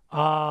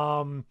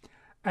 And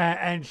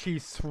she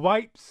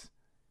swipes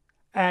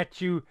at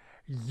you.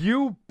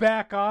 You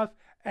back off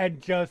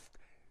and just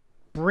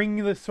bring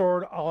the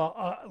sword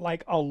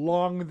like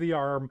along the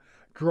arm,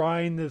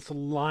 drawing this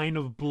line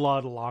of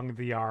blood along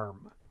the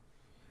arm.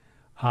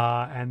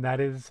 And that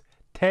is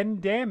 10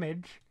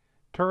 damage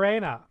to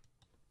Raina.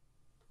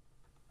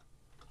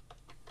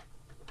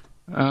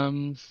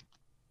 And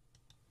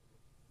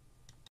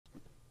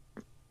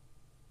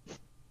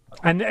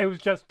it was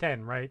just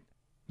 10, right?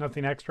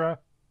 Nothing extra?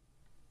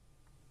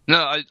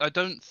 No, I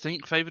don't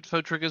think Favored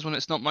Foe triggers when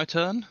it's not my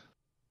turn.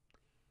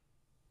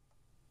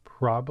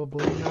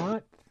 Probably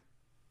not.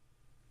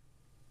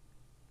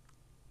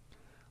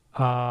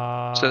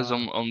 It says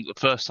on the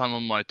first time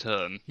on my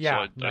turn.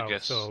 Yeah, so I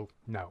guess. So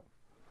no.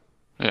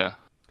 Yeah.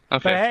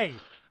 Okay. But hey.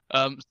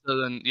 So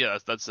then, yeah,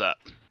 that's that.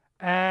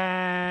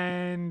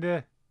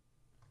 And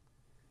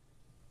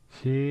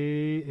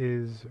she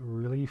is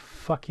really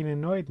fucking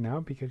annoyed now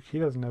because she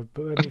doesn't have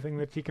anything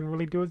that she can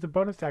really do as a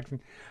bonus action.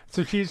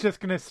 So she's just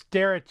gonna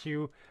stare at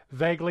you,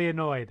 vaguely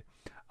annoyed.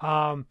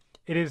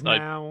 It is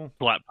now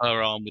slap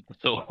her arm with the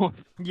sword.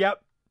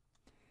 Yep.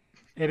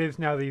 It is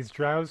now these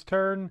Drow's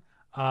turn.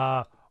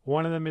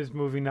 One of them is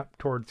moving up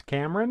towards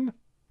Cameron.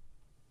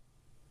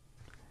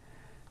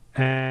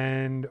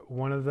 And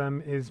one of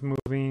them is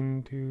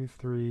moving 2,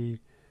 3,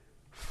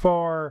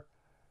 4.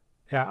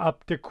 Yeah,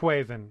 up to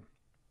Quaven.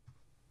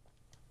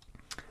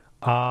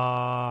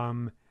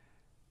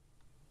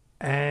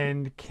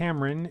 And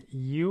Cameron,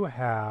 you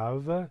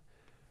have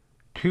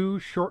 2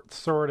 short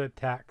sword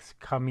attacks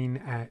coming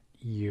at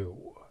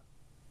you.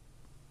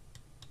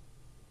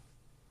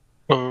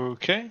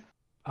 Okay.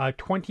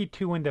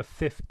 22 and a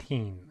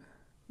 15.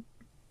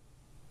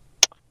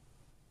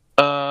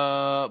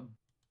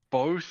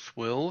 Both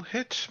will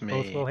hit me.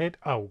 Both will hit?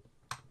 Oh.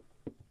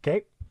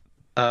 Okay.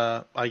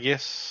 I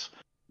guess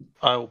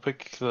I will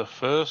pick the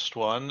first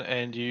one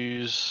and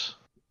use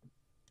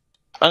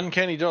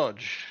Uncanny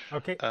Dodge.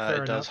 Okay,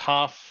 it does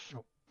half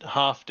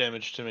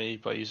damage to me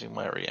by using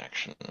my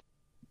reaction.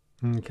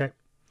 Okay.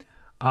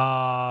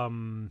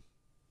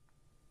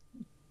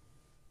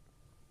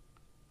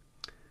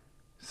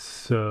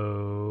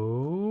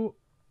 So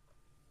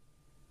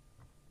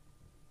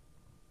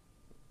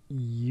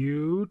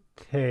you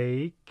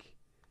take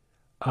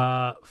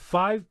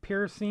 5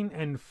 piercing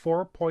and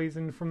 4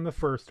 poison from the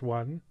first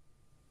one.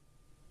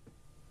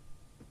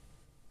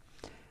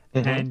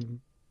 Mm-hmm.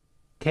 And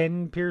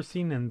 10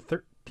 piercing and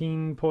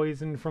 13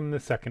 poison from the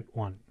second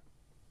one.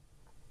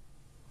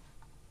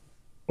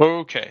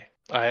 Okay.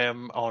 I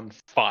am on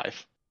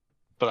 5.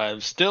 But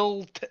I'm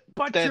still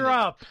But you're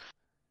up!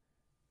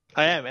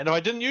 I am. And if I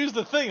didn't use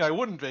the thing, I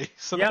wouldn't be.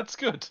 So that's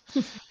good.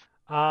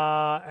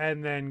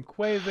 And then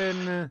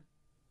Quaven...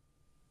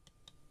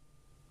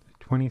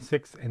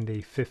 26 and a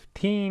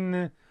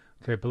 15.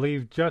 So I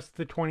believe just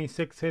the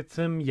 26 hits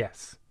him.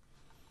 Yes.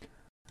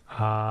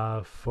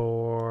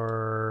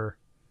 For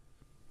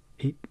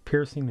 8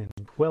 piercing and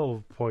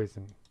 12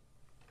 poison.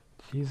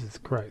 Jesus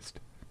Christ.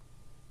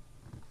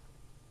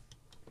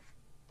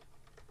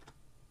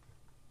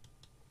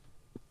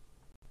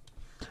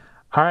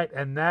 All right,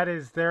 and that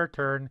is their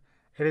turn.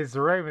 It is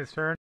Zorema's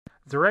turn.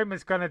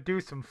 Zorema's gonna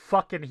do some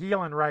fucking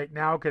healing right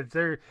now because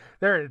there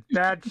is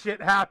bad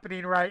shit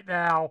happening right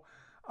now.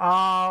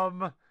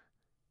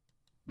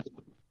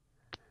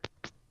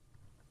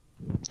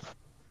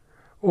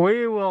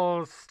 We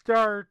will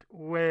start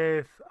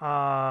with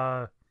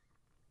yeah,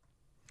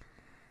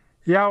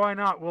 why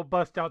not? We'll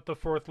bust out the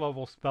 4th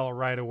level spell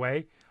right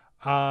away.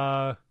 Wait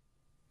a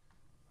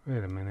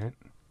minute.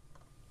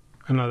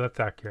 Oh, no, that's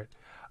accurate.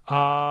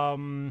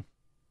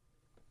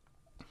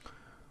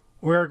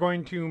 We're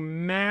going to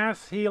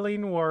mass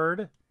healing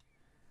word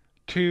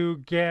to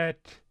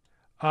get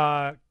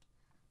how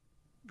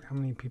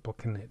many people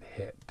can it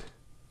hit?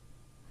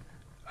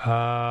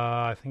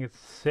 I think it's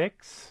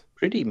 6.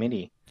 pretty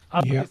many.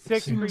 Up to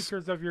 6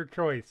 creatures of your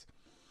choice.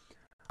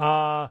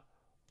 1,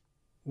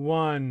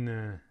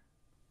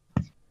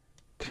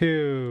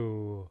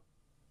 2.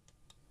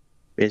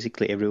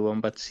 Basically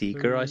everyone but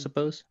Seeker, 3. I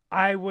suppose.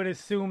 I would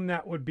assume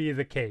that would be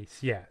the case,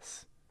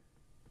 yes.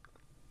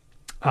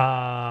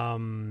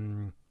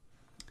 So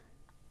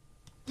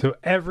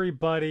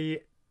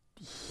everybody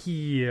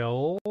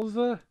heals.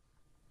 Not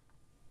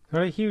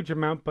a huge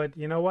amount, but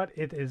you know what?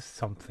 It is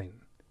something.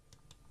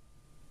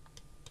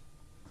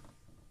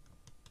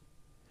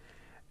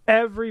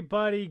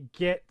 Everybody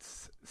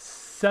gets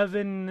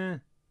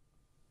 7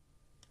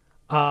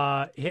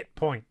 hit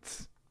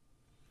points.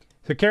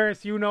 So,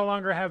 Karis, you no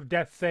longer have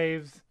death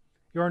saves.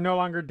 You are no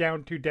longer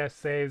down 2 death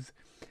saves.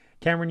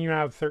 Cameron, you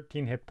now have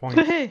 13 hit points.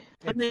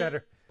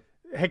 Etc.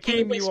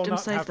 Hakeem, you will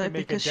not have to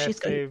make a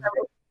death save.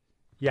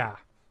 Yeah.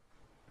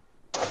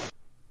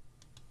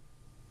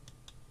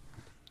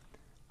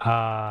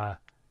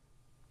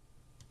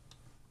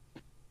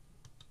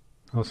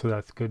 Also,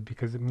 that's good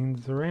because it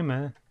means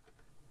Zarema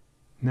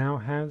now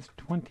has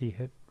 20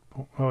 hit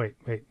points. Oh, wait.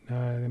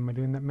 Am I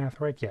doing that math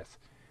right? Yes.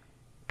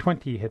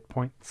 20 hit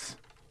points.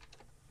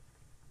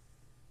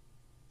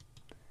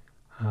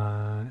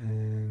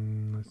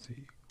 And let's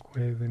see.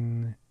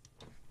 Quaven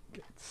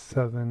gets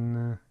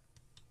 7.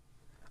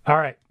 All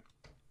right.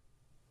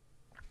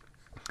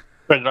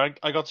 Wait,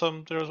 I got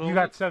some there as well? You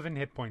got 7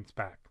 hit points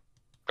back.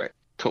 Great.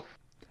 Cool.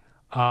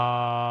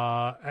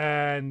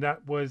 And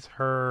that was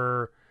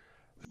her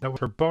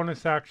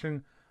bonus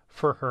action.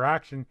 For her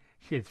action,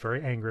 she is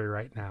very angry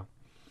right now.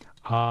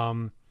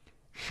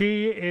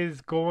 She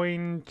is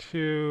going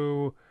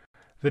to...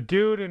 The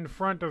dude in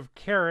front of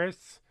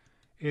Karis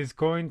is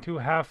going to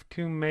have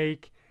to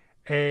make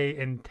a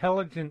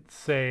intelligence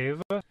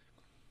save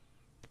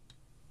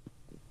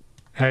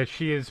as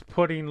she is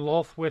putting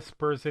Loth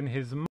Whispers in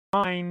his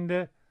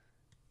mind.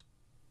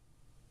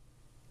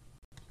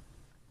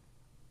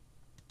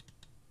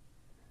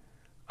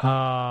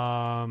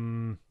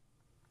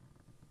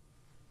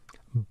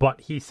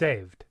 But he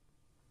saved.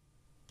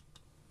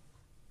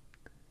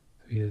 So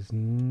he does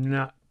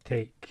not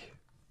take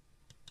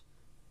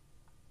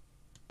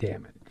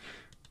damage.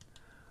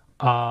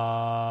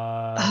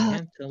 I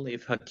can't tell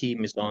if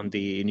Hakeem is on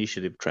the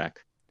initiative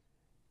track.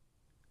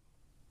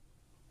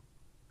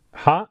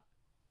 Huh?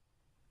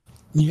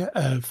 Yeah,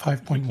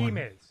 5.1. Hakeem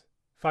is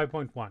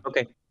 5.1.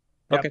 Okay.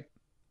 Yep. Okay.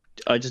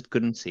 I just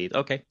couldn't see it.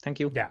 Okay, thank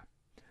you. Yeah.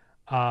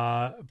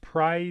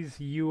 Prize,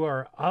 you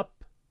are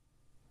up.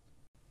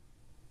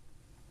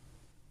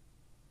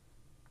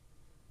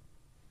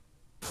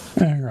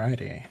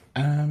 Alrighty.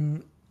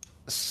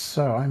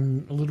 So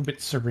I'm a little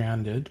bit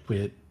surrounded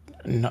with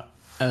not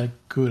a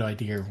good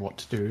idea of what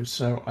to do,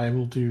 so I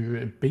will do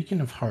a beacon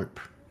of hope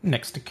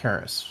next to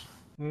Karis.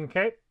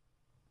 Okay.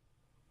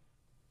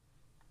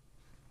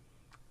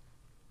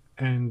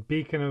 And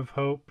beacon of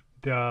hope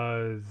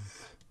does...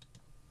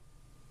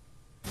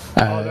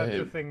 that's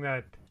the thing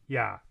that...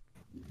 Yeah.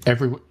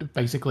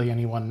 Basically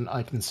anyone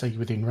I can see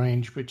within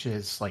range, which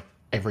is like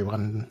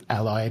everyone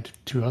allied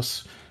to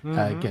us,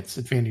 gets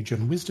advantage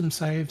on wisdom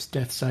saves,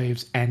 death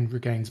saves, and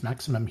regains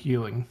maximum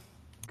healing.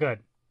 Good.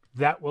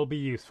 That will be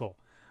useful.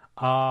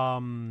 See a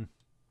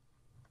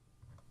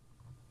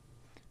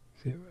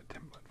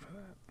template for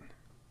that.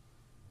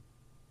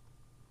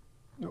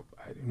 Nope,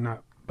 I do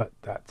not, but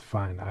that's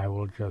fine. I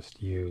will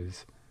just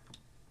use...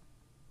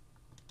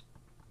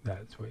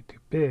 That's way too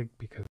big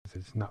because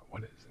it's not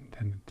what it's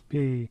intended to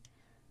be.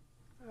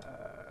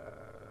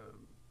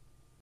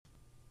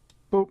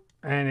 Boop.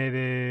 And it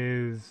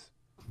is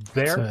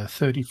there. It's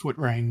a 30-foot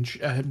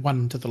range,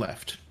 one to the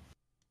left.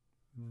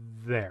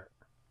 There.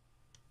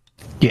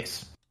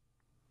 Yes.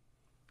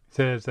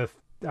 So it's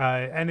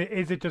and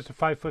is it just a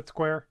 5-foot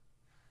square?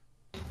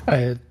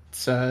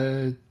 It's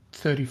a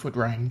 30-foot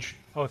range.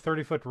 Oh,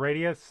 30-foot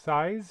radius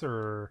size,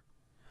 or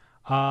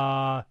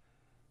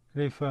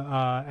if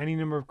any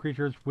number of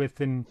creatures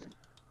within.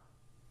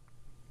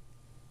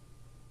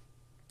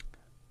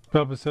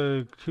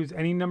 So choose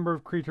any number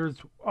of creatures.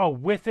 Oh,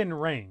 within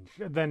range.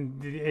 Then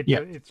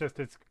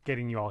it's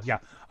getting you all. Yeah.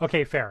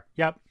 Okay. Fair.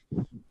 Yep.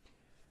 So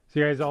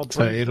you guys all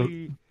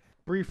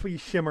briefly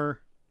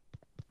shimmer,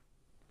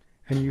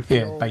 and you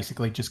feel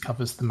basically just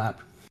covers the map.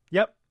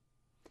 Yep.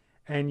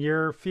 And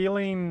you're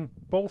feeling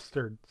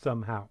bolstered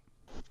somehow.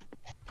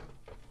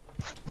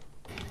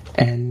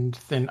 And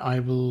then I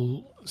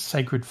will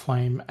Sacred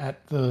Flame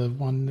at the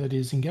one that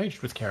is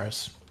engaged with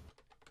Karis.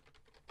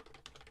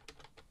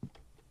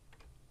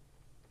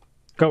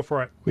 Go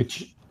for it.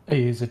 Which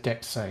is a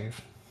dex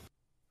save.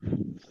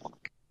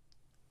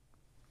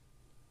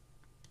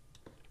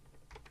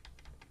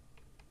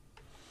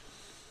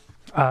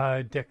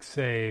 Dex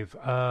save.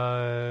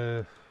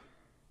 Oh,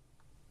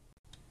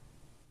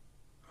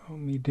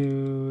 me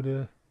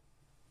dude.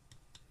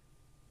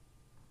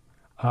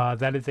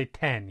 That is a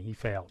 10. He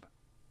failed.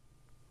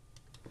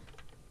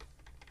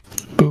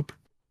 Boop.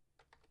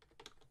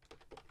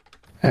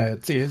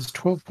 It is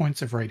 12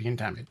 points of radiant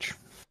damage.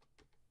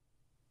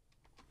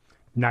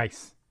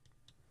 Nice.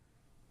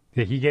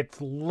 He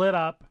gets lit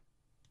up.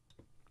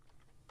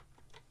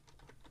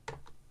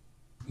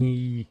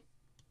 He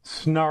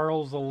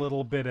snarls a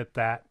little bit at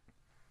that.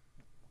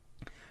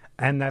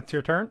 And that's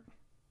your turn?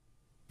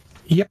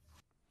 Yep.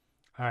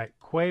 All right,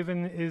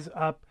 Quaven is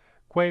up.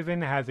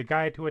 Quaven has a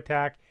guy to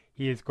attack.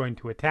 He is going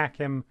to attack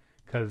him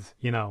because,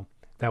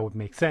 that would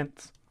make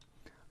sense.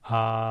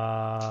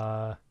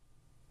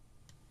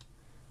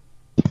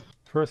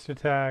 First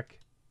attack,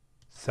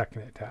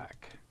 second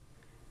attack.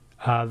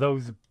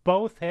 Those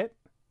both hit.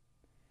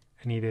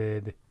 And he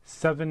did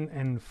 7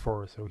 and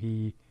 4, so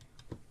he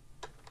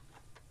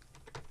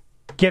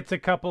gets a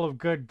couple of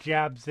good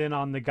jabs in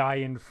on the guy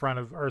in front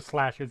of, or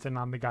slashes in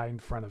on the guy in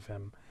front of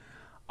him.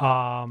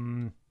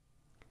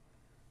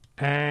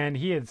 And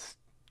he is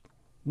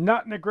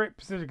not in a great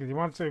position because he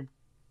wants to,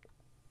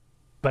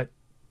 but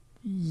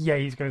yeah,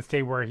 he's going to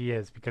stay where he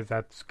is because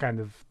that's kind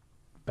of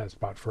the best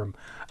spot for him.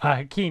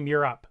 Hakeem,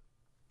 you're up.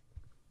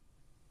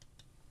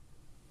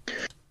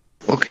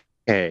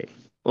 Okay.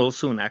 Well,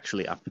 soon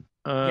actually up.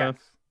 Yes.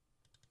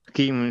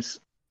 Hakeem is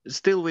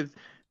still with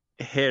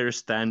hair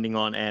standing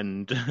on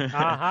end.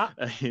 Uh-huh.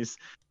 He's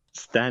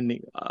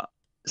standing up.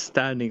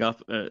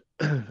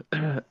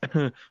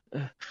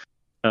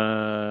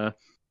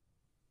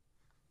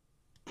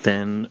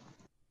 Then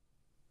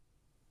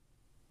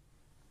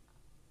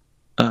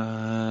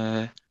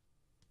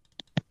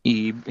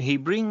he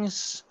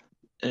brings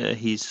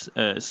his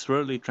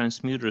swirly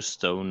transmuter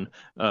stone,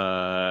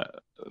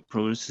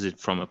 produces it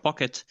from a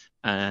pocket,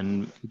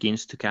 and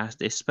begins to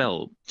cast a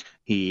spell.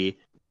 He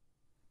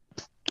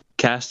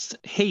casts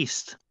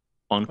haste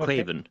on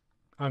Quaven.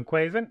 On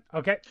Quaven,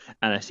 okay.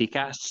 And as he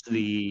casts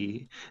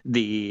the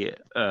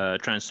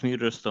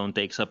transmuter stone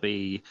takes up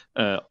a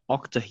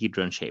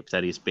octahedron shape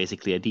that is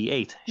basically a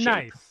D8 shape.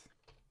 Nice.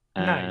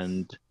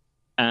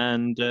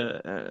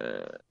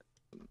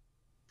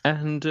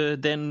 And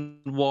then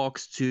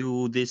walks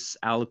to this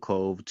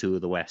alcove to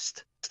the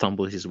west.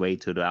 Stumbles his way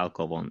to the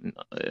alcove on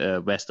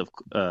west of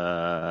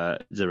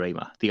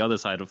Zarema, the other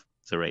side of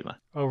Zarema.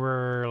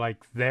 Over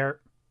like there.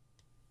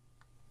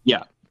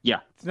 Yeah.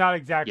 It's not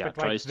exact, but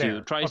tries like there.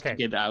 Tries to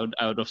get out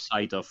of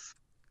sight of.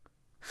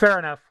 Fair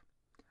enough.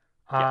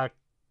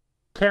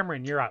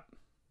 Cameron, you're up.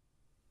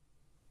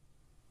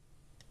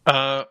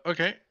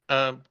 Okay.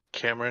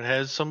 Cameron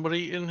has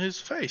somebody in his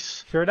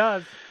face. Sure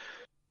does.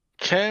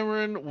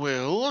 Cameron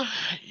will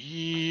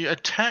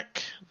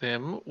attack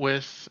them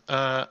with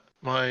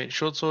my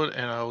short sword,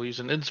 and I'll use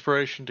an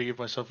inspiration to give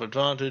myself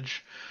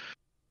advantage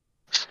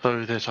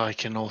so that I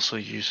can also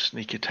use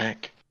sneak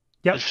attack.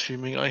 Yep.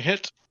 Assuming I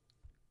hit.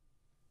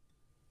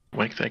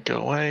 Make that go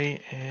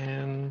away,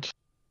 and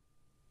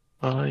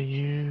I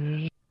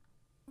use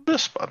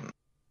this button.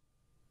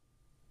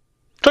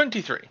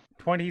 23.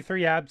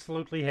 23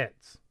 absolutely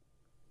hits.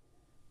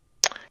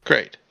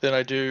 Great. Then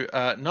I do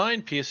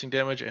 9 piercing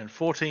damage and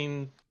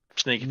 14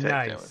 sneak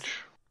attack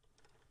damage.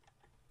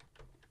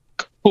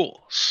 Cool.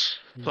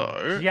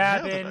 So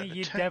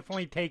he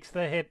definitely takes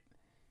the hit.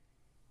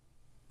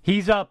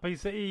 He's up. But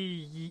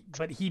he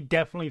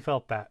definitely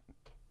felt that.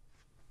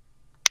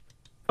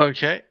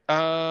 Okay.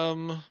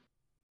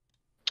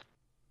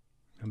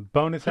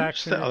 Bonus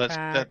action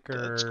attack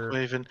that's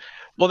Quaven.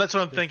 Well, that's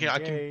what I'm thinking. I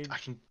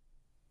can.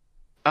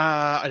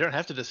 I don't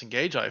have to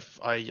disengage. I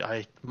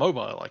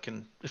mobile. I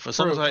can. As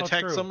long as I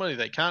attack somebody,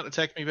 they can't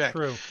attack me back.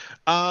 True.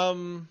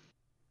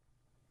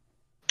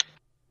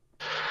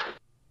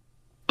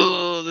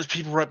 There's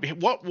people right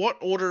behind. What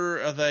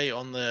order are they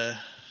on the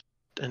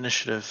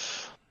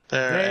initiative?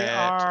 They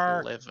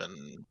are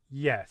 11.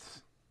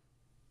 Yes.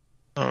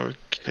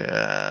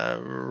 Okay.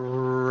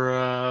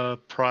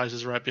 Prize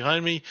is right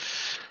behind me.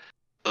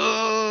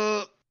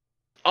 I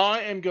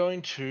am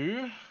going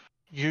to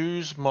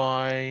use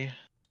my.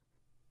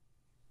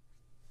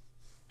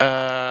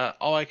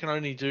 I can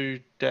only do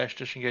dash,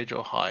 disengage,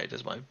 or hide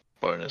as my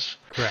bonus.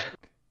 Correct.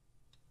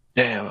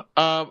 Damn.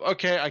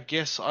 Okay, I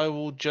guess I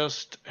will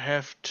just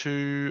have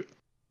to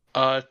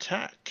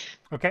attack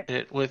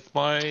it with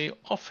my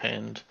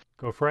offhand.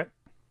 Go for it.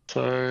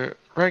 So,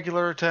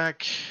 regular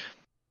attack,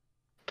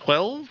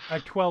 12? A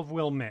 12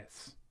 will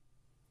miss.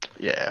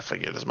 Yeah, I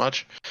figured as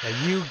much.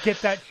 You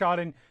get that shot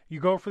in, you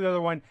go for the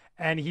other one,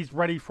 and he's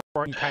ready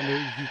for it.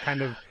 He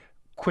kind of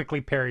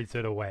quickly parries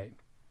it away.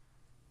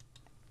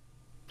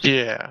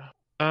 Yeah.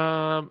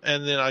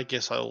 And then I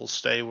guess I will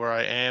stay where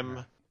I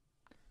am.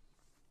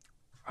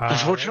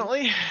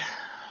 Unfortunately.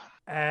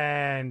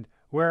 And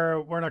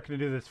we're not going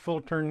to do this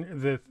full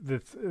turn.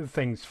 This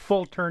thing's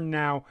full turn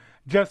now.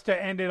 Just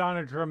to end it on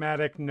a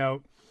dramatic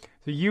note.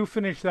 So you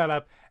finish that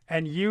up,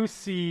 and you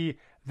see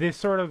this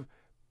sort of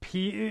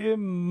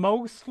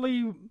most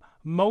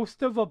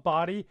of a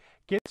body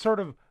get sort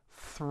of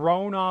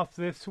thrown off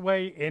this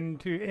way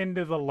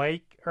into the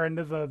lake or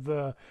into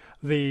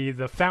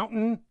the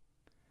fountain.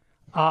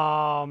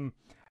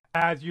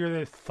 As you're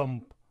this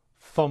thump,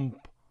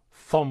 thump,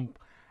 thump,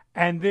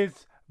 and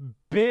this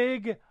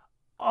big,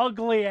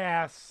 ugly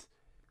ass,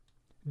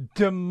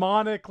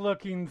 demonic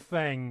looking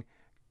thing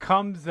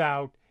comes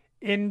out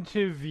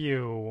into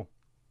view.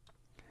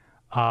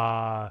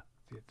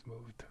 It's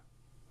moved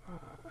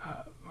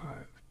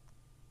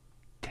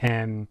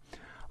 10,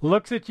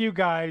 looks at you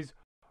guys,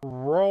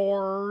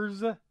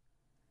 roars,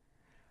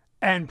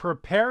 and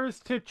prepares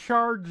to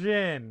charge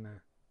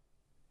in.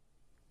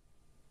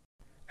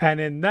 And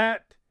in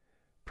that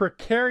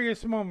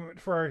precarious moment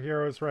for our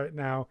heroes right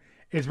now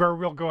is where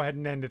we'll go ahead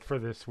and end it for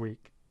this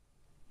week.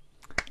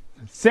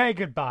 Say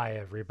goodbye,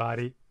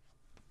 everybody.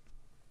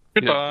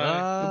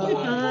 Goodbye.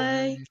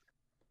 Goodbye.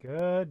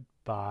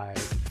 Goodbye.